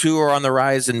 Those two are on the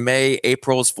rise in May.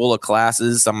 April is full of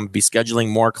classes. I'm going to be scheduling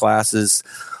more classes.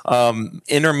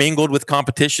 Intermingled with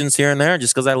competitions here and there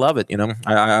just because I love it.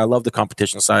 I love the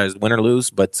competition side, win or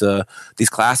lose, but these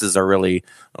classes are really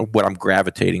what I'm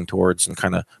gravitating towards and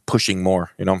kind of pushing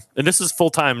more, And this is a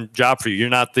full-time job for you. You're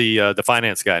not the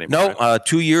finance guy anymore. No, right?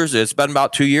 2 years. It's been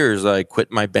about 2 years. I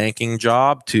quit my banking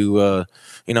job to,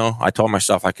 I told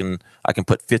myself I can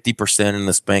put 50% in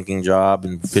this banking job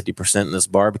and 50% in this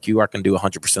barbecue. I can do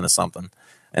 100% of something,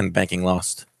 and banking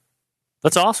lost.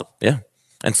 That's awesome. Yeah.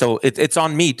 And so it's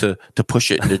on me to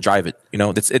push it and to drive it.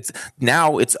 It's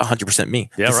now it's 100% me.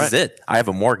 Yeah, this right. is it. I have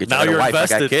a mortgage. Now I got you're a wife.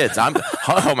 invested. I got kids.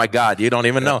 Oh my God, you don't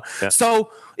even know. Yeah.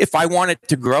 So if I want it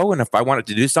to grow and if I want it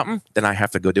to do something, then I have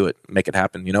to go do it, make it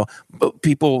happen. But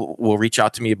people will reach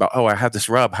out to me about, I have this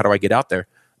rub. How do I get out there?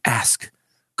 Ask.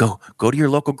 Go to your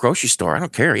local grocery store. I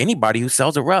don't care. Anybody who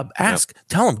sells a rub, ask. Yep.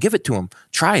 Tell them. Give it to them.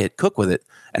 Try it. Cook with it,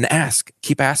 and ask.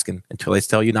 Keep asking until they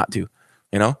tell you not to.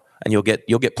 And you'll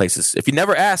get places. If you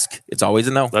never ask, it's always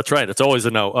a no. That's right. It's always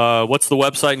a no. What's the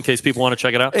website in case people want to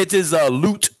check it out? It is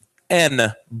Loot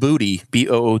and Booty,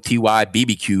 BOOTY,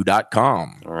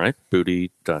 All right,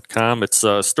 booty.com. It's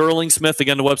Sterling Smith.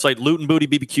 Again, the website,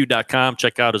 lootandbootybbq.com.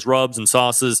 Check out his rubs and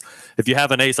sauces. If you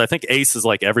have an Ace, I think Ace is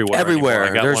like everywhere. Everywhere.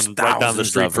 I got There's one right down the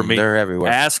street from me. They're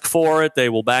everywhere. Ask for it. They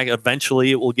will back.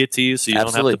 Eventually, it will get to you, so you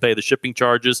don't have to pay the shipping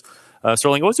charges.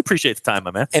 Sterling, always appreciate the time,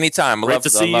 my man. Anytime. Great to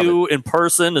see you in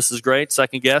person. This is great.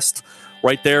 Second guest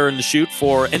right there in the shoot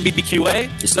for NBBQA.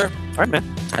 Yes, sir. All right, man.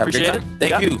 Have a great Appreciate it. time.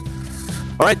 Thank you.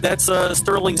 All right, that's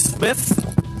Sterling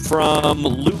Smith from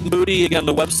Loot and Booty. Again,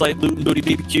 the website,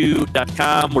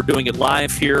 lootandbootybbq.com. We're doing it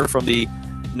live here from the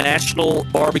National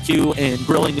Barbecue and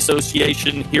Grilling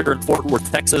Association here in Fort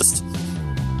Worth, Texas.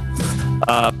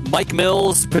 Mike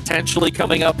Mills potentially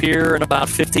coming up here in about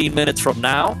 15 minutes from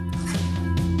now.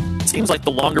 It seems like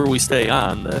the longer we stay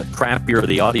on, the crappier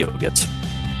the audio gets.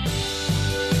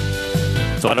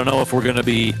 So I don't know if we're going to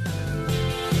be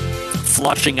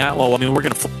flushing out. Well, I mean, we're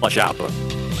going to flush out, but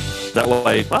that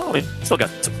way, well, we still got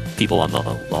some people on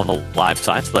the live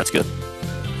side, so that's good.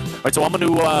 All right, so I'm going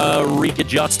to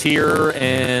readjust here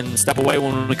and step away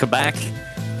when we come back.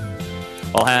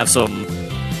 I'll have some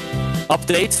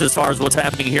updates as far as what's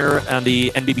happening here on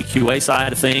the NBBQA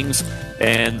side of things,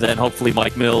 and then hopefully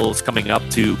Mike Mills coming up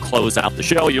to close out the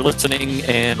show. You're listening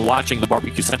and watching the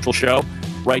Barbecue Central show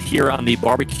right here on the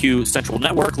Barbecue Central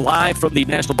Network, live from the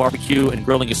National Barbecue and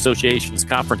Grilling Association's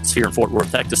conference here in Fort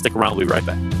Worth, Texas. Stick around. We'll be right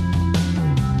back.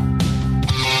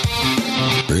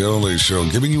 The only show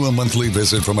giving you a monthly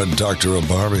visit from a doctor of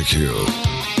barbecue.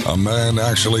 A man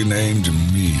actually named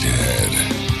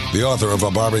Meathead. The author of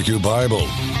a barbecue Bible.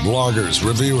 Bloggers,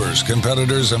 reviewers,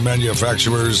 competitors, and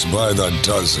manufacturers by the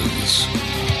dozens.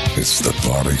 It's the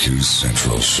Barbecue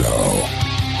Central Show.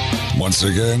 Once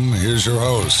again, here's your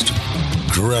host,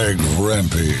 Greg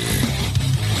Rempe.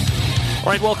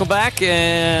 All right, welcome back,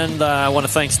 and I want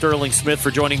to thank Sterling Smith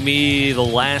for joining me the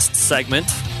last segment.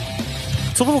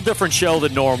 It's a little different show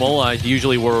than normal.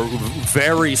 Usually we're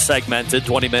very segmented,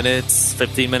 20 minutes,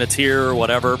 15 minutes here,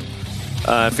 whatever.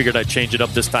 I figured I'd change it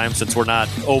up this time since we're not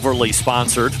overly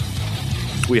sponsored.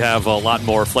 We have a lot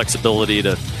more flexibility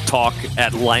to talk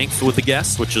at length with the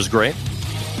guests, which is great.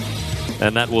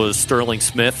 And that was Sterling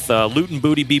Smith.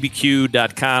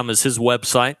 lootandbootybbq.com is his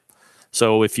website.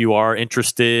 So if you are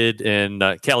interested in...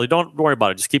 Kelly, don't worry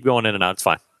about it. Just keep going in and out. It's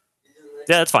fine.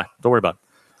 Yeah, that's fine. Don't worry about it.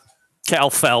 Cal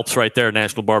Phelps right there,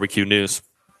 National Barbecue News.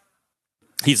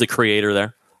 He's the creator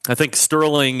there. I think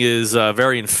Sterling is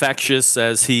very infectious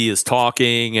as he is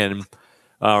talking, and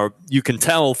you can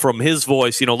tell from his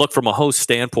voice, look, from a host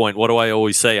standpoint, what do I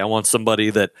always say? I want somebody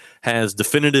that has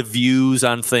definitive views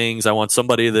on things. I want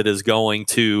somebody that is going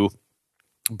to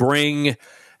bring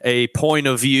a point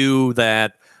of view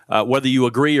that whether you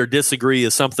agree or disagree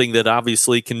is something that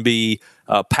obviously can be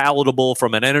palatable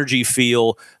from an energy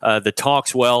feel that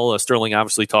talks well. Sterling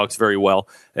obviously talks very well.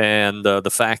 And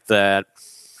the fact that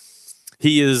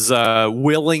he is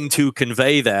willing to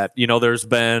convey that, there's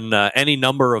been any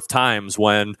number of times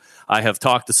when I have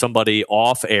talked to somebody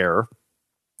off air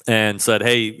and said,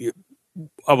 hey,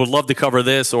 I would love to cover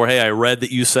this, or hey, I read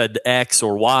that you said X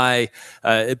or Y.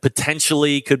 It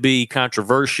potentially could be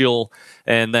controversial,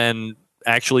 and then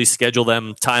actually schedule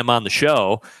them time on the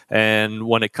show. And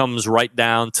when it comes right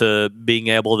down to being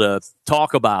able to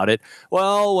talk about it,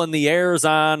 well, when the air's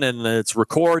on and it's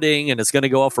recording and it's going to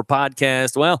go up for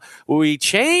podcast, well, we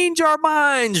change our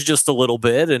minds just a little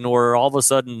bit and we're all of a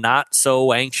sudden not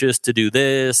so anxious to do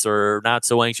this or not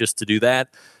so anxious to do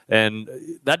that. And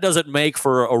that doesn't make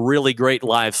for a really great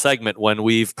live segment when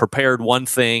we've prepared one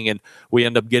thing and we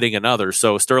end up getting another.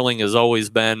 So Sterling has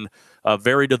always been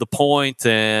very to the point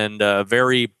and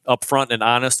very upfront and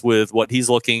honest with what he's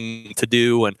looking to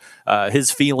do and his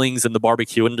feelings in the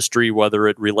barbecue industry, whether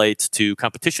it relates to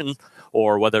competition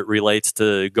or whether it relates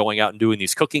to going out and doing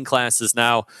these cooking classes.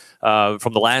 Now,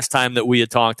 from the last time that we had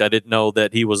talked, I didn't know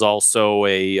that he was also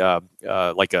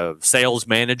like a sales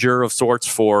manager of sorts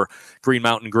for Green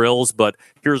Mountain Grills. But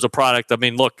here's a product. I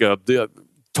mean, look, the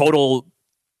total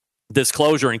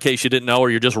disclosure in case you didn't know or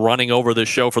you're just running over this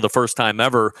show for the first time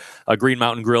ever, Green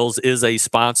Mountain Grills is a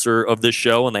sponsor of this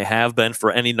show, and they have been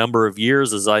for any number of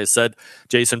years. As I said,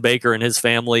 Jason Baker and his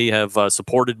family have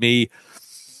supported me.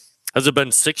 Has it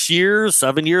been 6 years,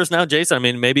 7 years now, Jason? I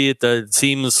mean, maybe it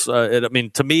seems,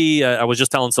 to me, I was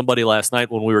just telling somebody last night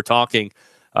when we were talking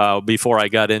before I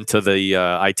got into the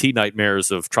IT nightmares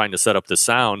of trying to set up the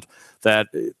sound, that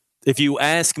if you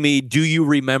ask me, do you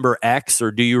remember X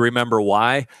or do you remember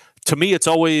Y? To me, it's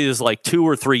always like 2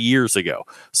 or 3 years ago.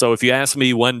 So if you ask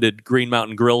me, when did Green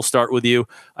Mountain Grill start with you?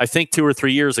 I think 2 or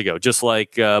 3 years ago, just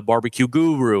like Barbecue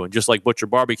Guru and just like Butcher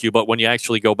Barbecue. But when you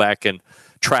actually go back and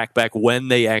track back when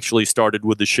they actually started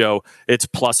with the show, it's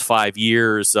plus 5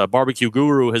 years. Barbecue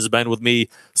Guru has been with me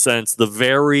since the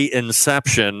very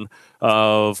inception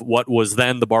of what was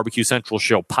then the Barbecue Central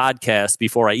Show podcast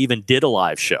before I even did a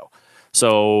live show.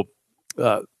 So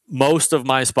most of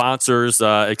my sponsors,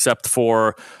 except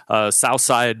for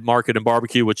Southside Market and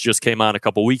Barbecue, which just came on a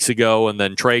couple weeks ago, and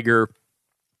then Traeger.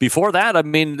 Before that, I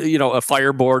mean, a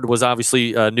Fireboard was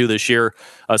obviously new this year.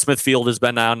 Smithfield has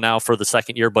been on now for the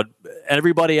second year, but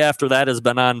everybody after that has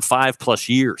been on 5+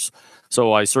 years.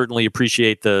 So I certainly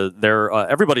appreciate their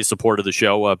everybody's support of the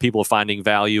show. People finding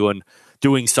value and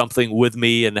doing something with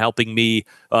me and helping me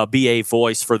be a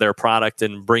voice for their product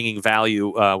and bringing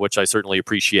value, which I certainly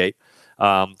appreciate.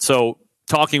 So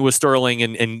talking with Sterling,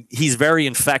 and he's very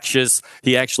infectious.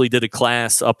 He actually did a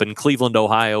class up in Cleveland,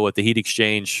 Ohio at the Heat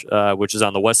Exchange, which is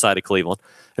on the west side of Cleveland.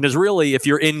 And is really, if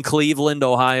you're in Cleveland,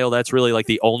 Ohio, that's really like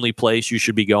the only place you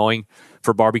should be going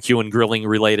for barbecue and grilling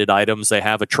related items. They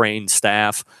have a trained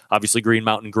staff. Obviously, Green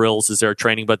Mountain Grills is their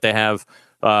training, but they have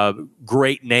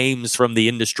great names from the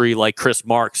industry like Chris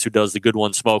Marks, who does the Good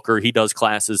One Smoker. He does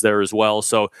classes there as well.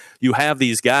 So you have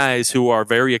these guys who are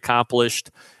very accomplished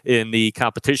in the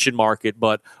competition market,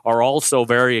 but are also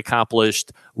very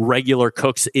accomplished regular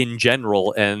cooks in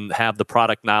general and have the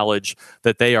product knowledge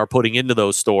that they are putting into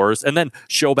those stores, and then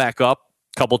show back up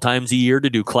a couple times a year to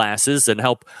do classes and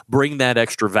help bring that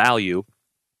extra value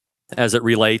as it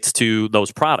relates to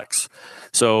those products.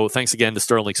 So thanks again to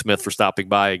Sterling Smith for stopping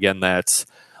by. Again, that's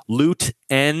Loot,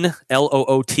 N,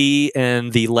 L-O-O-T,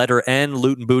 and the letter N,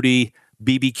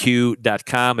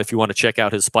 lootandbootybbq.com if you want to check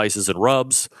out his spices and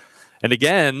rubs. And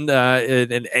again,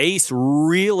 and Ace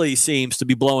really seems to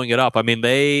be blowing it up. I mean,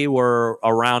 they were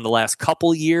around the last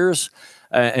couple years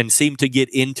and seem to get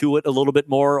into it a little bit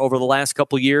more over the last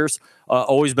couple years.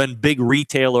 Always been big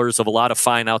retailers of a lot of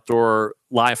fine outdoor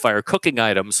live fire cooking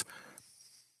items.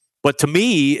 But to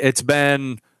me, it's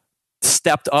been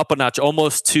stepped up a notch,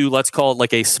 almost to, let's call it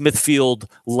like a Smithfield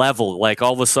level. Like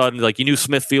all of a sudden, like you knew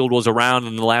Smithfield was around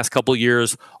in the last couple of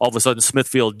years. All of a sudden,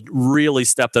 Smithfield really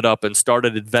stepped it up and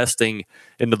started investing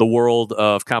into the world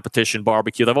of competition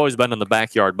barbecue. They've always been in the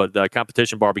backyard, but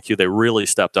competition barbecue, they really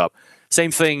stepped up.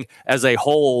 Same thing as a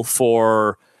whole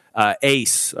for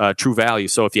Ace, True Value.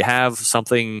 So if you have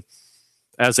something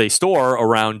as a store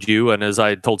around you, and as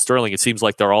I told Sterling, it seems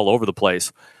like they're all over the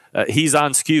place. He's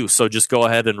on SKU, so just go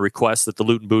ahead and request that the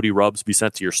Loot and Booty rubs be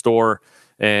sent to your store,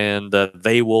 and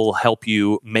they will help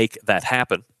you make that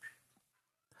happen.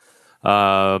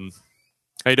 How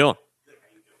you doing?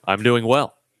 I'm doing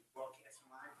well.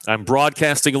 I'm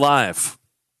broadcasting live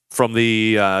from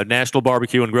the National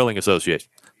Barbecue and Grilling Association.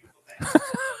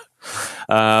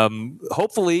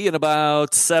 Hopefully in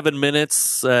about 7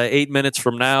 minutes, 8 minutes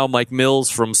from now, Mike Mills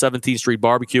from 17th Street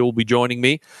Barbecue will be joining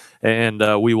me, and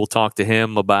we will talk to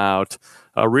him about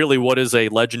really what is a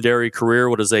legendary career,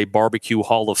 what is a Barbecue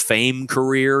Hall of Fame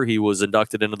career. He was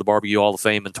inducted into the Barbecue Hall of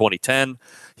Fame in 2010.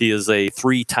 He is a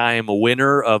 3-time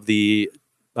winner of the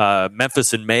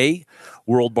Memphis in May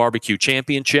World Barbecue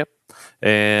Championship.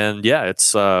 And yeah,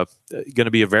 it's going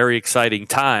to be a very exciting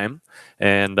time.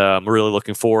 And I'm really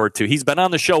looking forward to. He's been on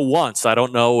the show once. I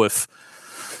don't know if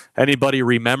anybody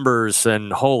remembers.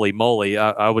 And holy moly,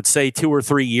 I would say 2 or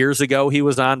 3 years ago he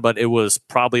was on, but it was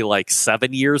probably like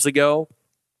 7 years ago.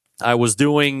 I was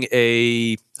doing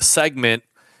a segment.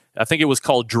 I think it was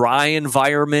called Dry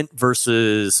Environment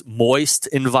versus Moist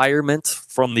Environment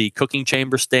from the cooking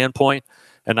chamber standpoint.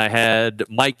 And I had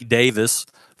Mike Davis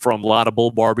from Lotta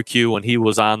Bull Barbecue, and he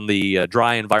was on the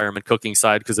dry environment cooking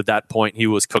side because at that point he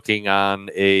was cooking on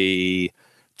a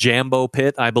Jambo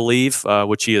pit, I believe,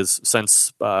 which he has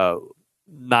since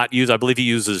not used. I believe he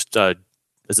uses,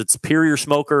 is it Superior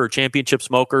Smoker or Championship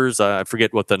Smokers? I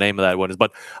forget what the name of that one is,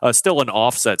 but still an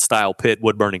offset style pit,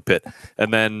 wood burning pit.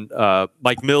 And then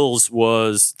Mike Mills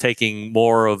was taking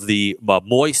more of the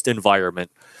moist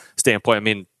environment standpoint. I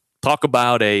mean, talk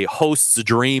about a host's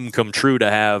dream come true to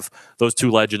have those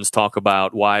two legends talk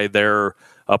about why their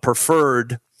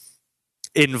preferred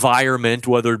environment,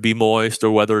 whether it be moist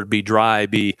or whether it be dry,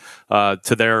 be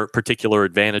to their particular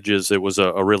advantages. It was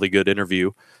a really good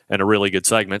interview and a really good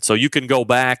segment. So you can go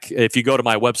back, if you go to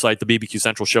my website,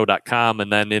 thebbqcentralshow.com,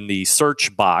 and then in the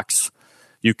search box,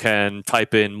 you can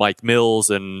type in Mike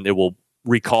Mills and it will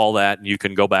recall that, and you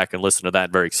can go back and listen to that.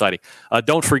 Very exciting.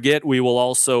 Don't forget, we will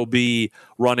also be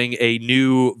running a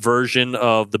new version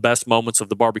of the best moments of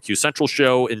the Barbecue Central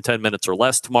show in 10 minutes or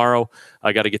less tomorrow.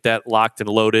 I got to get that locked and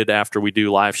loaded after we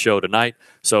do live show tonight.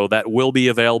 So that will be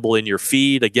available in your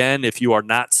feed. Again, if you are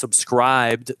not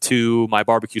subscribed to my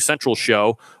Barbecue Central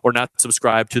show or not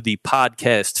subscribed to the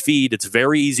podcast feed, it's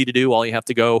very easy to do. All you have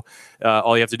to do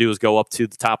is go up to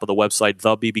the top of the website,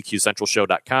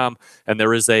 thebbqcentralshow.com, and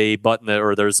there is a button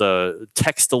or there's a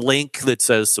text link that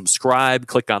says subscribe.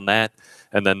 Click on that,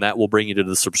 and then that will bring you to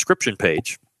the subscription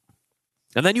page.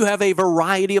 And then you have a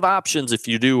variety of options. If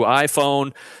you do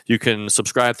iPhone, you can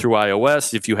subscribe through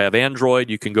iOS. If you have Android,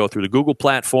 you can go through the Google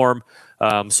platform.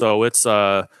 So it's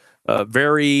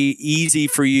very easy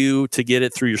for you to get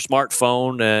it through your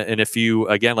smartphone. And if you,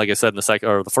 again, like I said in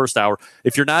the first hour,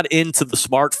 if you're not into the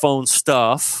smartphone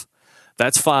stuff,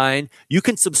 that's fine. You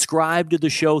can subscribe to the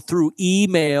show through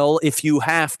email if you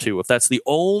have to. If that's the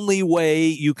only way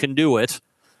you can do it,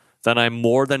 then I'm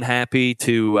more than happy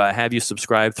to have you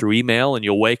subscribe through email, and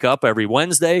you'll wake up every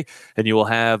Wednesday and you will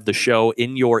have the show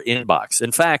in your inbox.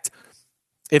 In fact,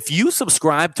 if you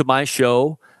subscribe to my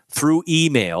show through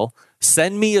email,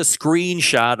 send me a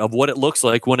screenshot of what it looks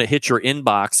like when it hits your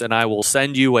inbox, and I will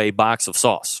send you a box of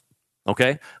sauce.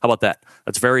 Okay? How about that?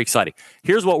 That's very exciting.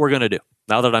 Here's what we're going to do.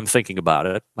 Now that I'm thinking about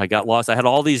it, I got lost. I had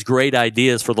all these great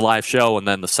ideas for the live show, and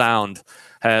then the sound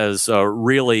has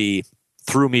really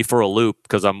threw me for a loop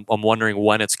because I'm wondering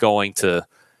when it's going to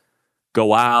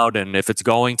go out and if it's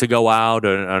going to go out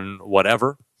and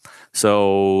whatever.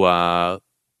 So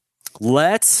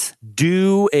let's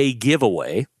do a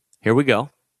giveaway. Here we go.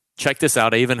 Check this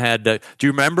out. I even had, do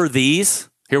you remember these?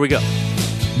 Here we go.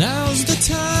 Now's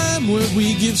the time where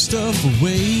we give stuff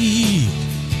away.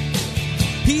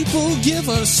 People give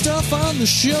us stuff on the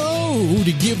show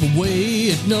to give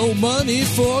away at no money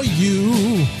for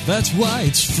you. That's why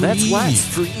it's free. That's why it's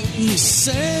free.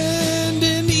 Send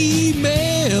an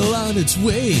email on its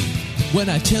way when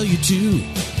I tell you to.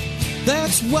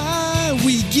 That's why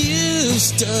we give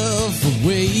stuff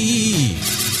away.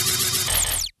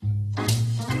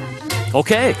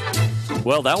 Okay.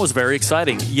 Well, that was very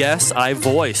exciting. Yes, I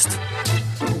voiced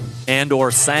and or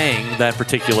sang that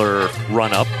particular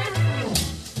run-up.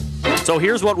 So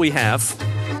here's what we have.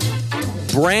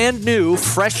 Brand new,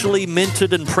 freshly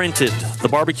minted and printed, the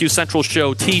Barbecue Central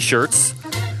Show t-shirts,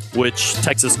 which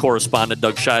Texas correspondent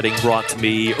Doug Scheiding brought to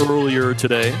me earlier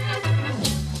today.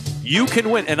 You can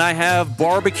win, and I have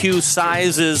barbecue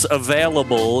sizes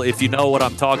available if you know what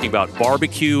I'm talking about.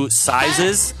 Barbecue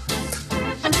sizes.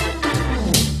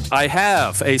 I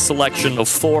have a selection of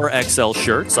 4XL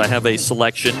shirts. I have a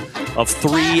selection of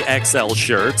 3XL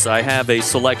shirts. I have a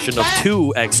selection of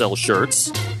 2XL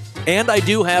shirts. And I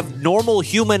do have normal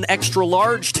human extra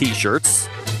large t-shirts,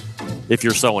 if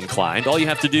you're so inclined. All you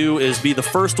have to do is be the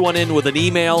first one in with an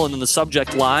email, and in the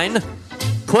subject line,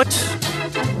 put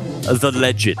the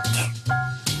legend.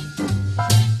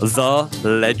 The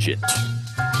legend.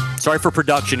 Sorry for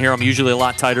production here. I'm usually a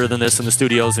lot tighter than this in the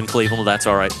studios in Cleveland. That's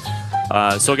all right.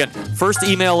 So again, first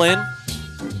email in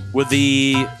with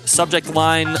the subject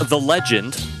line, the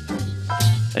legend,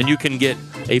 and you can get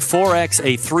a 4X,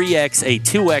 a 3X, a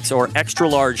 2X, or extra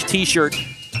large t-shirt.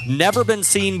 Never been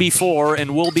seen before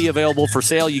and will be available for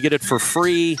sale. You get it for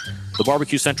free. The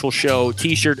Barbecue Central Show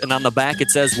t-shirt, and on the back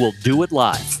it says, we'll do it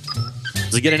live.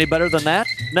 Does it get any better than that?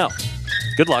 No.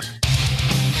 Good luck.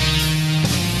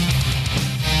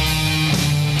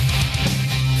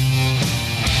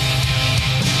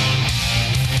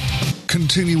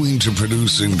 Continuing to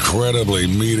produce incredibly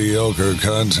mediocre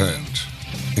content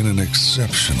in an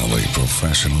exceptionally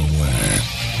professional way.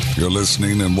 You're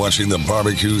listening and watching the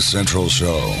Barbecue Central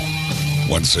Show.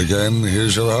 Once again,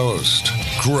 here's your host,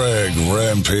 Greg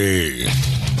Rampey.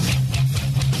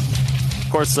 Of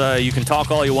course, you can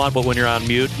talk all you want, but when you're on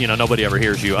mute, nobody ever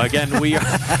hears you. Again,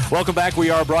 welcome back. We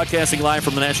are broadcasting live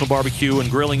from the National Barbecue and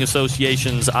Grilling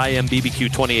Association's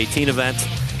NBBQA 2018 event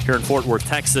here in Fort Worth,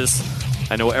 Texas.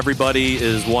 I know everybody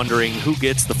is wondering who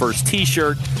gets the first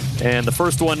t-shirt, and the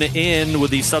first one in with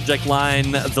the subject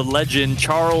line, the legend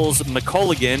Charles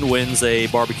McCulligan, wins a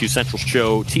Barbecue Central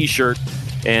Show t-shirt,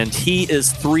 and he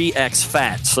is 3X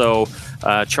fat. So,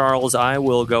 Charles, I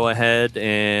will go ahead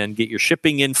and get your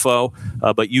shipping info,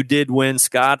 but you did win.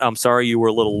 Scott, I'm sorry you were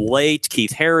a little late.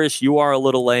 Keith Harris, you are a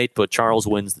little late, but Charles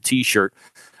wins the t-shirt.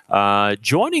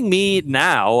 Joining me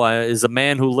now is a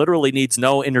man who literally needs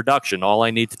no introduction. All I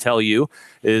need to tell you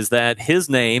is that his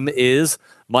name is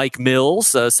Mike Mills,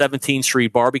 17th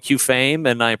Street Barbecue fame,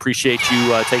 and I appreciate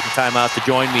you taking time out to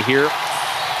join me here.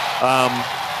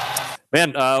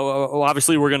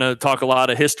 Obviously we're going to talk a lot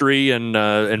of history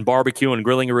and barbecue and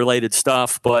grilling related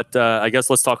stuff, but I guess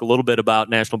let's talk a little bit about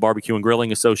National Barbecue and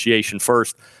Grilling Association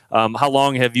first. How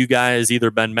long have you guys either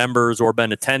been members or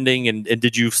been attending, and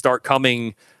did you start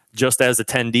coming just as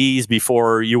attendees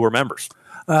before you were members?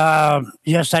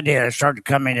 Yes, I did. I started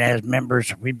coming as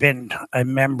members. We've been a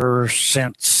member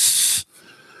since,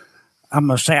 I'm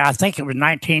going to say, I think it was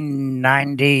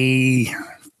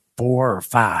 1994 or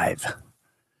 5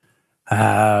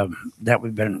 that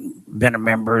we've been a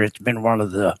member. It's been one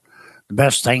of the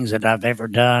best things that I've ever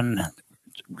done,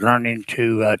 learning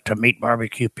to meet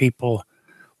barbecue people,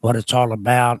 what it's all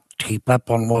about, to keep up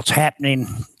on what's happening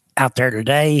out there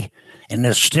today, and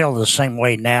it's still the same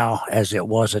way now as it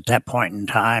was at that point in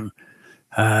time.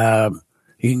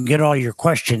 You can get all your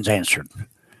questions answered.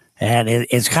 And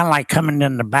it's kind of like coming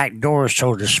in the back door,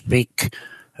 so to speak.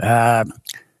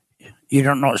 You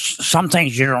don't know some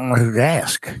things you don't know who to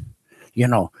ask. You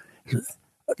know,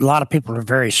 a lot of people are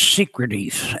very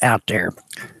secretive out there.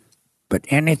 But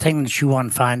anything that you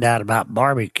want to find out about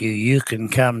barbecue, you can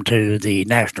come to the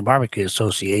National Barbecue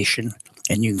Association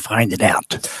and you can find it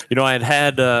out. You know, I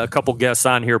had a couple guests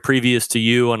on here previous to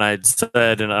you, and I'd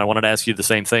said, and I wanted to ask you the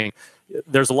same thing.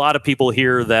 There's a lot of people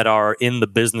here that are in the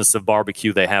business of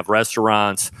barbecue. They have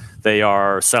restaurants. They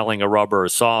are selling a rub or a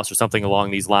sauce or something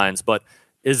along these lines. But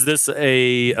is this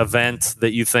a event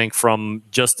that you think from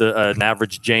just an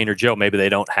average Jane or Joe, maybe they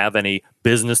don't have any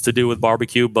business to do with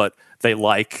barbecue, but they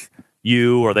like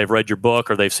you, or they've read your book,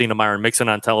 or they've seen a Myron Mixon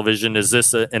on television? Is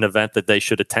this an event that they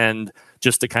should attend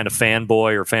just to kind of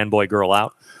fanboy or fanboy girl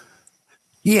out?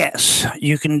 Yes,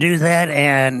 you can do that.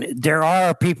 And there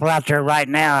are people out there right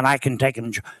now, and I can take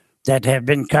them, that have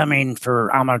been coming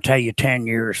for, I'm going to tell you, 10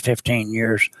 years, 15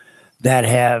 years,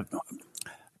 that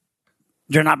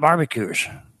they're not barbecuers.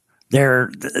 They're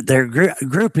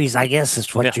groupies, I guess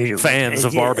is what you... Fans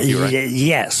of barbecue, right?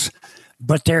 Yes.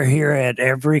 But they're here at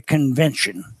every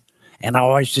convention. And I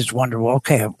always just wonder, well,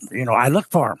 okay, you know, I look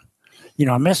for them. You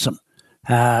know, I miss them.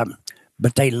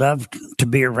 But they love to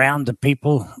be around the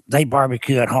people. They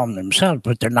barbecue at home themselves,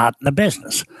 but they're not in the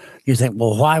business. You think,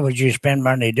 well, why would you spend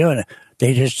money doing it?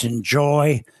 They just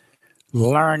enjoy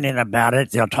learning about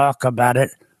it. They'll talk about it.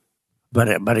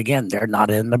 But again, they're not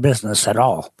in the business at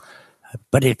all.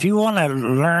 But if you want to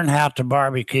learn how to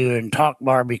barbecue and talk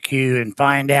barbecue and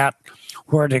find out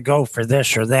where to go for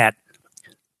this or that,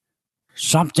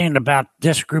 something about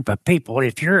this group of people,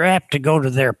 if you're apt to go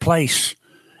to their place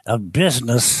of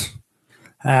business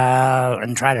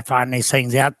and try to find these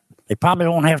things out, they probably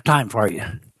won't have time for you.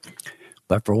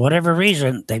 But for whatever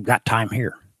reason, they've got time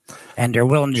here. And they're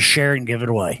willing to share and give it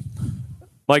away.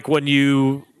 Like when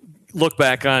you look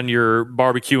back on your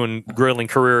barbecue and grilling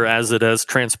career as it has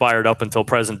transpired up until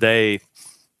present day,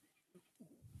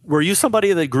 were you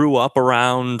somebody that grew up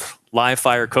around live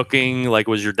fire cooking? Like,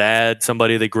 was your dad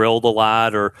somebody that grilled a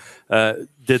lot, or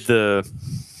did the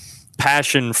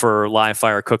passion for live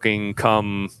fire cooking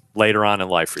come later on in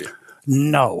life for you?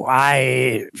 No,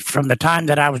 from the time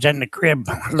that I was in the crib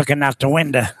looking out the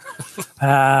window,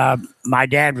 my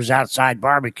dad was outside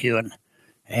barbecuing,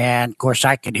 and of course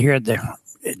I could hear it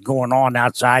going on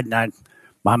outside, and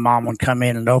my mom would come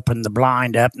in and open the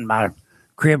blind up, and my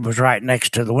crib was right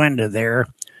next to the window there.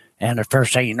 And the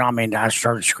first thing you know, I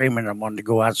started screaming. I wanted to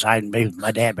go outside and be with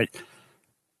my dad. But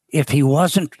if he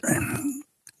wasn't,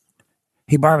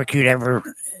 he barbecued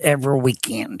every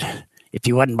weekend. If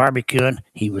he wasn't barbecuing,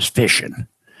 he was fishing.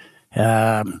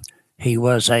 He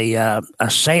was a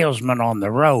salesman on the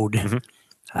road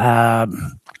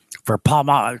for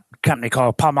a company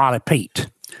called Palmolive Pete.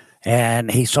 And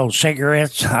he sold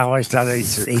cigarettes. I always thought he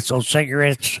sold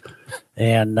cigarettes.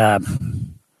 And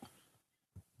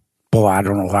boy, I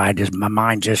don't know why. My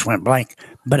mind just went blank.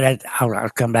 But I'll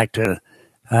come back to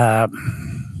it.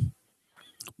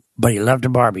 But he loved to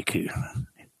barbecue.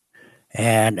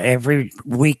 And every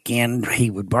weekend he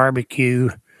would barbecue.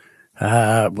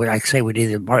 Like I say, we'd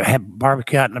either have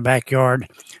barbecue out in the backyard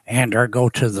or go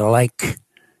to the lake.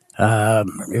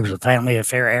 It was a family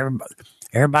affair.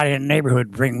 Everybody in the neighborhood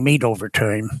would bring meat over to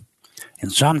him.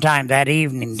 And sometime that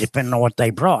evening, depending on what they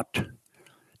brought,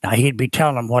 now he'd be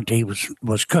telling them what he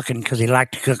was cooking, because he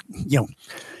liked to cook. You know,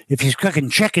 if he's cooking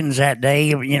chickens that day,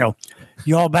 you know,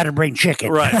 you all better bring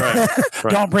chicken. Right.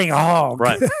 Don't bring a hog.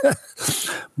 Right.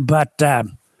 But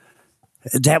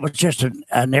that was just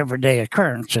an everyday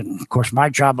occurrence. And, of course, my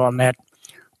job on that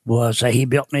was he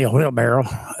built me a wheelbarrow.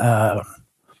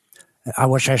 I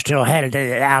wish I still had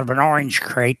it, out of an orange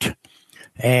crate.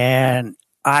 And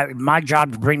my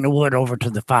job to bring the wood over to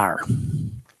the fire.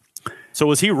 So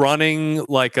was he running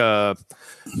like a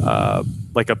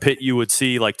pit you would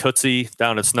see like Tootsie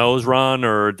down at Snow's run,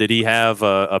 or did he have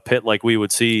a pit like we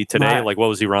would see today? Like, what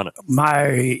was he running?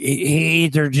 He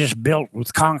either just built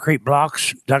with concrete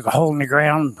blocks, dug a hole in the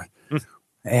ground,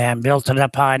 and built it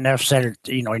up high enough so that,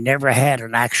 you know, he never had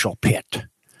an actual pit.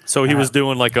 So he was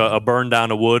doing like a burn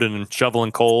down of wood and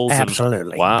shoveling coals?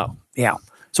 Absolutely. Wow. Yeah.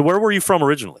 So where were you from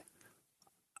originally?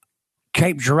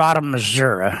 Cape Girardeau,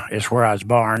 Missouri is where I was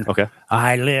born. Okay.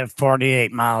 I live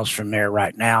 48 miles from there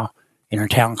right now in a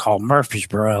town called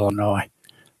Murfreesboro, Illinois.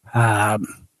 My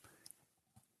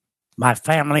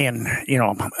family, and, you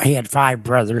know, he had 5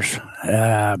 brothers,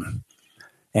 and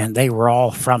they were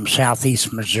all from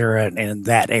southeast Missouri in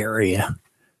that area.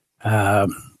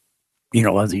 of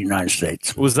the United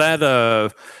States. Was that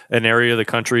an area of the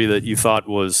country that you thought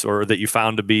was, or that you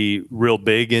found to be real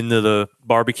big into the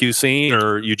barbecue scene,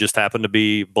 or you just happened to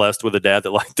be blessed with a dad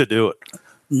that liked to do it?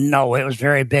 No, it was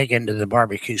very big into the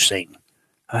barbecue scene,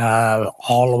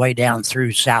 all the way down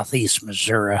through southeast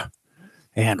Missouri,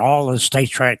 and all the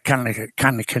states right kind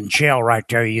of congeal right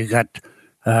there. You got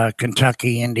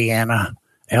Kentucky, Indiana,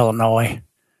 Illinois,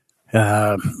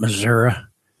 Missouri,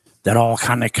 that all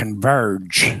kind of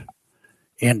converge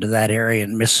into that area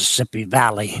in Mississippi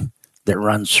Valley that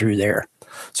runs through there.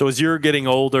 So as you're getting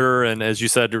older, and as you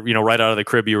said, right out of the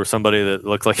crib, you were somebody that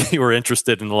looked like you were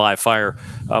interested in the live fire.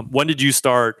 When did you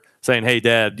start saying, "Hey,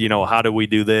 Dad, how do we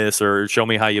do this?" or "Show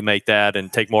me how you make that,"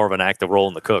 and take more of an active role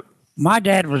in the cook? My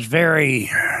dad was very,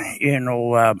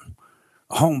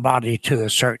 homebody to a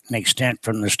certain extent,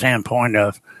 from the standpoint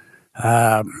of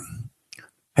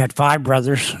had 5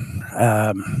 brothers.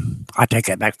 I take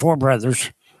that back, 4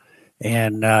 brothers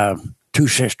and 2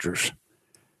 sisters.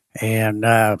 And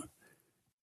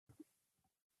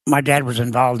my dad was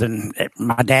involved in,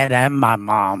 my dad and my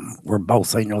mom were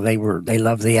both, they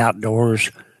loved the outdoors,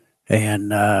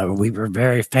 and we were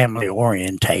very family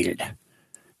orientated.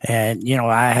 And,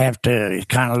 I have to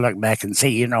kind of look back and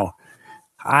see,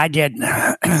 I didn't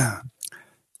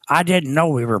know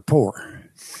we were poor,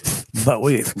 but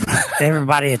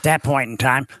everybody at that point in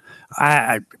time,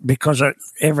 because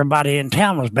everybody in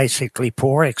town was basically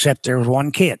poor, except there was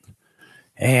one kid,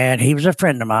 and he was a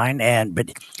friend of mine,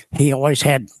 but he always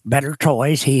had better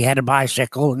toys. He had a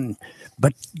bicycle,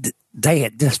 but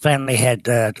this family had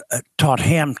taught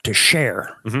him to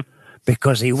share,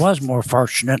 because he was more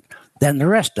fortunate than the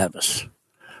rest of us.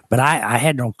 But I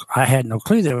had no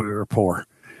clue that we were poor.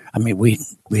 I mean, we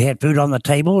had food on the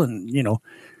table, and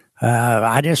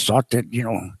I just thought that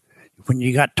when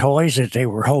you got toys, that they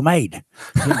were homemade.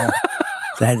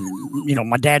 That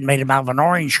my dad made them out of an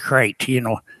orange crate.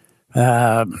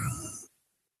 But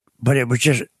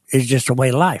it's just a way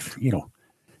of life.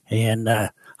 And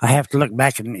I have to look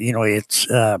back, and it's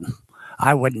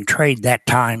I wouldn't trade that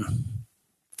time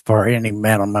for any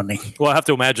amount of money. Well, I have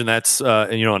to imagine that's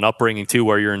an upbringing too,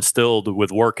 where you're instilled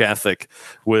with work ethic,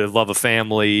 with love of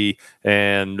family,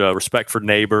 and respect for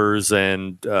neighbors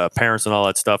and parents and all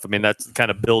that stuff. I mean, that kind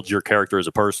of builds your character as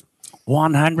a person.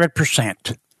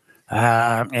 100%.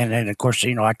 And then, of course,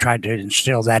 I tried to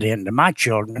instill that into my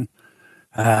children,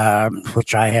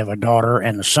 which I have a daughter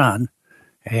and a son,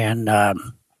 and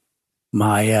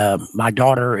my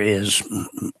daughter is,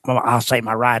 I'll say,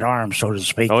 my right arm, so to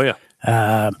speak. Oh yeah.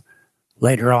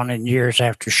 Later on in years,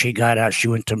 after she got out, she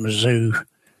went to Mizzou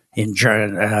in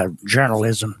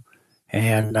journalism,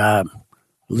 and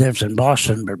lives in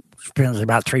Boston, but spends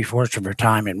about 3/4 of her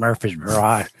time in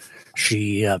Murfreesboro.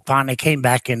 She finally came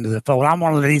back into the fold. I'm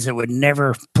one of these that would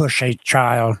never push a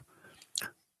child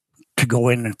to go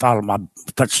in and follow my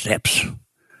footsteps.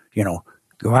 Go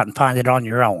out and find it on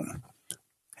your own.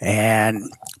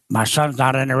 And my son's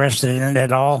not interested in it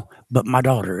at all, but my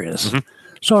daughter is. Mm-hmm.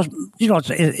 So,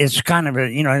 it's kind of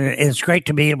it's great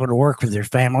to be able to work with your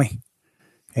family.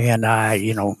 And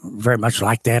I, very much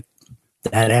like that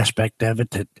aspect of it,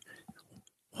 that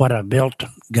what I built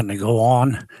going to go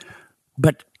on.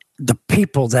 But the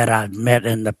people that I've met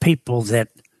and the people that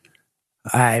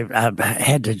I've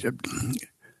had the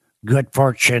good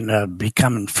fortune of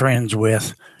becoming friends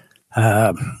with,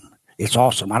 it's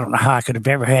awesome. I don't know how I could have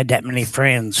ever had that many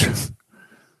friends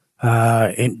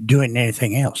in doing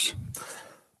anything else.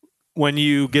 When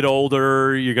you get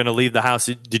older, you're going to leave the house.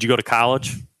 Did you go to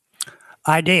college?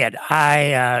 I did.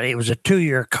 It was a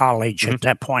 2-year college at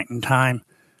that point in time.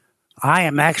 I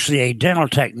am actually a dental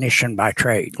technician by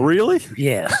trade. Really?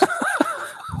 Yes.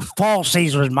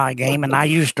 Falsies was my game, and I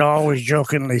used to always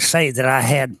jokingly say that I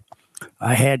had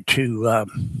to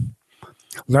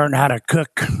learn how to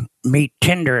cook meat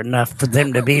tender enough for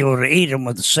them to be able to eat them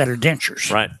with a set of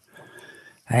dentures. Right.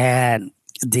 And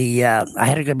I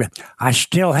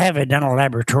still have a dental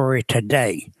laboratory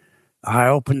today. I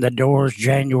opened the doors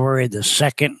January the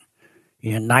 2nd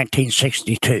in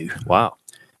 1962. Wow.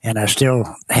 And I still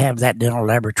have that dental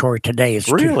laboratory today.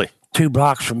 It's really 2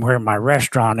 blocks from where my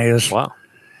restaurant is. Wow.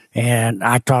 And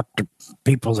I taught the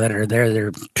people that are there, there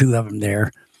are 2 of them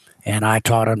there, and I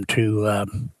taught them to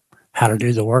how to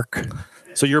do the work.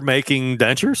 So you're making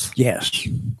dentures? Yes.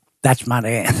 That's my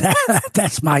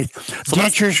dentures,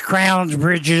 crowns,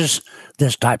 bridges,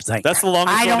 this type of thing. That's the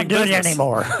longest I don't do business. it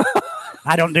anymore.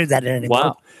 I don't do that anymore.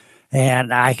 Wow.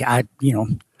 And I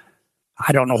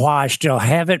don't know why I still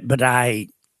have it, but I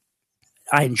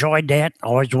enjoyed that.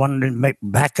 Always wanted to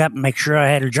back up and make sure I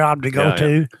had a job to go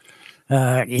to.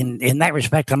 In that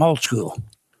respect, I'm old school.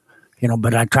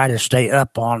 but I try to stay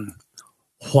up on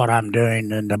what I'm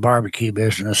doing in the barbecue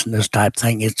business and this type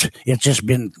thing. It's just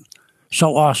been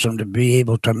so awesome to be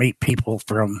able to meet people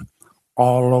from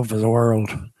all over the world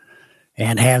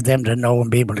and have them to know and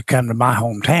be able to come to my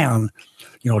hometown,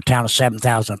 a town of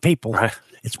 7,000 people. Right.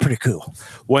 It's pretty cool.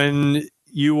 When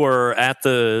you were at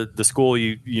the school,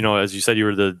 as you said, you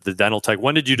were the dental tech.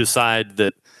 When did you decide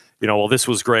that, this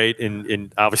was great,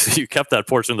 and obviously you kept that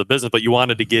portion of the business, but you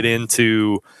wanted to get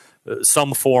into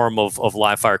some form of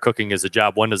live fire cooking as a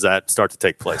job? When does that start to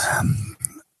take place?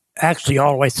 Actually,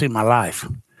 all the way through my life.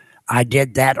 I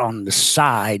did that on the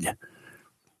side.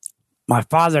 My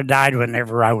father died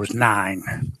whenever I was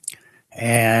 9.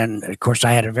 And, of course,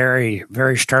 I had a very,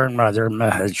 very stern mother.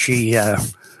 She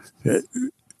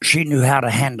knew how to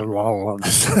handle all of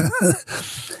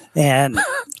this. And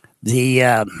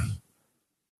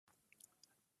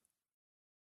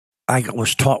I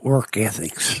was taught work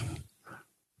ethics.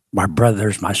 My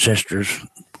brothers, my sisters,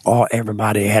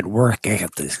 everybody had work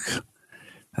ethics.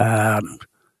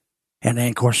 And then,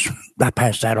 of course, I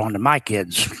passed that on to my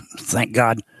kids, thank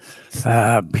God,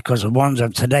 because the ones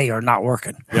of today are not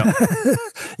working, yep.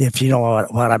 If you know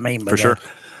what I mean by For sure.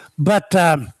 But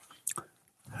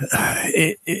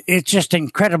it's just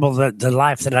incredible the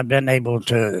life that I've been able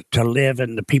to live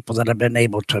and the people that I've been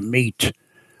able to meet,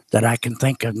 that I can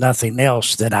think of nothing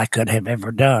else that I could have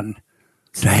ever done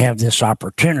to have this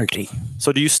opportunity.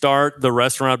 So do you start the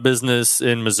restaurant business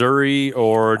in Missouri,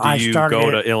 or do you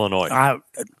go to Illinois?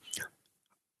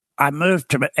 I moved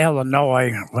to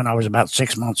Illinois when I was about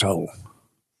 6 months old.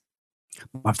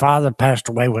 My father passed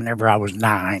away whenever I was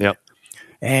 9. Yep.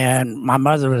 And my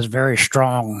mother was a very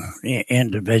strong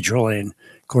individual. And,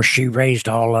 of course, she raised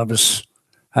all of us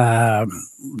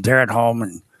there at home.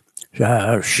 And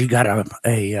she got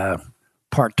a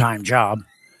part-time job.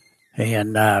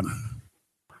 And,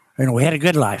 we had a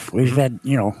good life. We've had,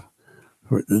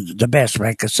 the best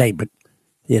I could say. But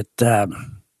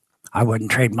I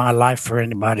wouldn't trade my life for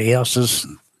anybody else's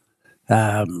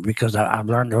because I've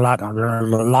learned a lot. I've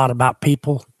learned a lot about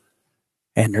people.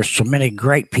 And there's so many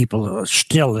great people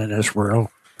still in this world.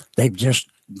 They've just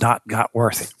not got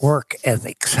work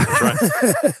ethics. Right.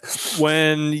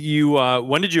 When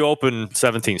did you open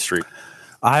 17th Street?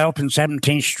 I opened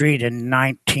 17th Street in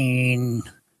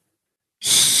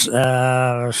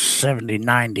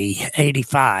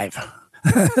 85.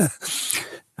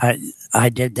 I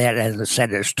did that, as I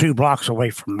said, it's 2 blocks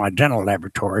away from my dental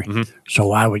laboratory. Mm-hmm.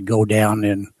 So I would go down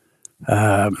and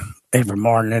every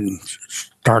morning and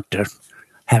start to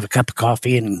have a cup of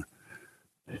coffee. And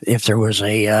if there was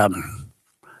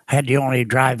had the only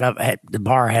drive up, the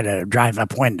bar had a drive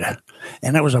up window.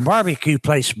 And it was a barbecue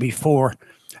place before.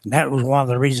 And that was one of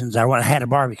the reasons I had a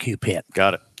barbecue pit.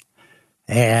 Got it.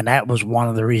 And that was one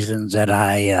of the reasons that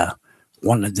I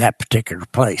wanted that particular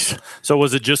place. So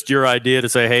was it just your idea to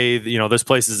say, hey, this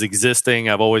place is existing.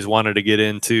 I've always wanted to get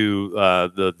into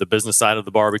the business side of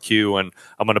the barbecue, and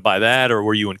I'm going to buy that? Or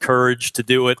were you encouraged to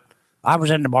do it? I was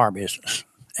in the bar business,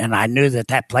 and I knew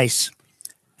that place,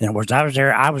 I was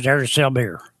there to sell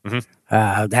beer.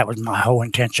 Mm-hmm. That was my whole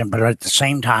intention. But at the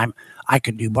same time, I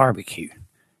could do barbecue.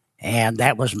 And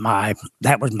that was my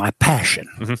passion.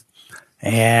 Mm-hmm.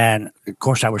 And, of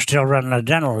course, I was still running a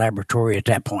dental laboratory at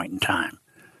that point in time.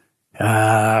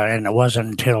 And it wasn't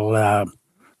until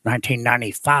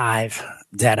 1995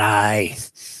 that I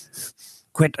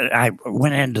quit. I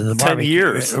went into the 10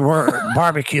 years.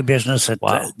 barbecue business.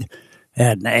 Wow.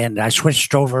 And I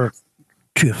switched over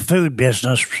to food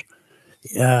business,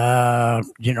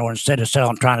 instead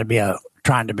of trying to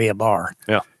be a bar.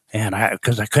 Yeah. And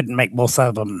because I couldn't make both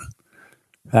of them.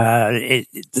 To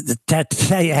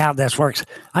tell you how this works,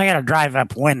 I got a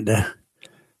drive-up window.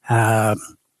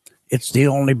 It's the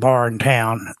only bar in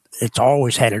town. It's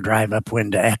always had a drive-up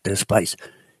window at this place.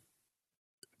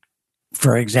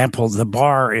 For example, the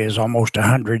bar is almost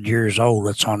 100 years old.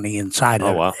 It's on the inside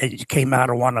of wow. it. It came out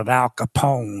of one of Al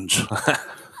Capone's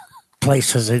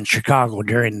places in Chicago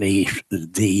during the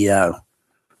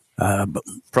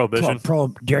Prohibition.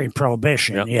 During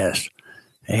Prohibition, yep. Yes.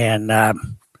 And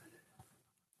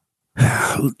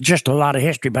just a lot of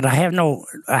history, but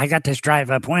I got this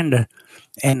drive-up window,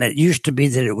 and it used to be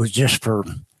that it was just for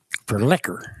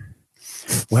liquor.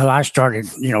 Well, I started,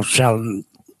 selling.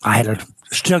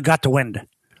 Still got the window.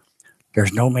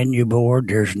 There's no menu board.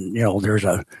 There's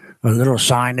a little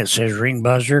sign that says ring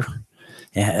buzzer,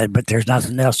 but there's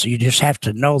nothing else. So you just have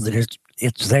to know that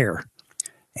it's there.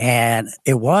 And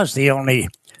it was the only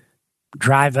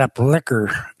drive-up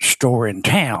liquor store in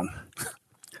town.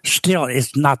 Still,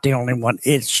 it's not the only one.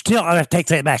 I take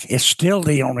that back. It's still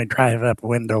the only drive-up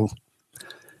window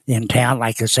in town,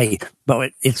 like I say,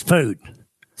 but it's food.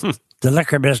 The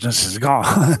liquor business is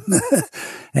gone,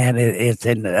 and it's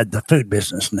in the food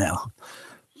business now.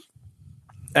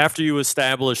 After you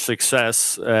establish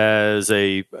success as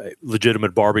a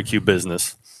legitimate barbecue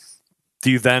business,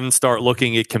 do you then start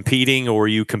looking at competing, or are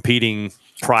you competing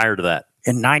prior to that?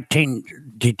 In I didn't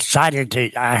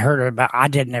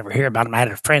ever hear about him. I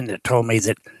had a friend that told me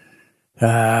that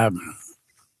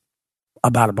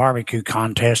about a barbecue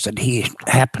contest that he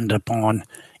happened upon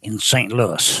in St.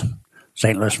 Louis,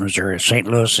 Missouri. St.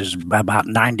 Louis is about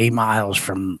 90 miles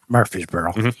from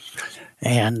Murfreesboro.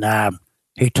 And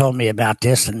he told me about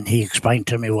this, and he explained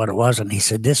to me what it was, and he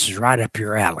said, this is right up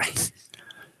your alley.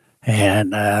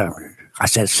 And I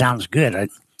said, sounds good.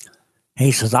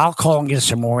 He says, I'll call and get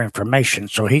some more information.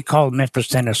 So he called Memphis,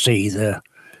 Tennessee. It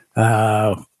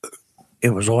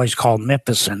was always called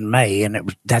Memphis in May,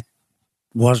 and that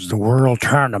was the world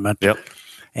tournament. Yep.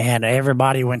 And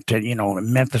everybody went to,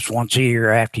 Memphis once a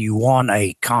year. After you won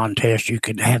a contest, you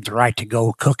could have the right to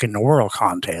go cook in the world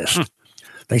contest.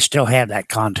 They still have that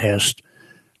contest.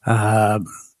 They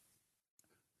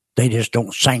just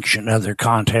don't sanction other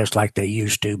contests like they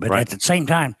used to. But at the same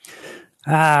time,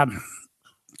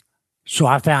 so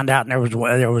I found out there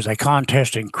was a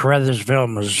contest in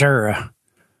Caruthersville, Missouri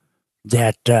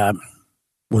that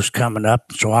was coming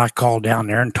up. So I called down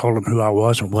there and told them who I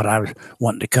was and what I was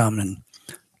wanting to come and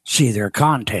see their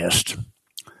contest.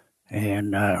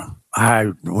 And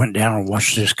I went down and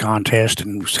watched this contest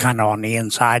and was kind of on the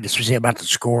inside to see about the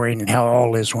scoring and how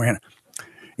all this went.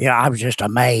 Yeah, I was just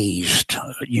amazed,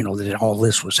 that all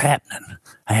this was happening.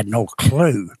 I had no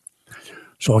clue.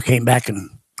 So I came back, and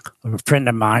a friend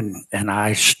of mine and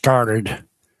I started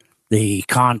the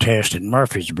contest in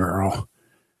Murfreesboro.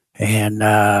 And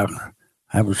I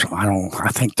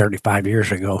think 35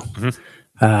 years ago.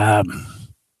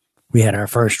 We had our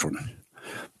first one.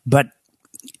 But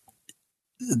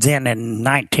then in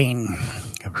I'm trying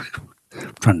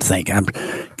to think. I'm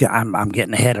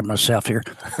getting ahead of myself here.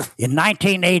 In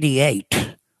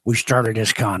 1988, we started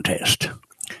this contest.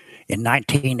 In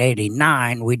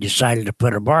 1989, we decided to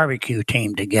put a barbecue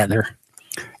team together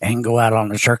and go out on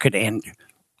the circuit and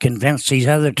convince these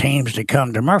other teams to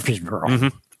come to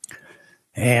Murfreesboro.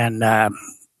 And I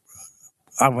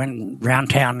went around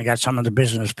town and got some of the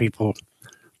business people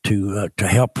to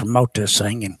help promote this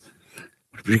thing. And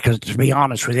because, to be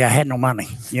honest with you, I had no money.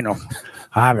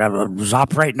 I was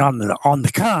operating on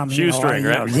the come. Shoestring,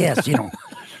 right? Yes,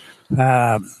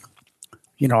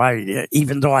 I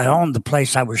even though I owned the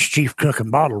place, I was chief cook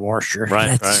and bottle washer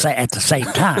at the same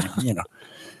time.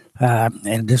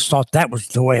 And just thought that was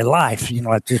the way of life.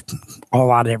 That's just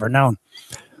all I'd ever known.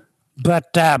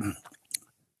 But the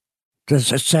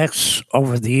success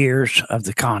over the years of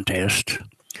the contest,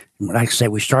 like I said,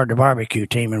 we started a barbecue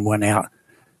team and went out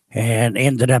and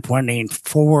ended up winning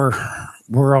 4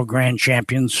 world grand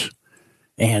champions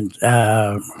and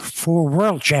 4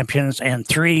 world champions and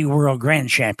 3 world grand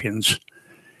champions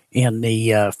in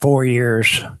the 4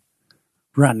 years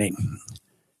running.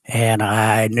 And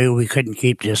I knew we couldn't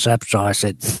keep this up, so I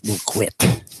said, we'll quit.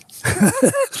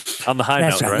 On the high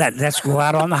note, right? Let's go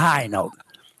out on the high note.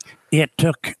 It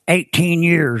took 18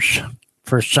 years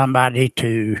for somebody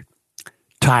to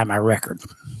tie my record.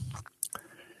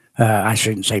 I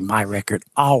shouldn't say my record,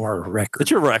 our record. It's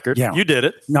your record. Yeah. You did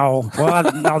it. No,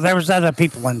 there was other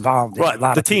people involved. Right,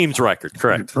 the team's record,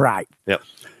 correct. Right. Yep.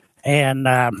 And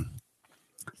I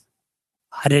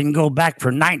didn't go back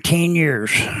for 19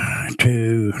 years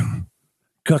to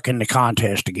cook in the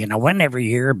contest again. I went every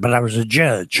year, but I was a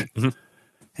judge.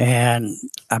 And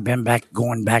I've been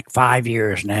going back 5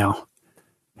 years now.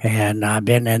 And I've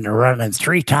been in the running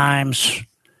 3 times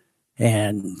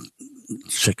and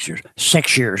 6 years.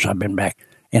 6 years I've been back.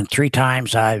 And 3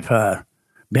 times I've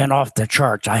been off the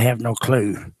charts. I have no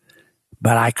clue.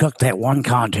 But I cook that one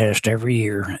contest every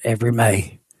year, every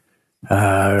May,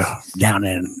 down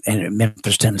in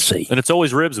Memphis, Tennessee. And it's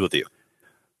always ribs with you.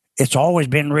 It's always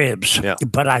been ribs. Yeah.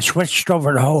 But I switched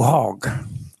over to whole hog.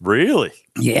 Really?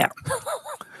 Yeah.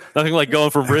 Nothing like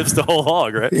going from ribs to whole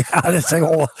hog, right? Yeah, let's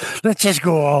just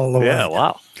go all the way. Yeah,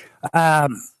 wow.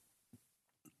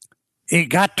 It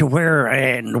got to where,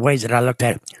 and the ways that I looked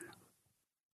at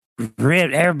it,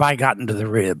 everybody got into the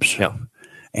ribs. Yeah.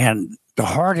 And the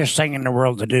hardest thing in the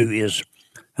world to do is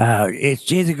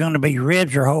it's either going to be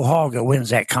ribs or whole hog that wins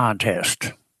that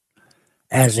contest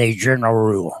as a general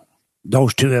rule.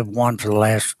 Those two have won for the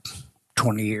last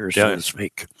 20 years, so to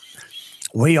speak.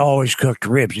 We always cooked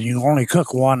ribs, and you only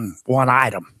cook one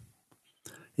item.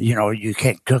 You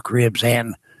can't cook ribs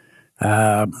and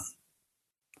whole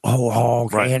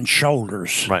hog and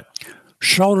shoulders. Right.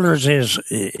 shoulders is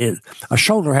a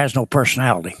shoulder has no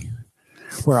personality,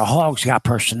 where a hog's got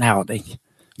personality,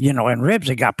 and ribs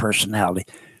have got personality,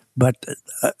 but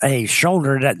a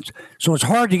shoulder doesn't. So it's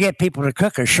hard to get people to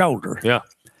cook a shoulder. Yeah,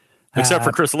 except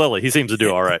for Chris Lilly, he seems to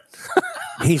do all right.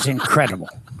 He's incredible.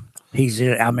 He's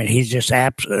just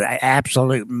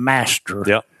absolute master.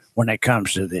 Yep. When it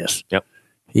comes to this. Yep.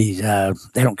 They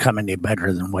don't come any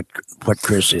better than what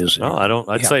Chris is. No, I don't.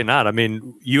 I'd say not. I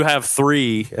mean, you have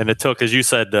 3, and it took, as you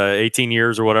said, 18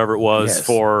 years or whatever it was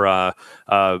for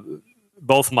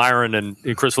both Myron and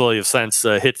Chris Lilly have since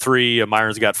hit 3.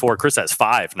 Myron's got 4. Chris has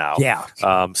 5 now. Yeah.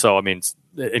 So I mean, it's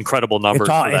incredible numbers.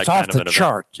 It's off the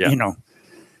chart. Yeah.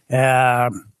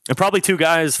 And probably 2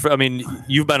 guys. I mean,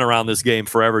 you've been around this game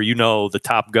forever. You know the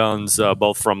top guns,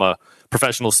 both from a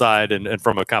professional side and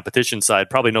from a competition side.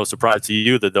 Probably no surprise to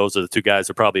you that those are the 2 guys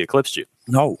that probably eclipsed you.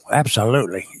 No,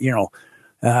 absolutely.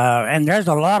 And there's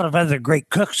a lot of other great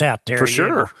cooks out there. For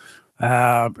sure.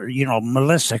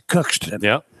 Melissa Cookston.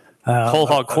 Yeah. Whole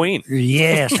hog queen.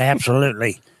 Yes,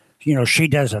 absolutely. She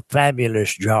does a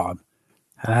fabulous job.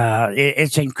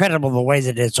 It's incredible the way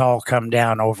that it's all come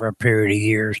down over a period of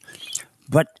years.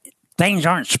 But things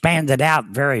aren't spanned out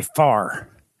very far,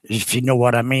 if you know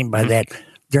what I mean by that.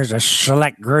 There's a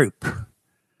select group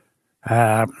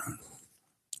that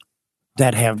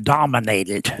have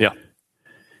dominated. Yeah.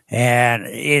 And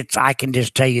I can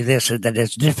just tell you this, that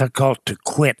it's difficult to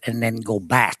quit and then go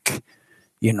back,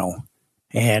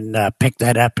 and pick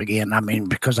that up again. I mean,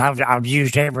 because I've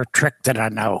used every trick that I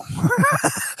know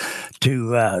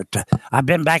I've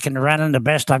been back in the running. The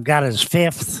best I've got is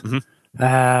 5th. Mm-hmm.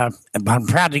 I'm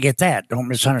proud to get that. Don't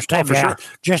misunderstand me. Sure.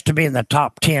 Just to be in the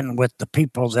top 10 with the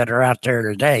people that are out there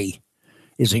today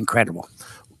is incredible.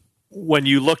 When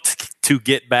you looked to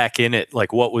get back in it,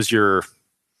 like what was your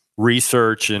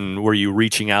research, and were you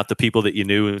reaching out to people that you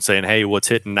knew and saying, hey, what's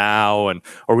hitting now?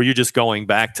 Or were you just going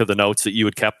back to the notes that you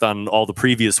had kept on all the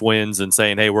previous wins and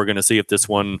saying, hey, we're going to see if this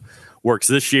one works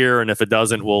this year, and if it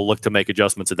doesn't, we'll look to make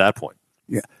adjustments at that point?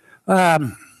 Yeah.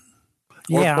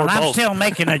 Or and I'm both. still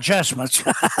making adjustments.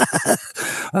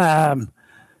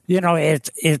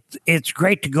 It's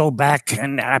great to go back,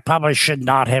 and I probably should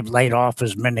not have laid off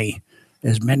as many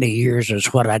years as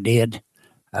what I did.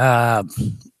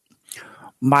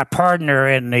 My partner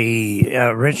in the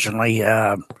originally,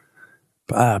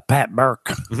 Pat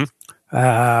Burke,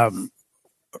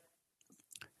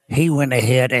 he went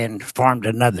ahead and formed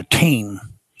another team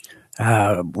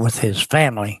with his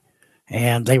family.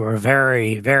 And they were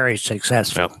very, very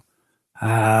successful.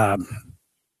 Yep.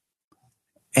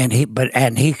 And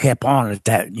he kept on at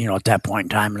that point in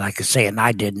time. Like I say, and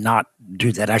I did not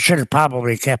do that. I should have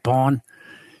probably kept on.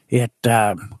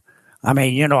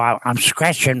 I'm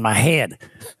scratching my head.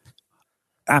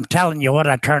 I'm telling you what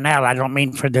I turn out. I don't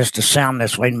mean for this to sound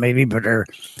this way, maybe, but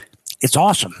it's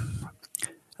awesome.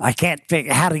 I can't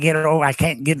figure how to get it over. I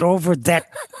can't get over that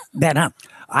hump.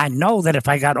 I know that if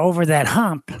I got over that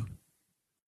hump,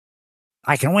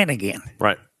 I can win again.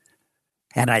 Right.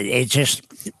 And it's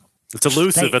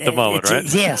elusive at the moment, right?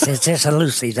 Yes, it's just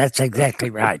elusive. That's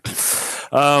exactly right.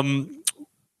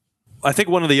 I think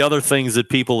one of the other things that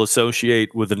people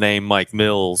associate with the name Mike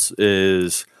Mills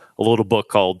is a little book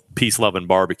called Peace, Love, and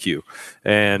Barbecue.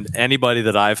 And anybody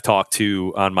that I've talked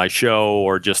to on my show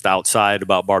or just outside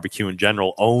about barbecue in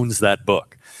general owns that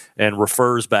book and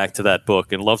refers back to that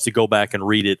book and loves to go back and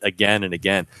read it again and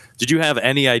again. Did you have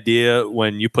any idea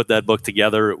when you put that book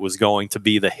together it was going to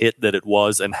be the hit that it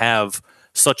was and have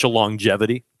such a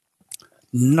longevity?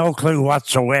 No clue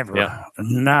whatsoever. Yeah.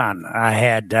 None. I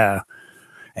had,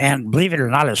 and believe it or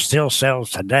not, it still sells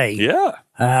today.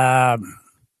 Yeah.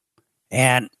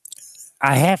 And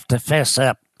I have to fess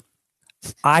up.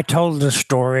 I told the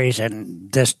stories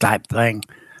and this type thing.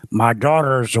 My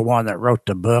daughter is the one that wrote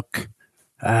the book.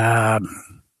 And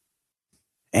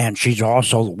she's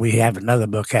also, we have another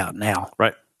book out now.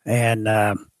 Right. And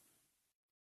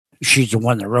she's the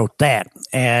one that wrote that.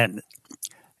 And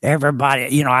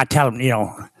everybody, I tell them,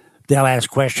 they'll ask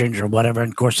questions or whatever.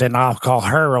 And of course, then I'll call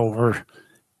her over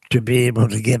to be able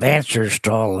to give answers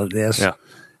to all of this. Yeah.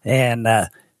 And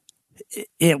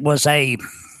it was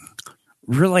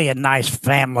really a nice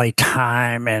family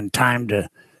time and time to,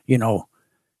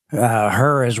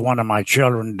 her as one of my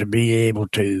children, to be able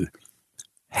to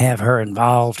have her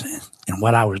involved in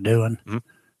what I was doing.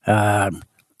 Mm-hmm.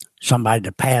 Somebody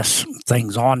to pass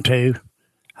things on to,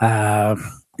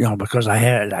 because I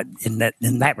had, in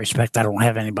that respect, I don't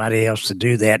have anybody else to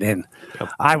do that. And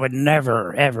I would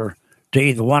never, ever, to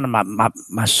either one of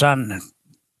my son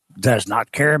does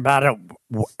not care about it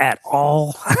at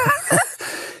all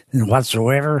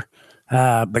whatsoever.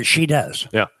 But she does.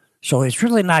 Yeah. So it's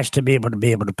really nice to be able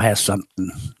to pass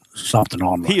something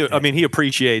on. He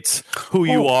appreciates who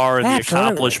you are and absolutely. the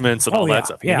accomplishments and all that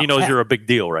stuff. Yeah. And he knows you're a big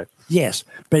deal, right? Yes,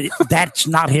 but that's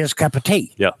not his cup of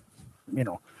tea. Yeah.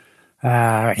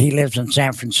 He lives in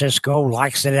San Francisco,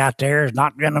 likes it out there, is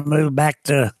not going to move back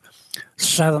to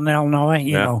Southern Illinois.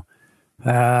 You know,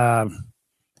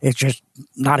 it's just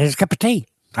not his cup of tea.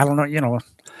 I don't know,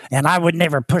 and I would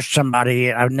never push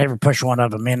somebody. I would never push one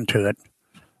of them into it.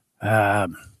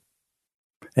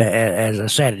 As I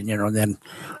said, then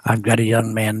I've got a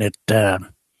young man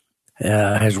that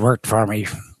has worked for me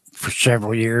for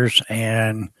several years,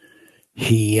 and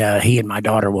he and my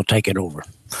daughter will take it over.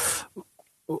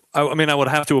 I mean, I would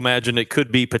have to imagine it could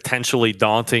be potentially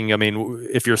daunting. I mean,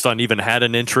 if your son even had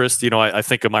an interest, I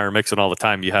think of Myron Mixon all the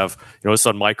time. You have, his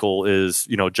son Michael is,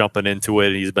 jumping into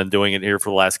it. He's been doing it here for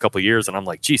the last couple of years. And I'm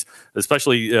like, geez,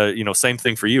 especially, same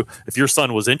thing for you. If your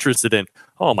son was interested in,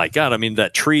 oh my God, I mean,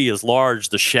 that tree is large.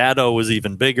 The shadow is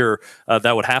even bigger.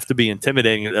 That would have to be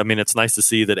intimidating. I mean, it's nice to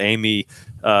see that Amy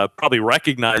probably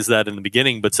recognized that in the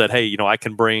beginning, but said, hey, I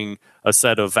can bring a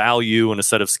set of value and a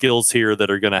set of skills here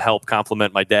that are going to help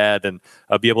complement my dad and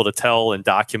be able to tell and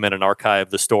document and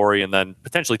archive the story and then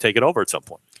potentially take it over at some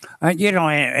point.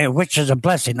 Which is a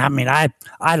blessing. I mean, I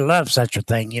love such a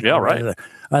thing. Yeah, right.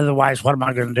 Otherwise, what am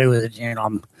I going to do with it?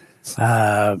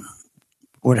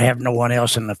 Would have no one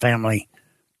else in the family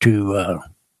to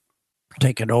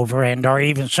take it over and or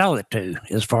even sell it to,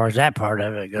 as far as that part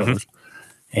of it goes.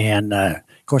 Mm-hmm. And of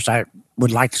course, I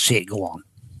would like to see it go on.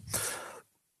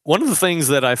 One of the things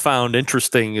that I found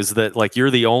interesting is that, like,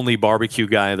 you're the only barbecue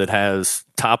guy that has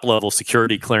top level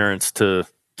security clearance to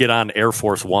get on Air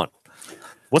Force One.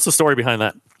 What's the story behind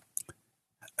that?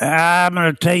 I'm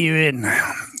going to tell you,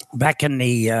 back in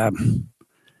the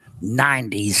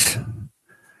 90s,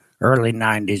 early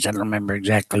 90s, I don't remember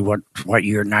exactly what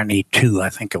year, 92,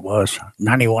 I think it was,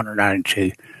 91 or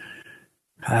 92.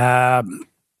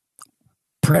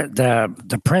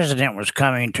 The president was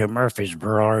coming to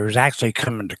Murfreesboro. He was actually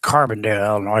coming to Carbondale,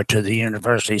 Illinois, to the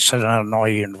university, Southern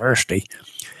Illinois University.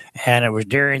 And it was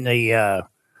during the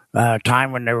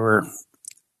time when they were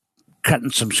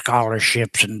cutting some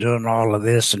scholarships and doing all of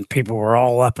this, and people were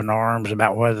all up in arms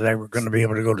about whether they were going to be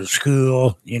able to go to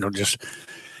school,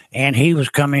 and he was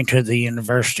coming to the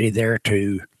university there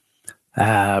to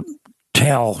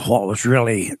tell what was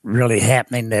really, really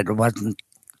happening, that it wasn't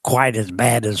quite as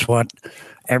bad as what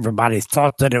everybody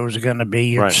thought that it was going to be.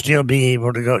 You'd still be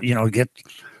able to go,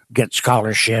 get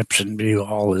scholarships and do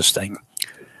all this thing.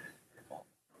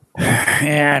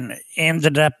 And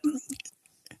ended up,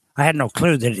 I had no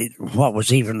clue that what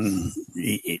was even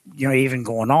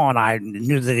going on. I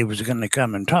knew that he was going to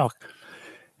come and talk.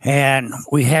 And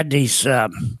we had these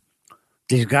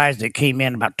guys that came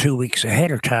in about 2 weeks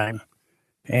ahead of time,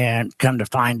 and come to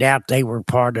find out they were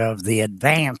part of the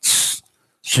advanced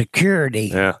security.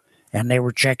 Yeah. And they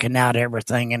were checking out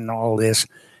everything and all this.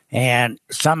 And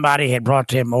somebody had brought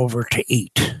them over to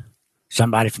eat.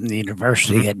 Somebody from the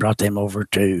university had brought them over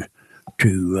to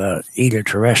eat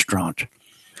at a restaurant.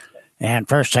 And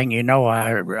first thing you know,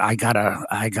 I got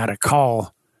a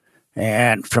call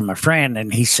and from a friend,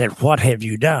 and he said, "What have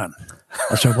you done?"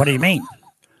 I said, "What do you mean?"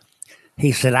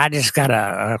 He said, "I just got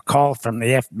a call from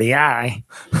the FBI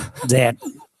that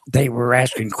they were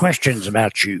asking questions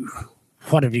about you.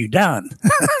 What have you done?"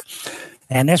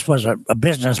 And this was a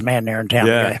businessman there in town.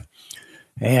 Yeah.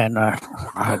 And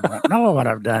I don't know what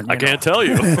I've done. I can't tell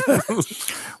you.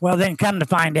 Well, then come to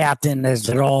find out, then as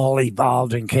it all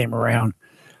evolved and came around,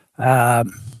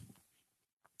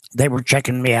 they were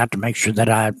checking me out to make sure that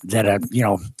I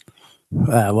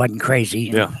wasn't crazy.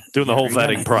 Yeah, doing the whole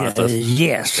vetting process.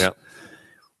 Yes. Yeah.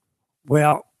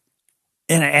 Well,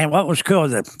 and what was cool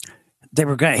that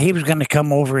he was going to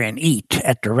come over and eat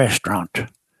at the restaurant,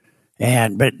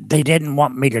 but they didn't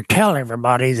want me to tell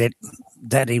everybody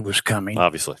that he was coming.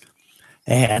 Obviously.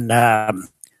 And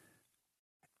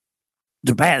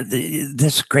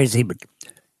this is crazy, but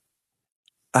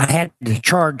I had to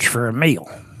charge for a meal.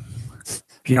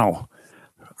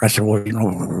 I said, "Well,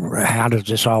 how does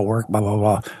this all work? Blah blah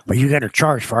blah." But you got to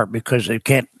charge for it because it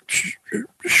can't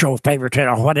show favoritism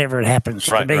or whatever it happens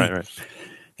to be. Right.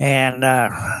 And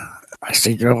I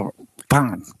said,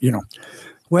 "Fine."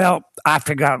 Well, I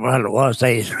forgot what it was.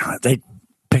 They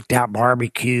picked out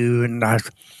barbecue and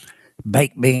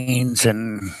baked beans,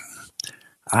 and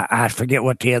I forget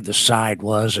what the other side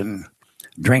was, and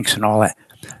drinks and all that.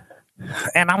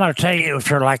 And I'm going to tell you,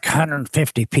 for like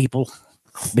 150 people,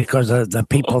 because of the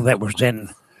people that was in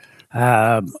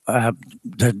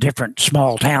the different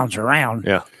small towns around.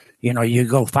 Yeah. You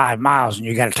go 5 miles and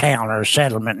you got a town or a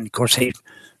settlement, and of course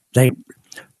they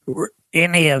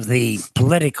any of the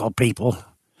political people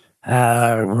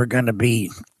were going to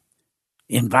be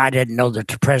invited, know that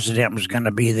the president was going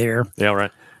to be there. Yeah,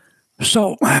 right.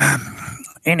 So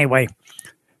anyway,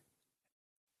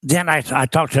 then I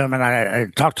talked to him, and I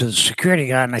talked to the security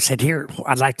guy, and I said, here,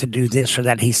 I'd like to do this or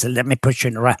that. He said, let me put you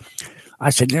in the right. I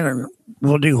said,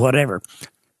 we'll do whatever.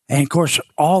 And of course,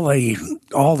 all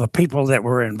the people that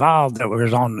were involved that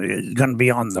was going to be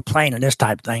on the plane and this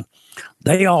type of thing,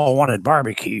 they all wanted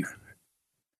barbecue,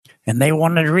 and they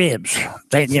wanted ribs.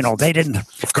 They didn't.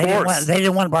 Of course, they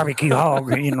didn't want barbecue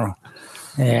hog.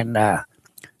 And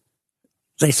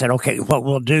they said, okay, what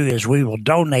we'll do is we will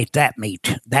donate that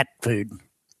meat, that food,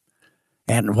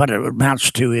 and what it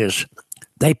amounts to is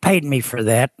they paid me for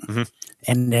that. Mm-hmm.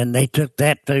 And then they took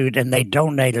that food and they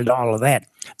donated all of that.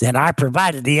 Then I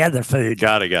provided the other food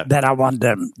that I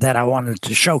wanted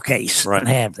to showcase and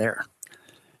have there.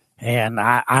 And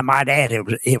I might add,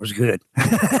 it was good.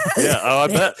 Yeah, I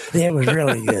bet it was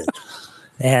really good.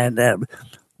 And and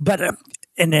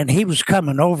then he was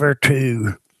coming over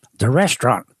to the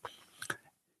restaurant,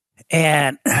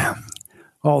 and the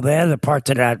other part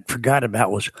that I forgot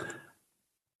about was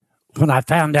when I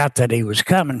found out that he was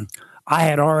coming. I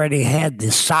had already had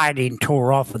the siding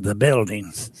tore off of the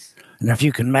building. And if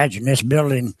you can imagine, this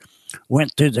building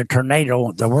went through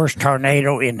the worst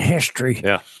tornado in history.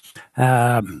 Yeah.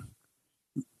 Back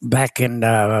in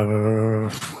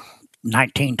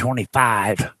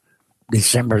 1925,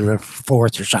 December the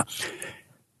 4th or something.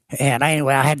 And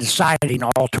anyway, I had the siding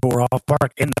all tore off, piled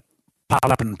up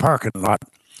in the parking lot.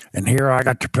 And here I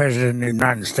got the President of the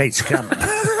United States coming.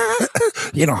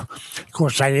 Of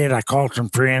course I did. I called some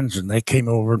friends, and they came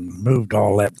over and moved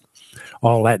all that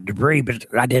debris, but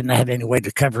I didn't have any way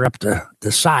to cover up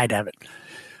the side of it.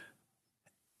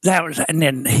 And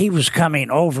then he was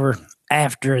coming over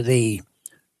after the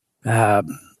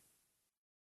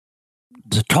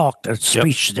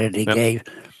speech that he gave,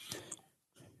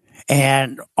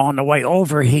 and on the way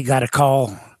over, he got a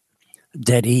call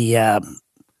that he had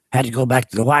to go back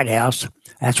to the White House.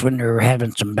 That's when they were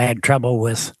having some bad trouble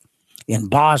in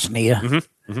Bosnia.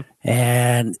 Mm-hmm. Mm-hmm.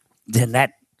 And then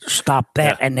that stopped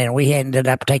that. Yeah. And then we ended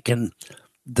up taking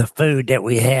the food that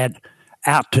we had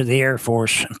out to the Air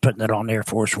Force and putting it on Air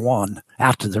Force One,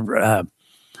 out to the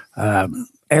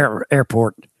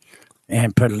airport,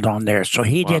 and put it on there. So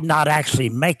he did not actually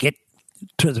make it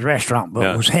to the restaurant,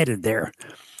 but was headed there.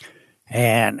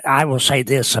 And I will say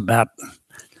this about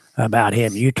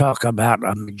him. You talk about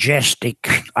a majestic,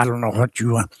 I don't know what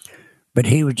you want, but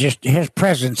he was just, his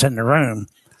presence in the room,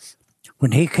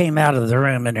 when he came out of the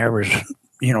room and there was,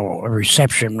 a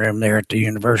reception room there at the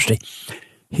university,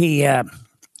 you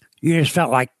just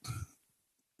felt like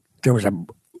there was a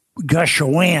gush of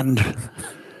wind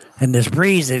and this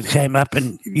breeze that came up,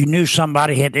 and you knew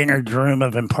somebody had entered the room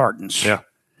of importance. Yeah.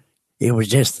 It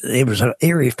was an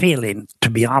eerie feeling, to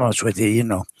be honest with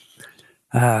you,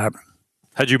 Had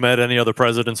you met any other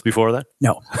presidents before that?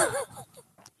 No.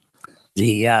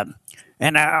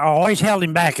 And I always held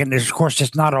him back, and of course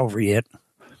it's not over yet.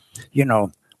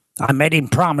 I made him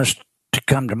promise to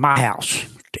come to my house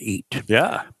to eat.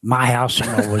 Yeah. My house,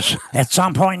 was at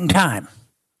some point in time.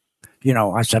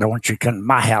 I said, I want you to come to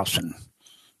my house and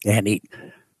eat.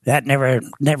 That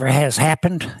never has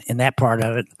happened in that part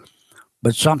of it.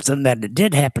 But something that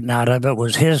did happen out of it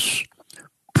was his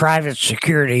private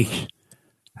security.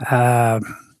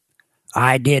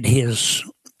 I did his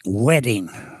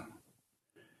wedding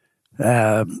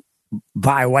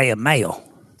by way of mail.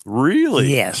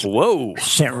 Really? Yes. Whoa.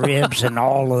 Sent ribs and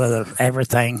all of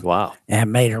everything. Wow.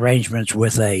 And made arrangements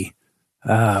with a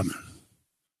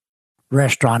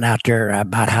restaurant out there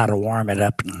about how to warm it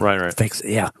up and fix it.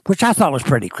 Yeah, which I thought was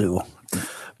pretty cool.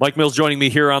 Mike Mills joining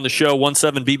me here on the show.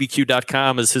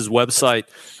 17bbq.com is his website.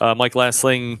 Mike, last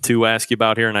thing to ask you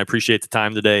about here, and I appreciate the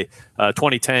time today.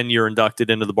 2010, you're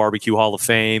inducted into the Barbecue Hall of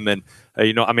Fame. And,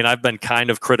 I've been kind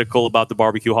of critical about the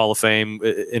Barbecue Hall of Fame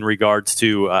in regards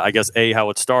to, how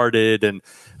it started. And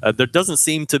there doesn't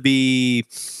seem to be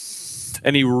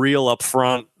any real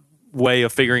upfront way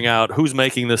of figuring out who's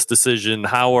making this decision,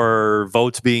 how are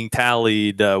votes being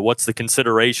tallied, what's the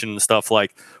consideration and stuff.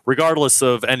 Like, regardless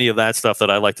of any of that stuff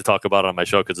that I like to talk about on my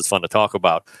show because it's fun to talk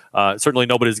about, certainly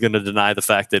nobody's going to deny the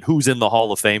fact that who's in the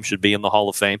Hall of Fame should be in the Hall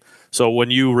of Fame. So when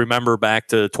you remember back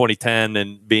to 2010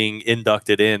 and being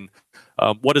inducted in,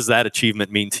 what does that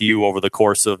achievement mean to you over the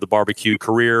course of the barbecue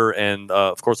career and,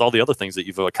 of course, all the other things that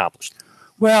you've accomplished?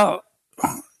 Well,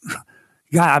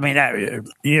 yeah,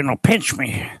 pinch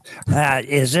me.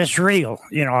 Is this real?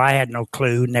 I had no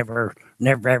clue. Never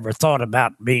ever thought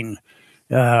about being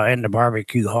in the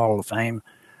Barbecue Hall of Fame.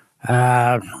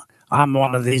 I'm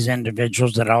one of these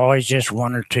individuals that I always just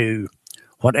wanted to,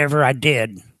 whatever I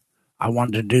did, I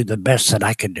wanted to do the best that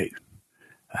I could do.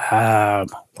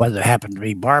 Whether it happened to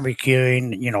be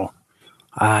barbecuing,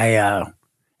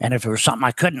 and if it was something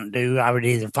I couldn't do, I would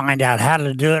either find out how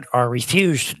to do it or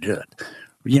refuse to do it.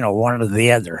 One or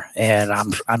the other. And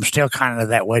I'm still kind of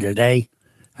that way today.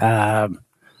 I'll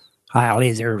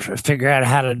either figure out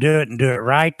how to do it and do it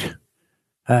right.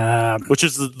 Which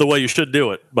is the way you should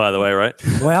do it, by the way, right?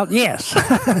 Well, yes.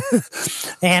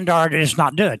 And or just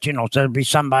not do it. So there'll be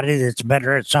somebody that's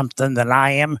better at something than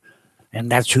I am, and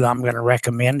that's who I'm going to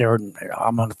recommend, or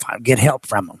I'm going to get help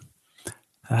from them.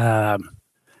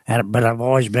 But I've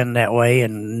always been that way,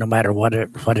 and no matter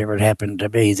whatever it happened to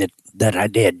be that I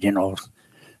did,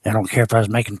 I don't care if I was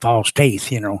making false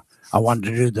teeth, I wanted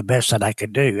to do the best that I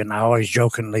could do. And I always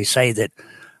jokingly say that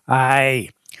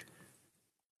I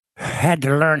had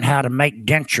to learn how to make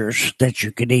dentures that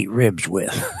you could eat ribs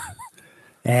with.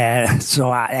 And so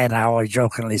I always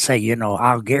jokingly say,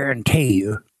 I'll guarantee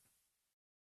you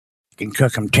can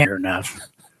cook them tender enough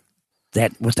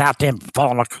that without them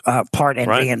falling apart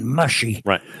and being mushy,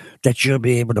 that you'll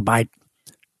be able to bite.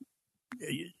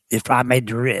 If I made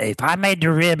the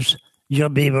ribs, you'll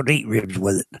be able to eat ribs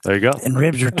with it. There you go. And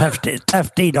ribs are tough to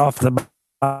eat off the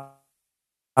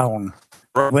bone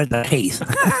with the teeth.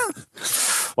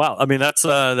 Wow, I mean that's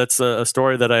a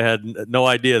story that I had no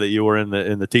idea that you were in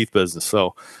the teeth business.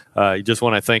 So you just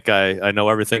when I think I know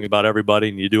everything about everybody,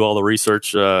 and you do all the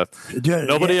research.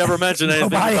 Nobody ever mentioned anything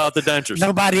about the dentures.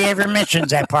 Nobody ever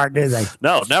mentions that part, do they?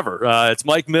 No, never. It's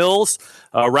Mike Mills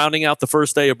rounding out the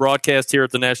first day of broadcast here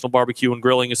at the National Barbecue and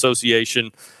Grilling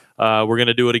Association. We're going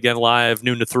to do it again live,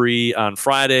 noon to 3 on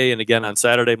Friday, and again on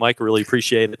Saturday. Mike, I really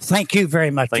appreciate it. Thank you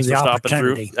very much Thanks for the stopping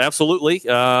opportunity. Through. Absolutely.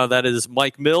 That is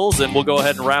Mike Mills, and we'll go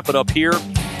ahead and wrap it up here.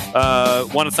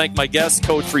 Want to thank my guests,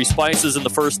 Code Free Spices in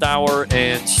the first hour,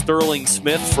 and Sterling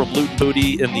Smith from Loot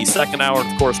Booty in the second hour,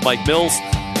 and of course, Mike Mills.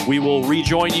 We will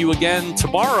rejoin you again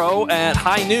tomorrow at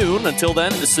high noon. Until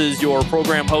then, this is your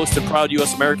program host and proud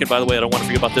U.S. American. By the way, I don't want to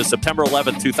forget about this, September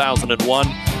 11th, 2001.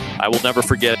 I will never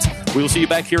forget. We will see you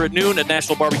back here at noon at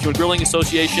National Barbecue and Grilling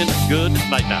Association. Good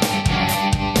night now.